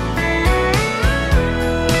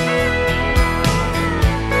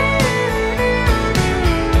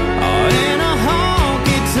 Oh, in a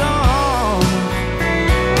honky tonk,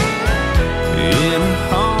 in a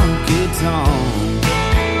honky tonk.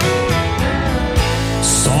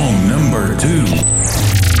 Song number 2.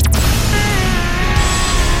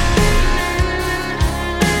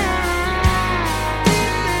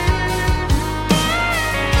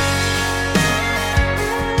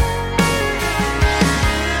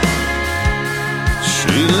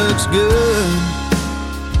 She looks good,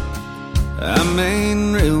 I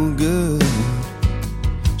mean real good.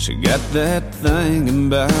 She got that thing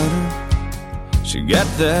about her, she got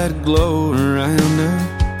that glow around her.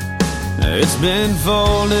 It's been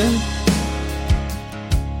folded,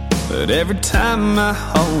 but every time I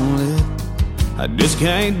hold it, I just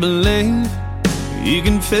can't believe you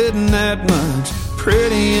can fit in that much.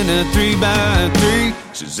 Pretty in a 3x3,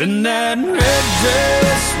 she's in that red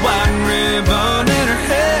dress, white ribbon in her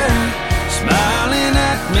hair, smiling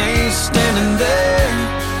at me standing there,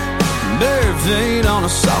 bare feet on a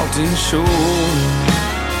salty shore.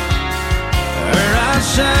 Her eyes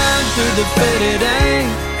shine through the faded ink,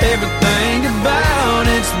 everything about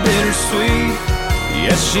it's bittersweet.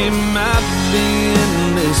 Yes, she might be in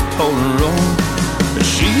this Polaroid, but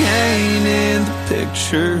she ain't in the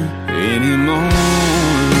picture anymore.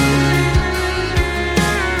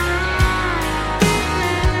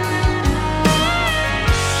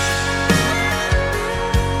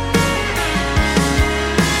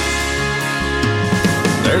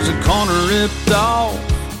 There's a corner ripped off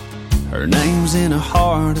Her name's in a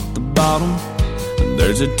heart at the bottom.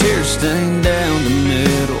 There's a tear stain down the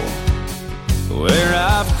middle where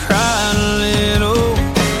I've cried a little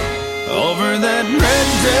over that red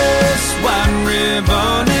dress, white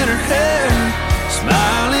ribbon in her hair,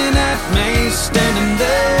 smiling at me standing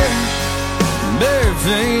there, bare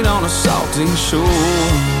feet on a salty shore.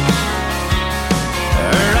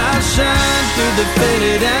 Her eyes shine through the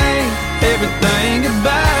faded ink. Everything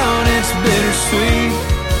about it's bittersweet.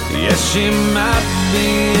 Yes, she might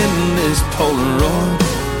be in this Polaroid,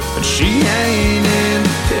 but she ain't in the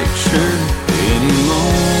picture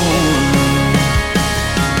anymore.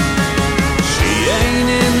 She ain't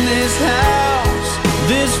in this house,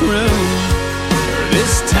 this room, or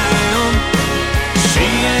this town. She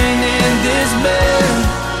ain't in this bed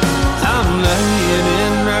I'm laying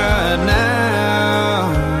in right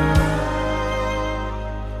now.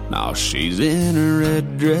 No, she's in a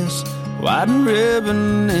red dress, white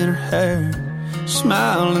ribbon in her hair,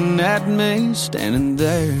 smiling at me standing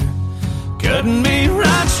there, cutting me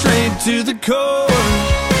right straight to the core.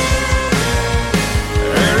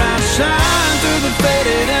 Her eyes shine through the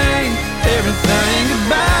faded ink. Everything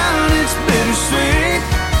about it's bittersweet,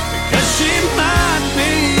 because she might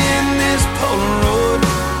be in this Polaroid,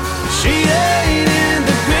 but she ain't in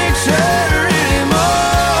the picture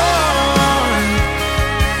anymore.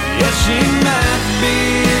 Yeah, she might be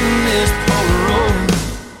in this Polaroid,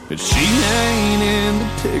 but she ain't in the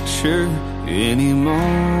picture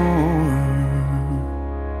anymore.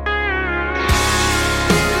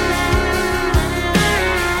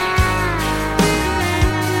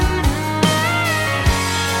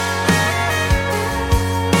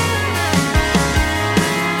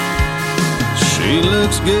 She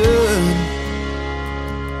looks good,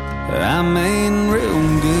 I mean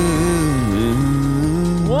real good.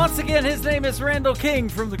 Once again, his name is Randall King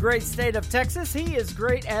from the great state of Texas. He is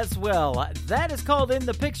great as well. That is called In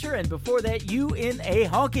the Picture, and before that, You in a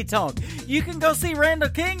Honky Tonk. You can go see Randall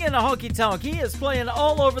King in a honky tonk. He is playing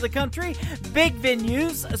all over the country, big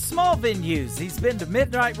venues, small venues. He's been to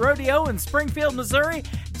Midnight Rodeo in Springfield, Missouri,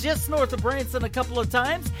 just north of Branson a couple of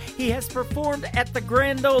times. He has performed at the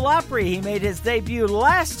Grand Ole Opry. He made his debut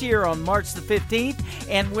last year on March the 15th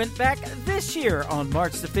and went back this year on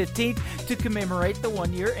March the 15th to commemorate the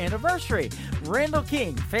one-year anniversary. Randall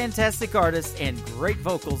King, fantastic artist and great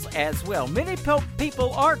vocals as well. Many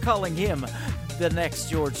people are calling him the next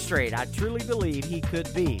George Strait. I truly believe he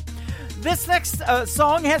could be. This next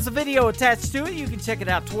song has a video attached to it. You can check it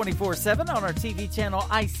out 24/7 on our TV channel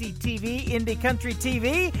ICTV, Indie Country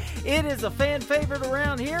TV. It is a fan favorite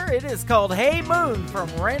around here. It is called Hey Moon from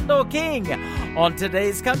Randall King on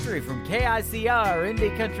Today's Country from KICR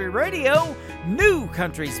Indie Country Radio. New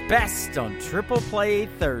country's best on Triple Play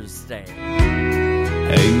Thursday.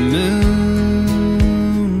 Hey moon,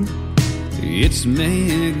 it's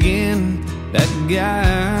me again, that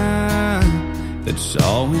guy that's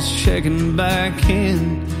always checking back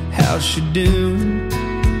in. How's she doing?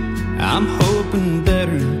 I'm hoping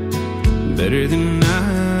better than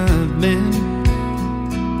I've been.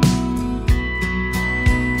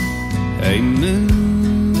 Hey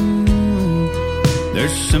moon,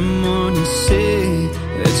 there's someone you see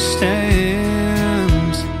that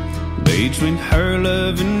stands between her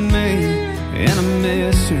love and me, and I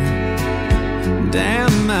miss her.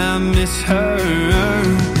 Damn, I miss her.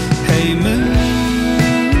 Hey moon,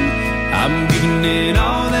 I'm giving it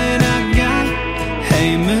all that I got.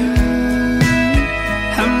 Hey moon,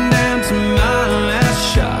 I'm down to my last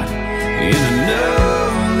shot, and I know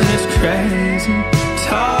that it's crazy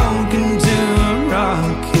talking to a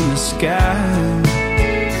rock in the sky.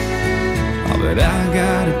 Oh, but I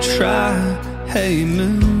gotta try. Hey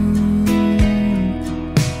moon,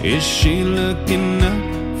 is she looking up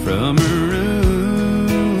from her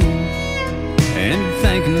room and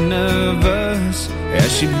thinking of us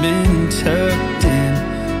as she been tucked in,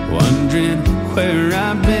 wondering where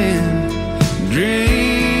I've been,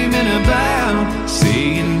 dreaming about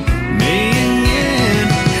seeing me again.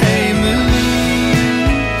 Hey moon,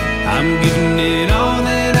 I'm giving it all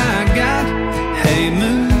that I got. Hey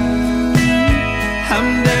moon,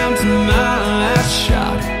 I'm down to my last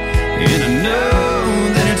shot, and I know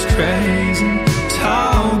that it's crazy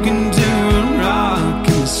talking to a rock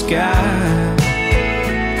in the sky,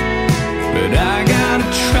 but I gotta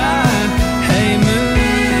try. Hey moon,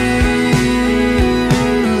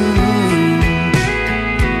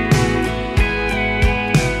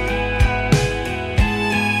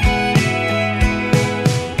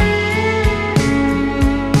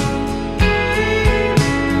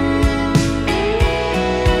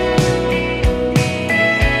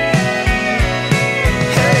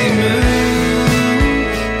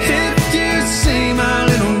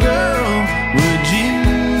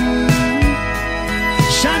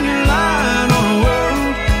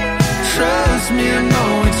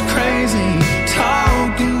 just crazy,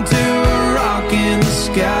 talking to a rock in the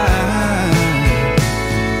sky.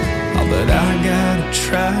 Oh, but I gotta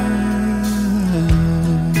try.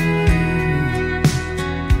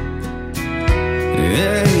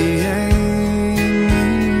 Yeah, yeah.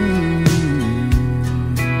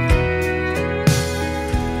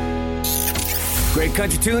 Great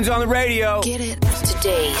country tunes on the radio. Get it.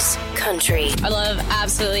 Today's country. I love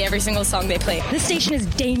absolutely every single song they play. This station is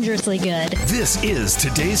dangerously good. This is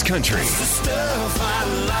Today's Country.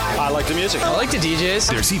 I like the music. I like the DJs.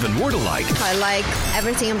 There's even more to like. I like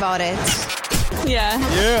everything about it. Yeah.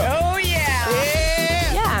 Yeah. Oh, yeah.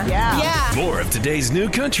 Yeah. More of today's new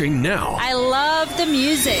country now. I love the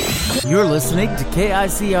music. You're listening to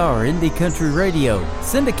KICR Indie Country Radio,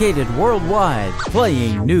 syndicated worldwide,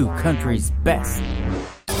 playing new country's best.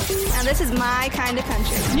 And this is my kind of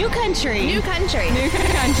country. New country. New country. New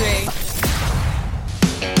country.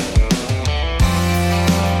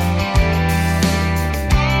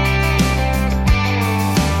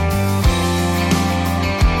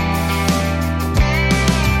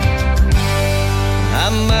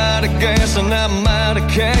 I'm out of gas and I'm out of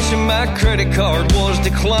cash and my credit card was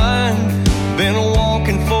declined. Been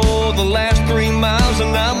walking for the last 3 miles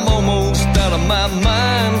and I'm almost out of my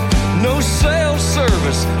mind. No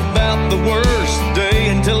self-service, about the worst day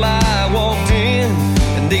until I walked in.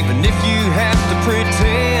 And even if you have to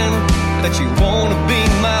pretend that you wanna be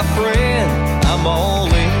my friend, I'm all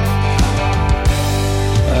in.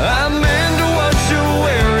 I'm into what you're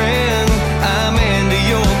wearing, I'm into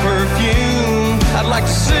your perfume. I'd like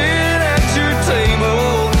to sit at your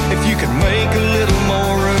table if you could make a little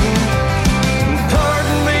more room.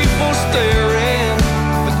 Pardon me for staring,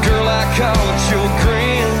 but girl, I caught your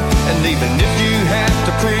grin. And even if you have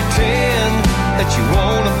to pretend that you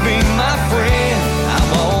wanna be my friend, I'm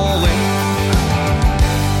all in.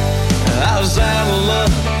 I was out of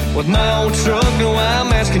luck with my old truck, no,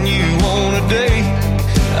 I'm asking you on a date.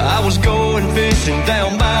 I was going fishing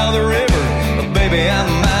down by the river, but baby,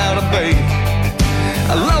 I'm out of bait.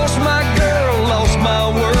 I lost my girl, lost my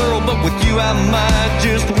world, but with you I might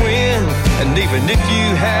just win. And even if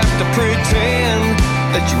you have to pretend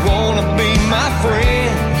that you wanna be my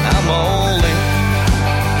friend, I'm all in.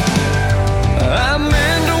 I'm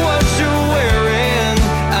into what you're wearing,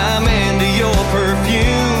 I'm into your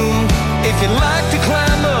perfume. If you'd like to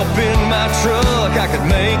climb up in my truck, I could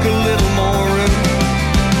make a little more room.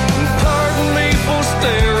 Pardon me for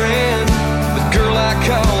staring, but girl, I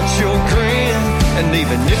caught your grin. And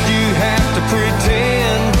even if you have to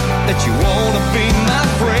pretend that you wanna be my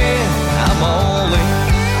friend, I'm all in.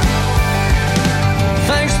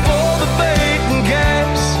 Thanks for the bait and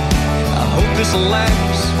gas, I hope this'll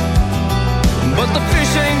last. But the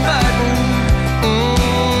fish ain't biting,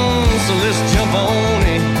 so let's jump on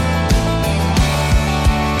in.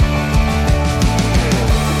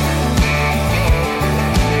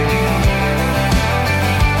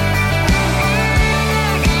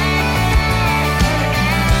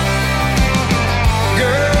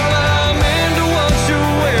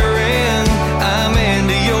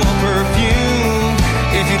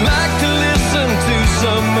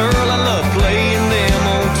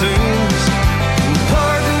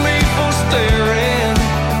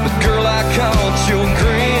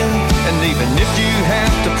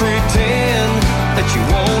 Pretend that you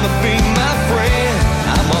wanna be my friend,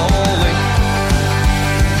 I'm all in.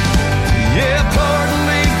 Yeah, pardon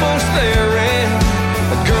me for staring,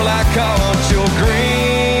 but girl, I caught your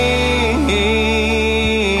grin.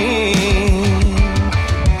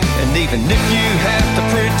 And even if you have to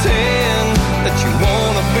pretend that you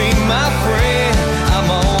wanna be my friend, I'm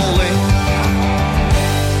all in.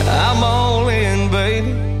 I'm all in,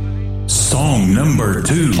 baby. Song number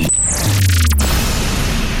 2.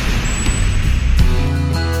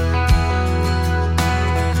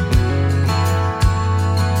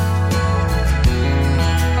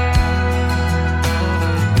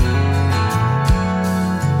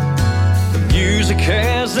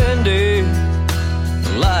 Has ended,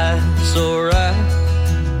 the lights alright,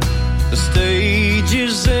 the stage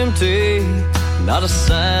is empty, not a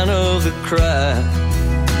sign of the crowd.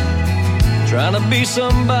 Trying to be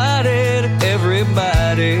somebody to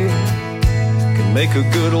everybody can make a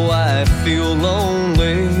good wife feel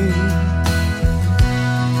lonely.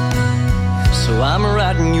 So I'm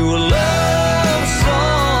writing you a love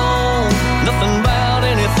song, nothing about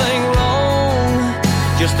anything wrong,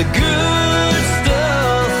 just a good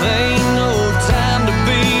stuff, ain't no time to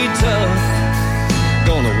be tough.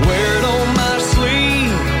 Gonna wear it on my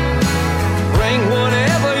sleeve, bring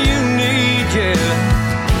whatever you need,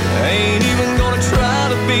 yeah. Ain't even gonna try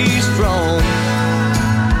to be strong,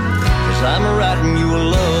 'cause I'm writing you a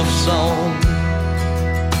love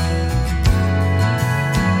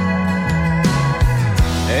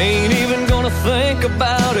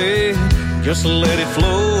just let it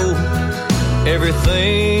flow.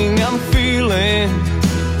 Everything I'm feeling,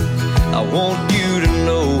 I want you to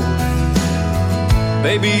know.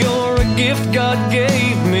 Baby, you're a gift God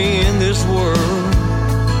gave me in this world.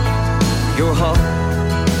 Your heart,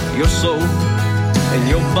 your soul, and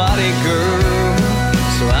your body, girl.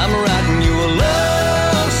 So I'm writing you a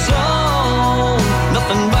love song.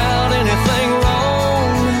 Nothing about anything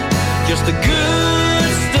wrong, just the good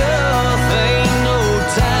stuff. Ain't no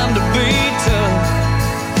time to be tough.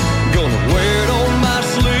 Gonna wear it on my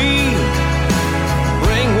sleeve.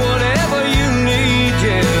 Bring whatever you need,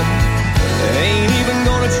 yeah. Ain't even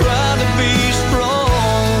gonna try to be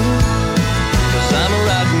strong, 'cause I'm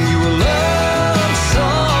writing you a love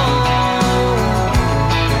song.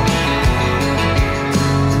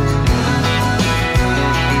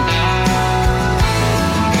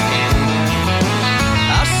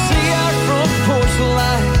 I see our front porch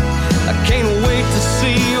light, I can't wait to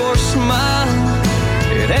see your smile.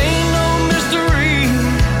 It ain't no mystery,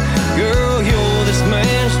 girl, you're this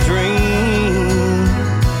man's dream.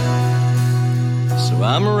 So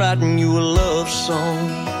I'm writing you a love song.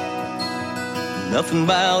 Nothing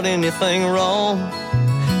about anything wrong,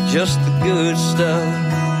 just the good stuff.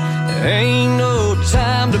 There ain't no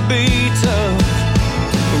time to be tough.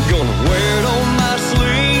 I'm gonna wear it on my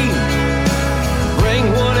sleeve. Bring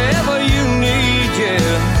whatever you need,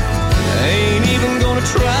 yeah. Ain't even gonna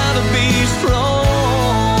try to be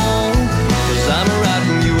strong, 'cause I'm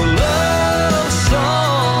writing you a love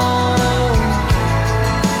song.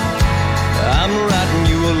 I'm writing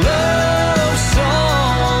you a love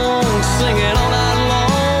song. Sing it all night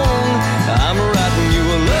long. I'm writing you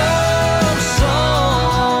a love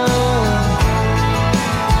song.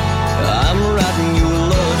 I'm writing you a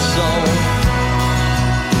love song.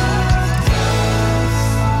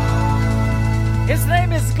 His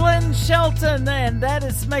name is Glenn Shelton, and that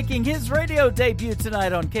is making his radio debut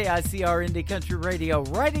tonight on KICR Indie Country Radio,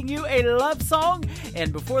 writing you a love song,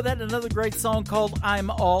 and before that, another great song called I'm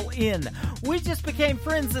All In. We just became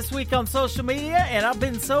friends this week on social media, and I've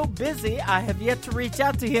been so busy, I have yet to reach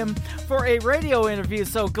out to him for a radio interview.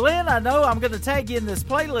 So, Glenn, I know I'm going to tag you in this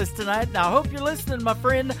playlist tonight, and I hope you're listening, my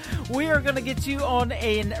friend. We are going to get you on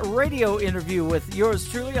a radio interview with yours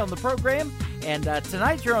truly on the program. And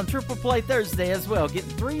tonight you're on Triple Play Thursday as well,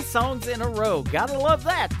 getting 3 songs in a row. Gotta love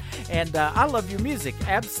that. And I love your music,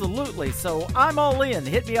 absolutely. So I'm all in.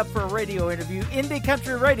 Hit me up for a radio interview.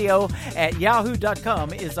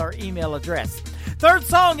 IndieCountryRadio@yahoo.com is our email address. Third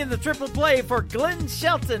song in the Triple Play for Glenn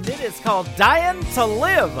Shelton. It is called Dying to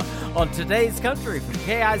Live on Today's Country from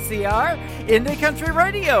KICR Indie Country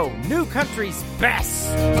Radio, New Country's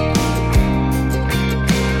best.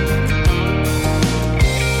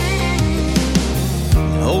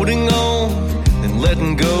 Holding on and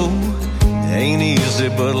letting go ain't easy,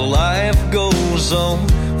 but life goes on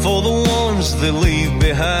for the ones that leave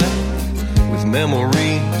behind, with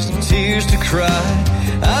memories and tears to cry.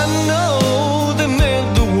 I know they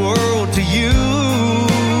meant the world to you,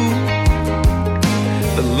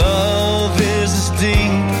 but love is as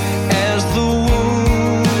deep as the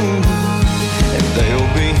wound, and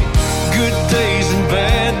there'll be good days and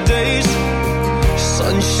bad days,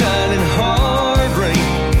 sunshine and hard rain,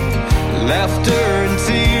 laughter and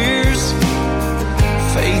tears,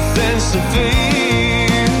 faith and some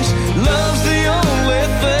fears. Love's the only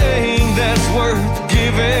thing that's worth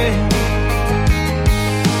giving,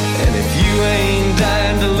 and if you ain't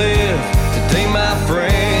dying to live today, my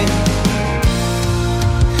friend,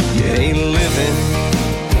 you ain't living.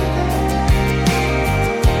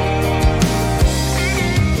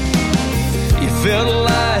 You felt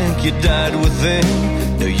like you died within.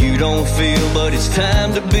 No, you don't feel, but it's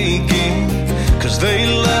time to begin. 'Cause they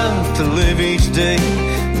love to live each day,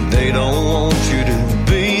 they don't want you to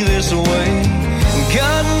be this way.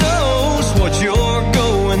 God knows what you're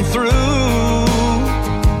going through,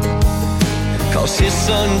 'cause his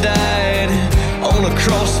son died on a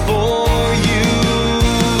cross for you.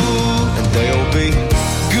 And there'll be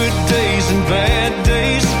good days and bad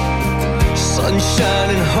days, sunshine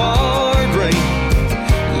and hard rain,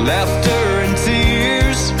 laughter and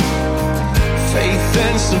tears, faith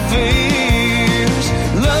and some fears.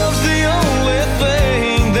 Love's the only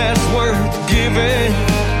thing that's worth giving,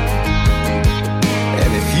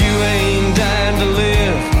 and if you ain't dying to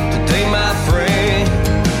live today, my friend,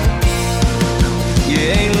 you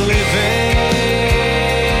ain't living.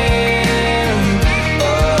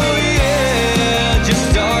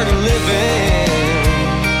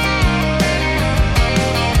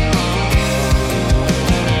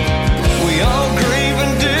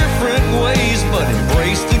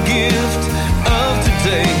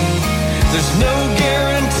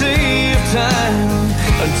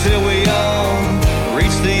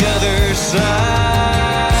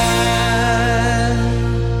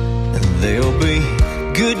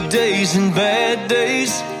 days and bad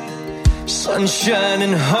days, sunshine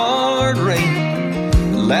and hard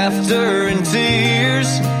rain, laughter and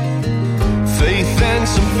tears, faith and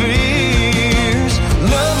some fears.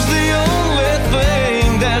 Love's the only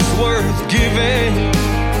thing that's worth giving.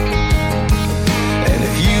 And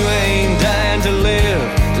if you ain't dying to live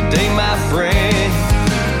today, my friend,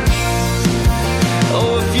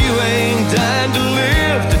 oh, if you ain't dying to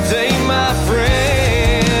live today, my friend,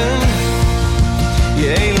 you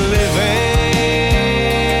ain't living.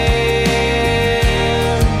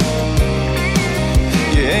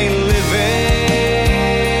 You ain't living.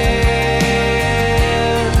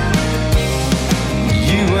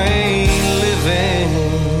 You ain't living.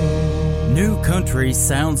 New country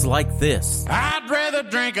sounds like this. I'd rather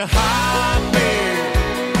drink a hot beer,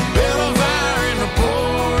 build a fire in the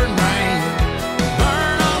pouring rain,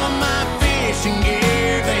 burn all of my fishing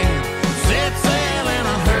gear, then set sail in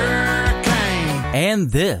a hurricane.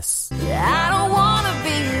 And this. I don't wanna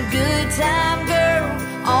be a good time girl,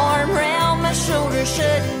 arm around my shoulder,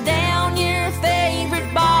 shutting down your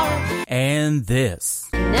favorite bar. And this.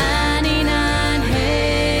 99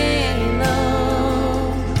 Halo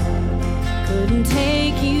couldn't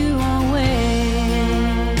take you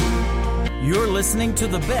away. You're listening to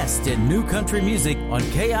the best in new country music on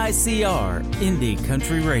KICR, Indie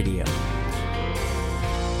Country Radio.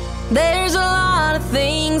 There's a lot of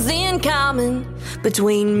things in common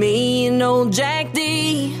between me and old Jack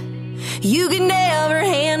D. You could never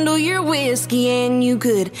handle your whiskey, and you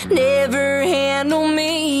could never handle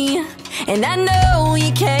me. And I know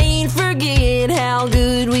you can't forget how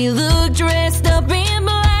good we look dressed up in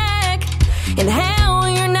black, and how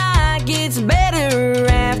your night gets better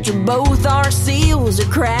after both our seals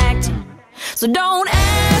are cracked. So don't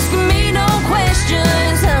ask me no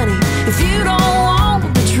questions, honey, if you don't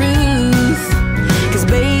want the truth. 'Cause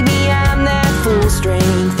baby, I'm that full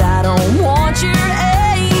strength, I don't want your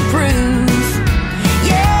A proof.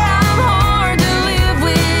 Yeah, I'm hard to live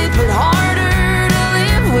with, but harder to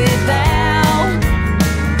live without.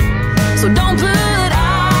 So don't put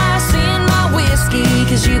ice in my whiskey,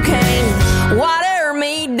 'cause you can't water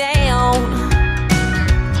me down.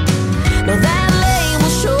 Now that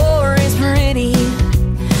label sure is pretty,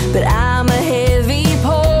 but I'm a heavy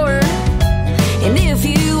pour. And if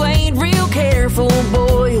you ain't real careful,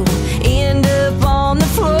 boy, you'll end up on the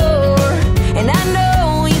floor. And I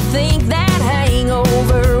know you think that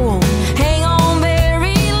hangover won't hang on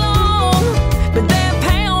very long, but that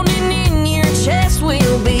pounding in your chest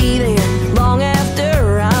will be there long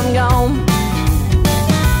after I'm gone.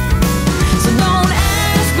 So don't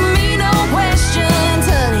ask me no questions,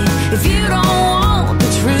 honey, if you don't want the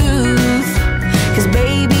truth. 'Cause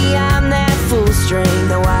baby, I'm that full strength,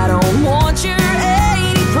 though I don't want your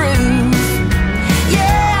 80 proof.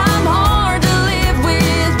 Yeah, I'm hard to live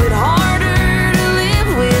with, but harder to live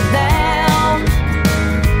without.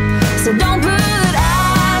 So don't put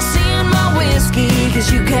ice in my whiskey, 'cause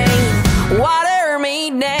you can't water me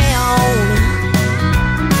down.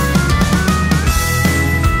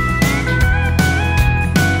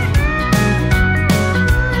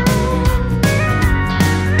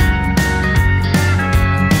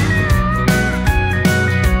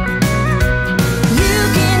 You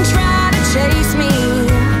can try to chase me,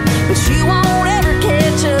 but you won't ever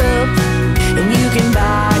catch up. And you can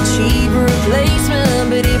buy a cheap replacement,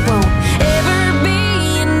 but it won't ever be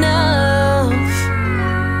enough.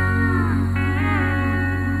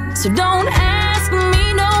 So don't ask me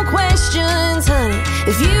no questions, honey,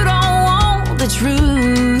 if you don't want the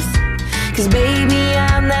truth. 'Cause baby,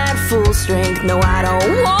 I'm that full strength, no, I don't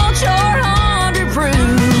want your 100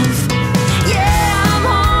 proof. Yeah, I'm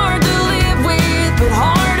hard to live with, but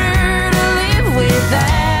harder to live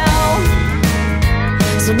without.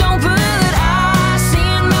 So don't put ice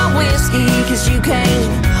in my whiskey, 'cause you can't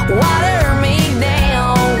water me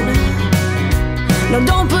down. No,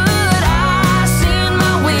 don't put ice in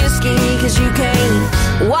my whiskey, 'cause you can't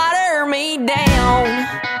water me down.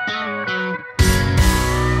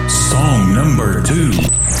 Song number 2.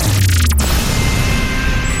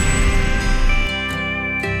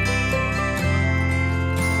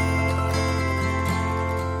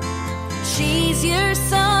 She's your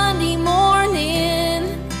Sunday morning,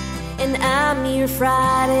 and I'm your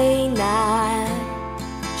Friday night.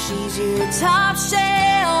 She's your top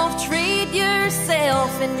shelf, treat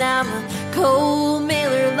yourself, and I'm a cold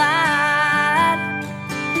Miller Lite.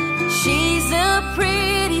 She's a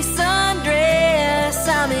pretty sundress,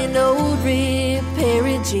 I'm an old ripped pair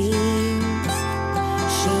of jeans.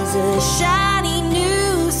 She's a shiny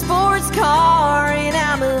new sports car, and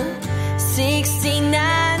I'm a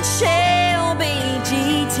 69 Shelby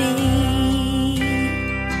GT.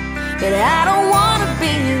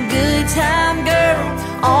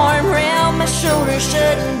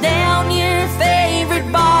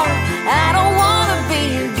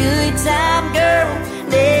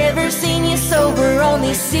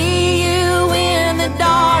 only see you in the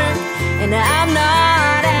dark. And I'm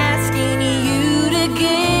not asking you to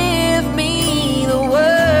give me the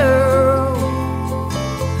world,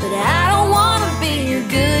 but I don't want to be your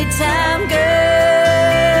good time girl.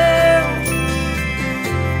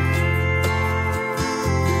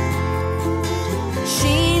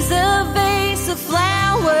 She's a vase of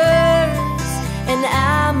flowers and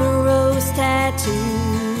I'm a rose tattoo.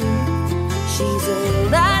 She's a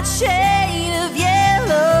light shade of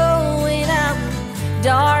yellow and I'm a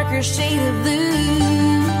darker shade of blue.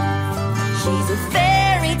 She's a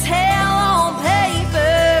fairy tale on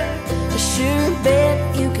paper, a sure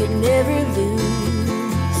bet you could never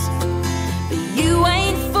lose. But you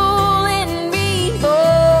ain't fooling me,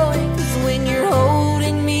 boy, 'cause when you're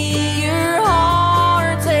holding me, your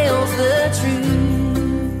heart tells the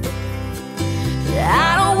truth. But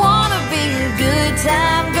I don't wanna be your good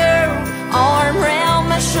time girl, arm round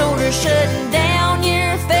my shoulder, shutting down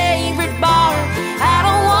your favorite bar. I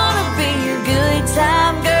don't wanna be your good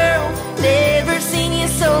time girl, never seen you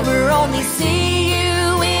sober, only see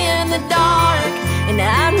you in the dark. And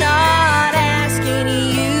I'm not asking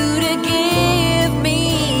you to give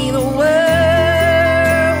me the world,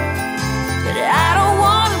 but I don't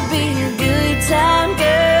wanna be your good time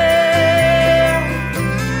girl.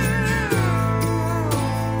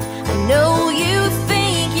 I know you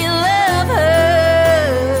think you love her,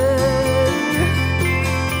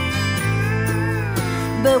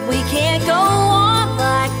 but we can't go on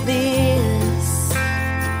like this.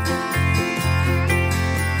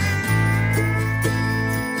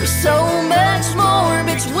 There's so much more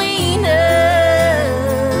between us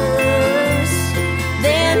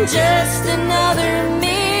than just another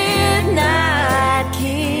midnight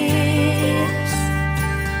kiss.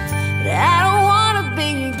 But I don't wanna be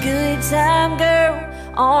your good time girl,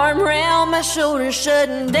 arm round my shoulder,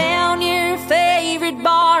 shutting down your favorite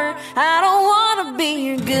bar. I don't wanna be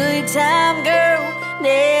your good time girl,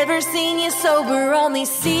 never seen you sober, only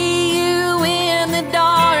see you in the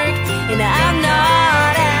dark. And I'm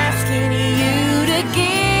not asking you to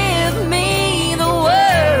give me the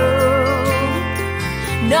world.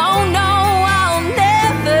 No, no, I'll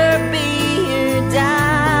never be your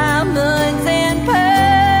diamonds and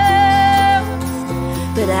pearls,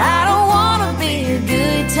 but I don't wanna be your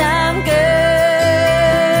good time girl.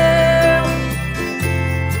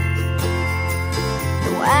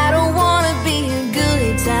 No, I don't wanna be your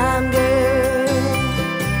good time girl.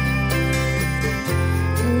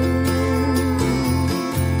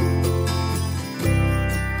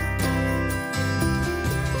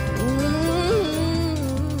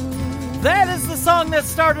 That is the song that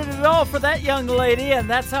started it all for that young lady, and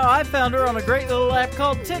that's how I found her on a great little app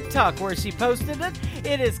called TikTok, where she posted it.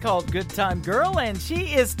 It is called Good Time Girl, and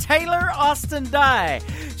she is Taylor Austin Dye.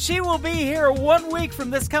 She will be here 1 week from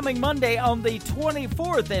this coming Monday on the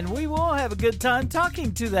 24th, and we will have a good time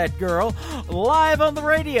talking to that girl live on the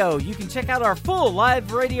radio. You can check out our full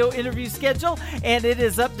live radio interview schedule, and it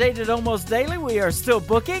is updated almost daily. We are still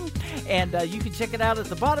booking, and you can check it out at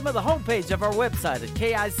the bottom of the homepage of our website at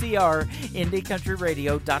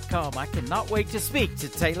KICRIndieCountryRadio.com. I cannot wait to speak to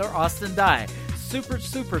Taylor Austin Dye.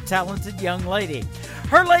 Super talented young lady.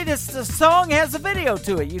 Her latest song has a video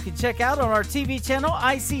to it. You can check out on our TV channel,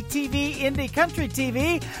 ICTV Indie Country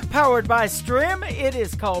TV, powered by Strim. It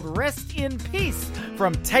is called Rest in Peace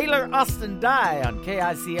from Taylor Austin Dye on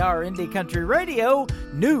KICR Indie Country Radio,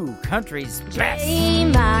 New Country's Best. J.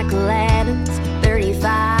 Michael Adams,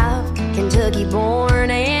 35, Kentucky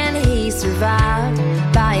born, and he survived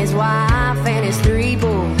by his wife and his 3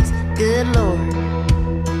 boys. Good Lord.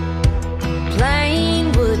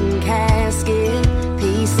 Plain wooden casket,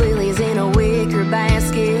 peace lilies in a wicker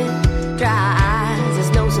basket. Dry eyes,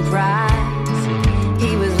 it's no surprise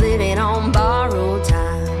he was living on borrowed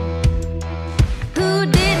time. Who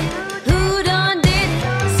did it? Who done did it?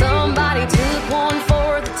 Somebody took one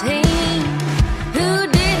for the team. Who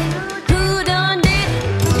did it? Who done did it?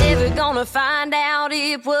 Never gonna find out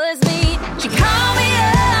it was me. She called me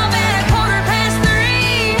up at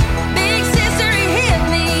 3:15. Big sister, he hit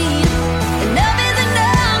me. Enough is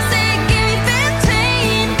enough, said give me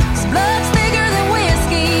 15. His blood's bigger than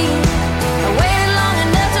whiskey. I waited long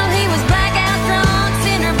enough till he was blackout drunk.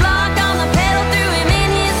 Cinder block on the pedal, threw him in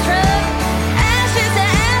his truck. Ashes to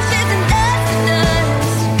ashes and dust to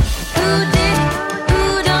dust. Who did it? Who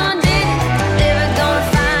done did it? Never gonna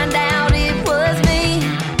find out it was me.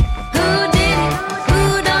 Who did it? Who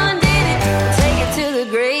done did it? Take it to the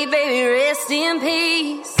grave, baby, rest in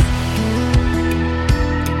peace.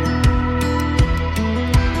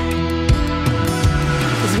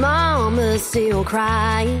 His mama's still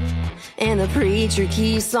crying, And the preacher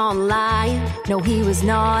keeps on lying. No, he was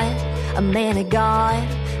not a man of God,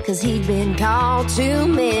 'cause he'd been called too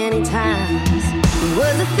many times. He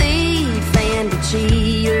was a thief and a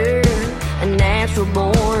cheater, a natural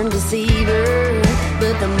born deceiver.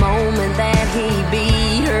 But the moment that he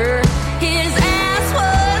beat her, his ass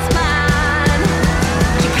was mine.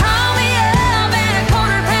 She called me up at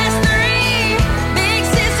 3:15. Big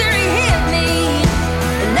sister, he hit me.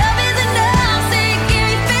 Enough is enough, say give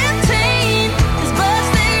me 15. His butt's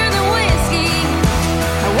thicker than whiskey.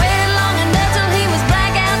 I waited long enough till he was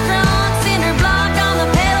blackout drunk. Cinder block on the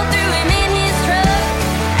pedal, threw him in his truck.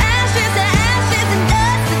 Ashes to ashes and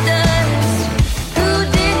dust to dust. Who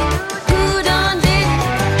did it? Who done did it?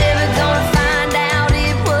 Never gonna find out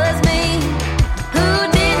it was me. Who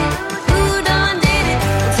did it? Who done did it?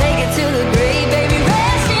 Take it to the grave, baby,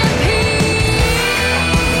 rest in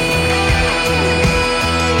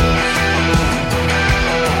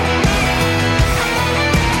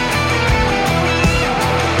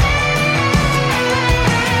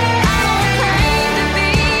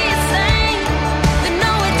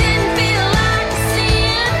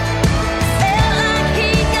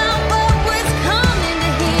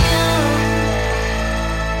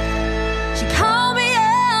She called me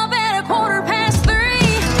up at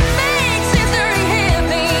 3:15. Big sister, he hit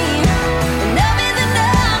me. Enough is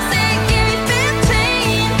enough, say give me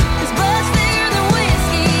 15. His butt's thicker than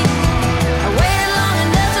whiskey. I waited long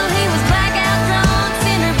enough till he was blackout drunk.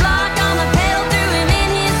 Cinder block on the pedal, threw him in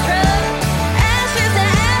his truck. Ashes to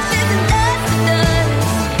ashes and dust to dust.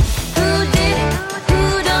 Who did it? Who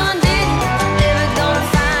done did it? Never gonna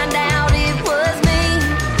find out it was me.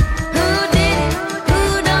 Who did it? Who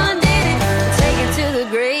done did it? Take it to the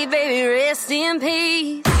grave, baby, rest in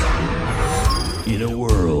peace. In a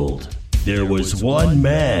world, there was one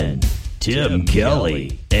man, Tim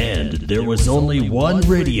Kelly, and there was only one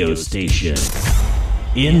radio station,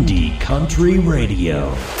 Indie Country Radio.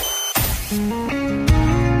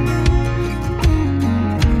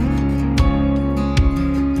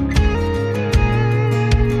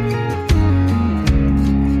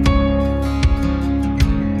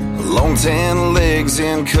 Long tan legs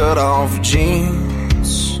and cut off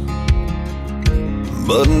jeans,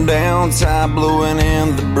 button down tie blowing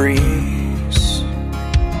in the breeze.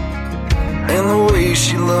 And the way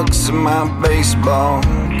she looks at my baseball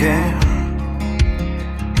game.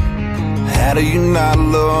 How do you not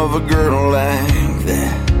love a girl like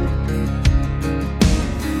that?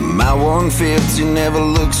 My 150 never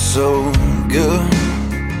looks so good.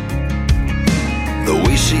 The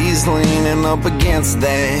way she's leaning up against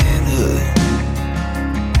that hood,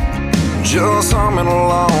 just humming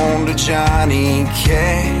along to Johnny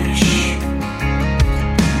Cash.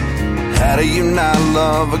 How do you not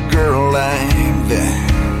love a girl like that?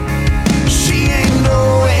 She ain't no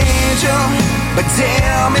angel, but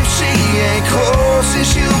damn if she ain't close as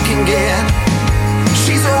you can get.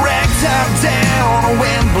 She's a ragtop down, a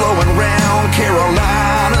wind blowing round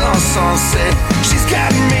Carolina sunset. She's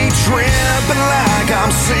got me tripping like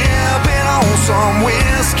I'm sipping on some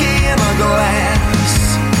whiskey in a glass.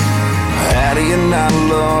 How do you not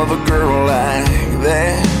love a girl like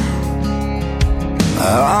that?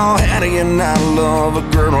 Oh, how do you not love a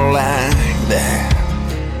girl like that?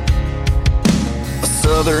 A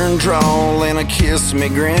southern drawl and a kiss me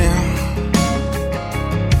grin,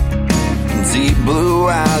 deep blue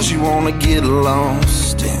eyes you wanna get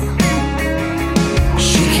lost in.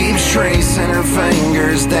 She keeps tracing her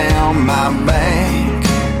fingers down my back.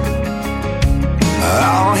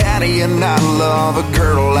 Oh, how do you not love a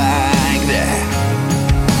girl like that?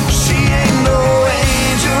 She ain't no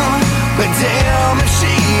angel, but damn if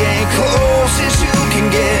she ain't close as you can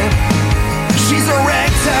get. She's a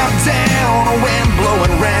ragtop down, a wind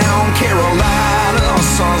blowing round Carolina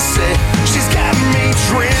sunset. She's got me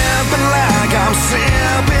tripping like I'm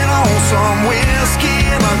sipping on some whiskey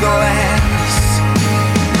in a glass.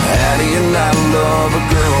 How do you not love a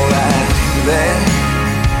girl like that?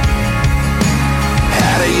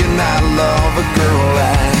 How do you not love a girl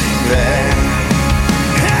like that?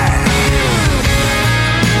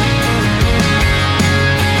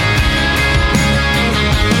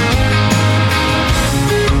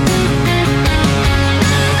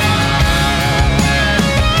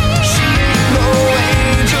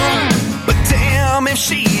 If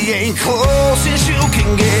she ain't close as you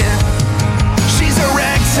can get. She's a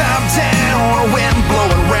ragtop down, a wind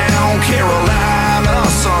blowing round Carolina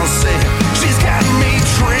sunset. She's got me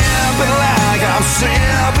tripping like I'm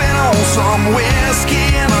sipping on some whiskey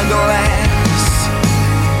in a glass.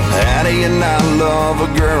 How do you not love a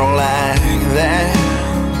girl like that?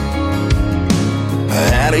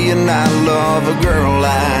 How do you not love a girl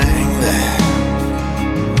like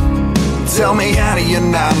Tell me, how do you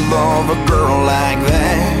not love a girl like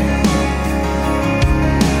that?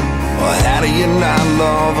 Well, how do you not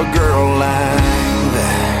love a girl like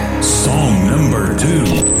that? Song number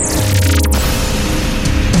 2.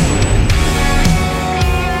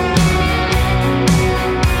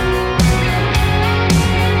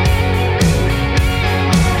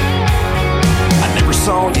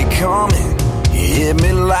 Saw you coming, you hit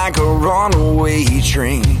me like a runaway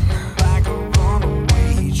train.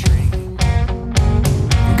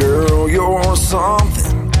 Girl, you're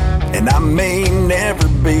something, and I may never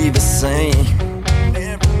be the same.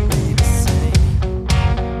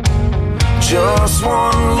 Just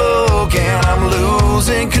one look and I'm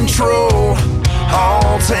losing control,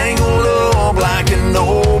 all tangled up like an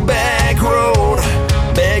old back road,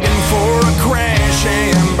 begging for a crash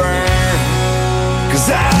and burn. 'Cause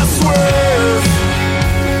I swerve,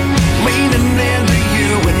 leaning into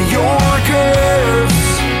you and your curves.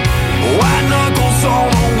 White knuckles on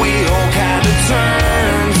the wheel, kind of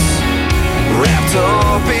turns. Wrapped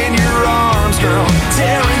up in your arms, girl,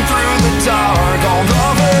 tearing through the dark, on the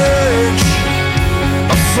verge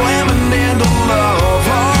of slamming into love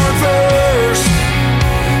heart first.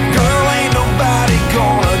 Girl, ain't nobody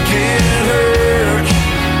gonna get hurt.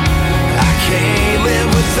 I can't live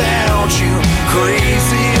without you,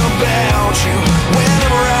 crazy about you.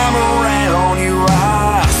 Whenever I'm around you, I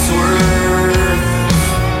swerve.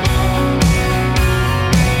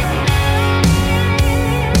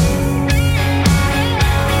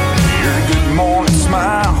 Your good morning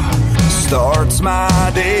smile starts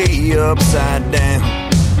my day upside down.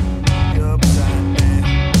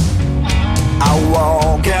 I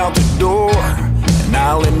walk out the door and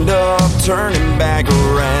I'll end up turning back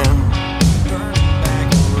around.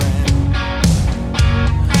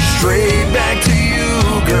 Straight back to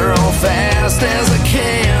you, girl, fast as I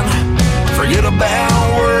can. Forget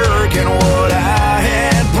about work and what I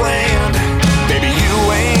had planned. Baby,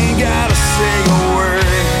 you ain't gotta say a word,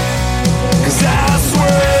 'cause I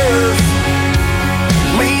swerve,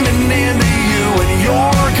 leaning into you and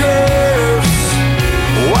your curves.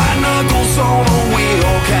 White knuckles on a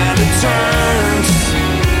wheel, kinda turns.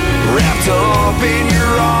 Wrapped up in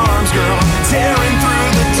your arms, girl, tearing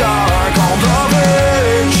through the dark, on the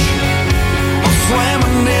verge of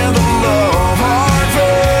slamming into love heart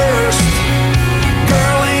first.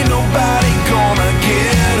 Girl, ain't nobody gonna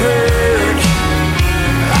get hurt.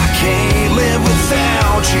 I can't live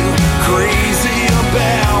without you, crazy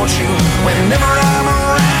about you. Whenever I'm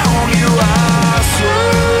around you, I swear.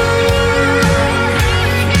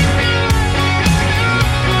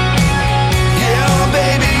 Yeah,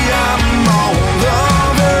 baby, I'm on the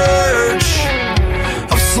verge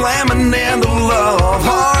of slamming into love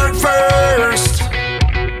heart first.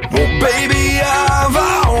 Well, baby, I've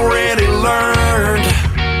already learned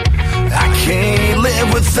I can't live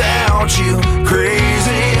without you,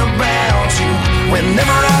 crazy about you.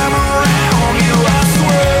 Whenever I'm around you, I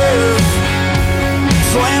swerve,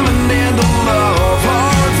 slamming into love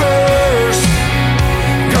heart first.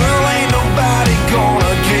 Girl, ain't nobody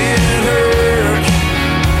gonna get hurt.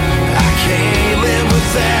 I can't live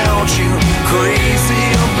without you, crazy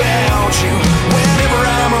about you. Whenever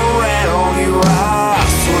I'm around you, I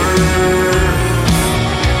swerve.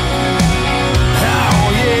 Oh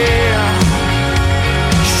yeah,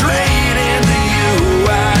 straight into you,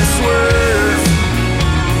 I swerve.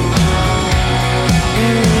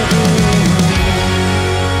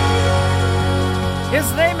 His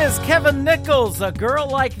name is Kevin Nichols, A Girl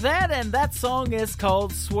Like That, and that song is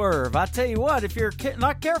called Swerve. I tell you what, if you're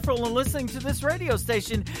not careful in listening to this radio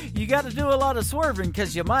station, you got to do a lot of swerving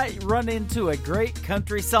because you might run into a great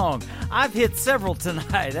country song. I've hit several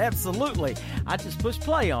tonight, absolutely. I just push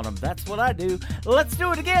play on them. That's what I do. Let's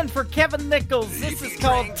do it again for Kevin Nichols. This is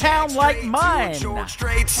called Town Like Mine.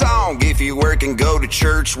 Straight song. If you work and go to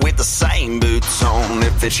church with the same boots on,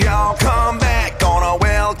 if it's y'all come back on a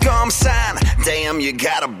welcome sign, damn, you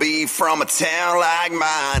gotta be from a town like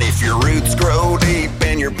mine. If your roots grow deep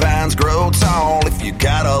and your pines grow tall, if you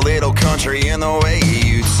got a little country in the way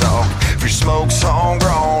you talk, if your smoke's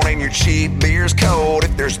homegrown and your cheap beer's cold,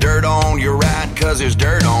 if there's dirt on your ride cause there's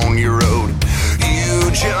dirt on your road,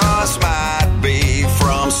 you just might be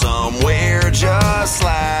from somewhere just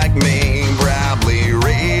like me, probably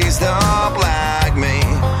raised up like me,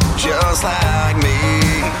 just like me.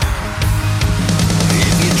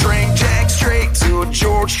 If you drink Jack straight to a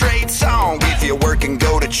George Strait song, if you work and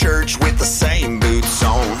go to church with the same boots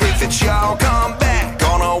on, if it's y'all come back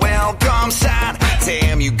on a welcome sign,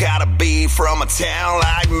 damn, you gotta be from a town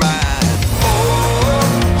like mine. Oh,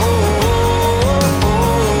 oh, oh,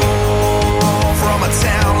 oh, oh, from a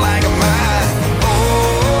town like mine.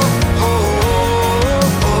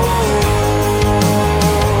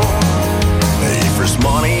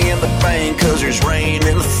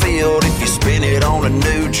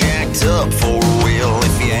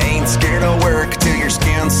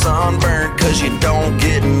 'cause you don't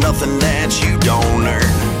get nothing that you don't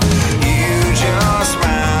earn. You just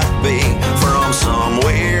might be from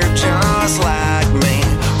somewhere just like me,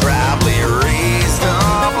 probably raised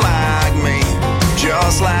up like me,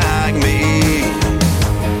 just like me.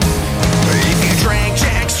 If you drank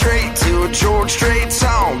Jack Strait to a George Strait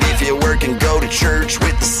song, if you work and go to church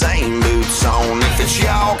with the same boots on, if it's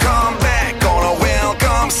y'all come back on a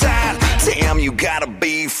welcome sign, damn, you gotta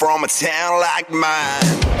be from a town like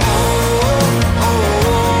mine.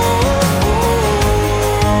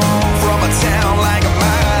 From a town like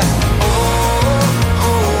mine.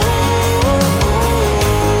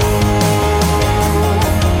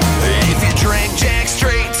 If you drank Jack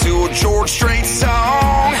Strait to a George Strait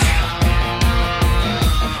song,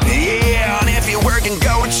 yeah, and if you work and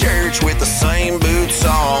go to church with the same boots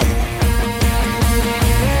on.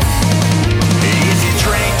 If you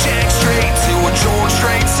drank Jack Strait to a George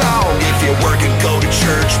Strait song, if you work and go to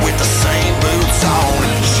church with the same boots on,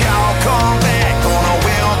 y'all come back on a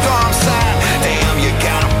welcome sign, damn, you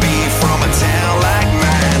gotta be from a town like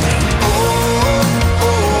mine.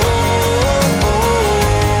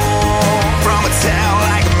 From a town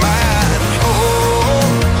like mine.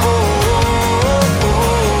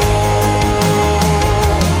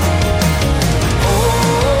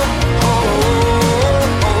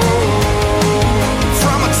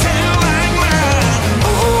 From a town like mine.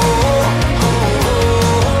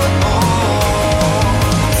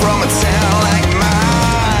 From a town like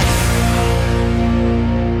mine.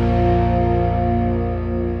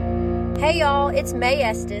 Hey y'all, it's May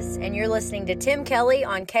Estes, and you're listening to Tim Kelly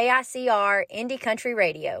on KICR Indie Country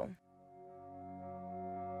Radio.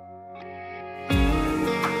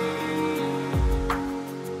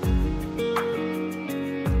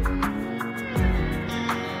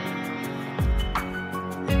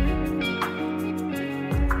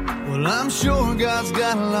 Well, I'm sure God's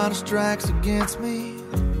got a lot of strikes against me.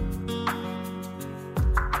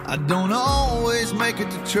 I don't always make it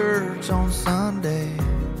to church on Sunday.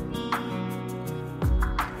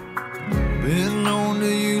 Been known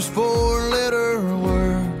to use 4-letter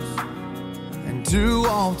words, and too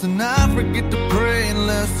often I forget to pray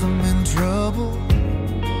unless I'm in trouble.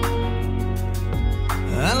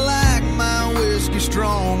 I like my whiskey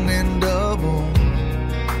strong and double.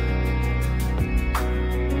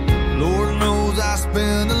 Lord knows I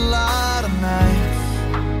spend a lot of nights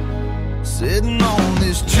sitting on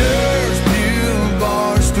this church pew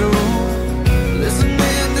bar stool,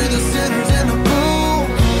 listening to the sinners in the pool,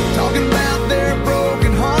 talking about their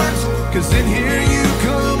broken hearts, 'cause in here you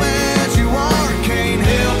come as you are. Can't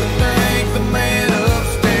help but think the man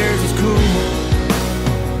upstairs is cool.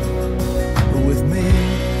 With me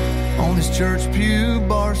on this church pew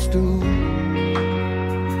bar stool.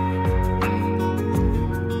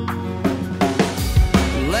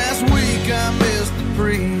 Last week I missed the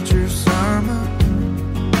preacher's sermon,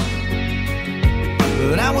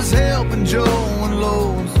 but I was helping Joe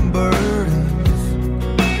unload some burdens.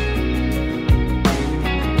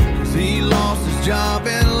 'Cause he lost his job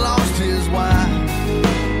and lost his wife.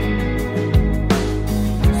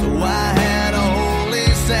 So I had a holy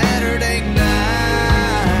Saturday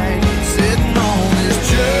night, sitting on this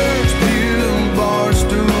church pew bar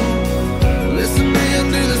stool,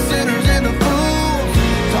 listening to the sinners and the fools,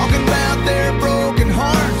 talking about their broken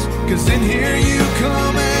hearts. 'Cause in here you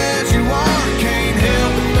come as you are. Can't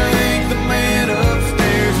help but think the man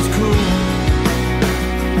upstairs is cool.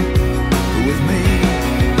 With me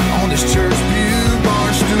on this church pew bar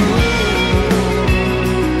stool.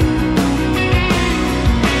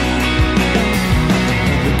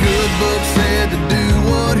 The good book said to do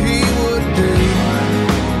what he would do,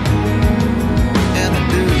 and I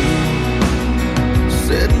do.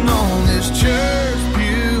 Sitting on this church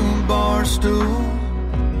pew bar stool,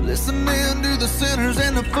 listening to the sinners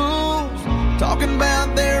and the fools, talking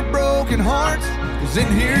about their broken hearts. 'Cause in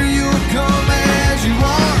here you would come as you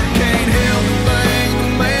are. Can't help but think the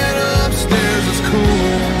man upstairs is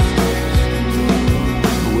cool.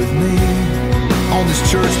 With me on this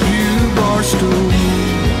church pew bar stool.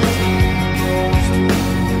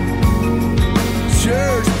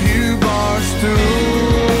 Church pew bar stool.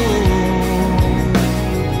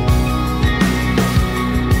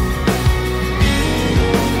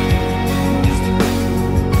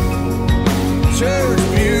 Church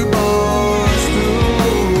pew bar stool.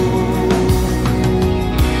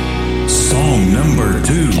 Song number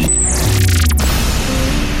 2.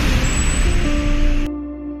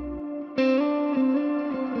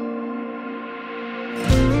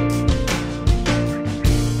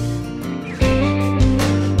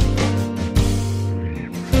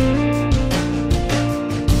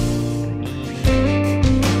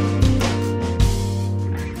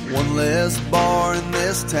 less bar in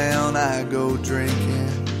this town I go drinking.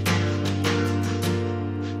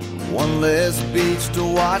 One less beach to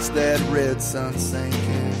watch that red sun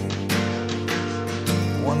sinking.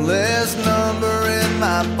 One less number in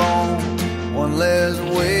my phone. One less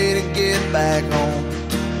way to get back home.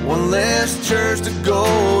 One less church to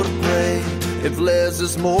go to pray. If less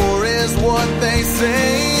is more is what they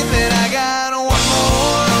say, then I got one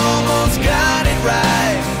more, almost got it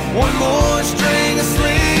right. One more string of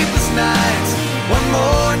sleepless nights. One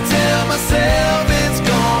more, tell myself it's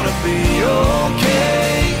gonna be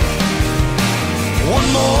okay. One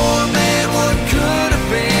more, man, what could have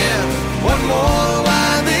been? One more, why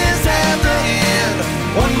this had to end?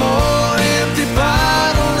 One more empty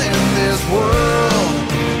bottle in this world,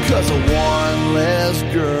 'cause of one less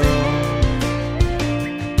girl.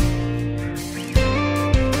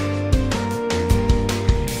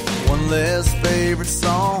 One less favorite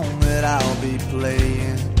song that I'll be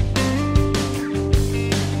playing.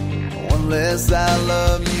 One less I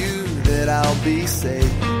love you that I'll be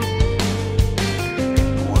saying.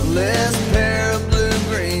 One less pair of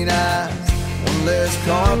blue-green eyes. One less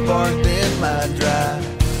car parked in my drive.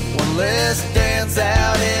 One less dance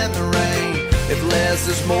out in the rain. If less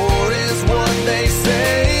is more is what they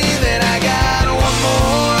say, then I got one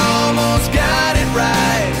more, almost got it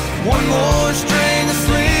right. One more string of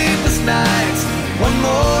sleepless nights. One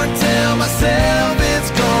more, tell myself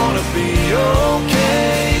it's gonna be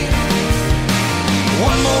okay.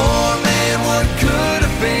 One more, man, what could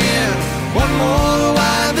have been? One more,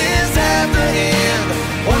 why this had to end?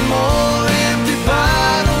 One more empty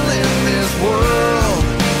bottle in this world,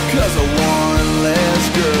 'cause of one less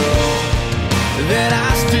girl that I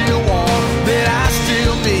still want, that I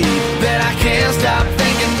still need, that I can't stop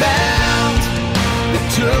thinking about. That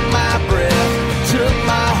took my breath, took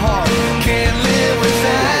my heart, can't live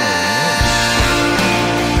without.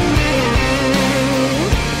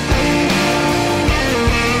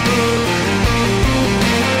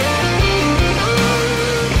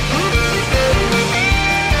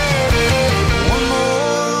 One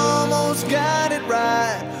more, almost got it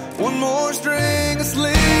right. One more string of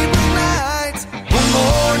sleepless nights. One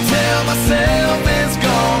more, tell myself it's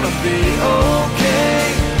gonna be okay,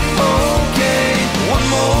 okay. One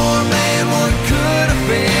more, man, what could have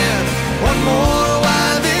been? One more,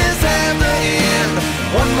 why this had to end?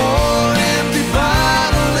 One more empty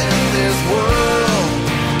bottle in this world,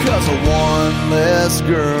 'cause of one less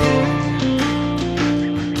girl.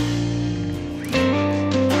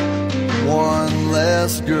 One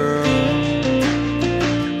less girl.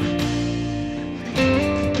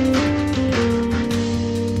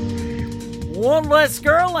 One Less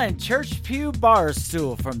Girl and Church Pew Bar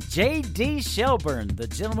Stool from J.D. Shelburne, the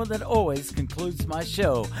gentleman that always concludes my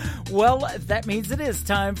show. Well, that means it is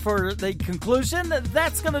time for the conclusion.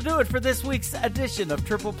 That's going to do it for this week's edition of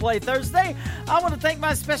Triple Play Thursday. I want to thank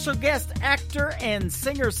my special guest, actor and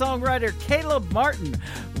singer-songwriter Caleb Martin.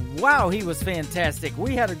 Wow, he was fantastic.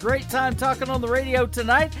 We had a great time talking on the radio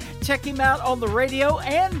tonight. Check him out on the radio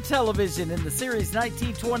and television in the series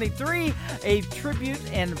 1923, a tribute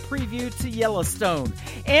and preview to Yellowstone.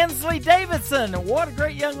 Ansley Davidson, what a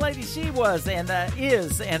great young lady she was and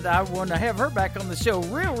is, and I want to have her back on the show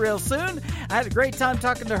real soon. I had a great time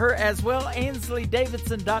talking to her as well.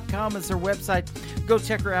 AnsleyDavidson.com is her website. Go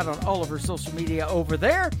check her out on all of her social media over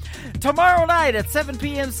there. Tomorrow night at 7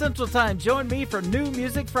 p.m. Central Time, join me for New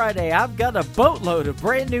Music Friday. I've got a boatload of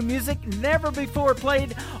brand new music never before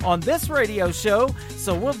played on this radio show,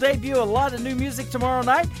 so we'll debut a lot of new music tomorrow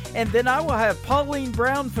night, and then I will have Pauline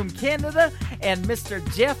Brown from Canada, and Mr.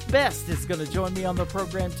 Jeff Best is going to join me on the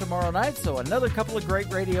program tomorrow night, so another couple of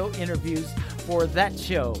great radio interviews for that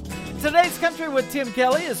show. Today's Country with Tim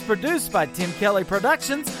Kelly is produced by Tim Kelly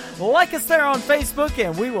Productions. Like us there on Facebook,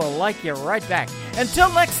 and we will like you right back.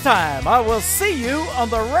 Until next time, I will see you on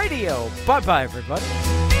the radio. Bye-bye, everybody.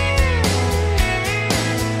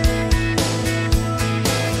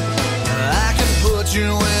 I can put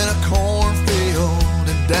you in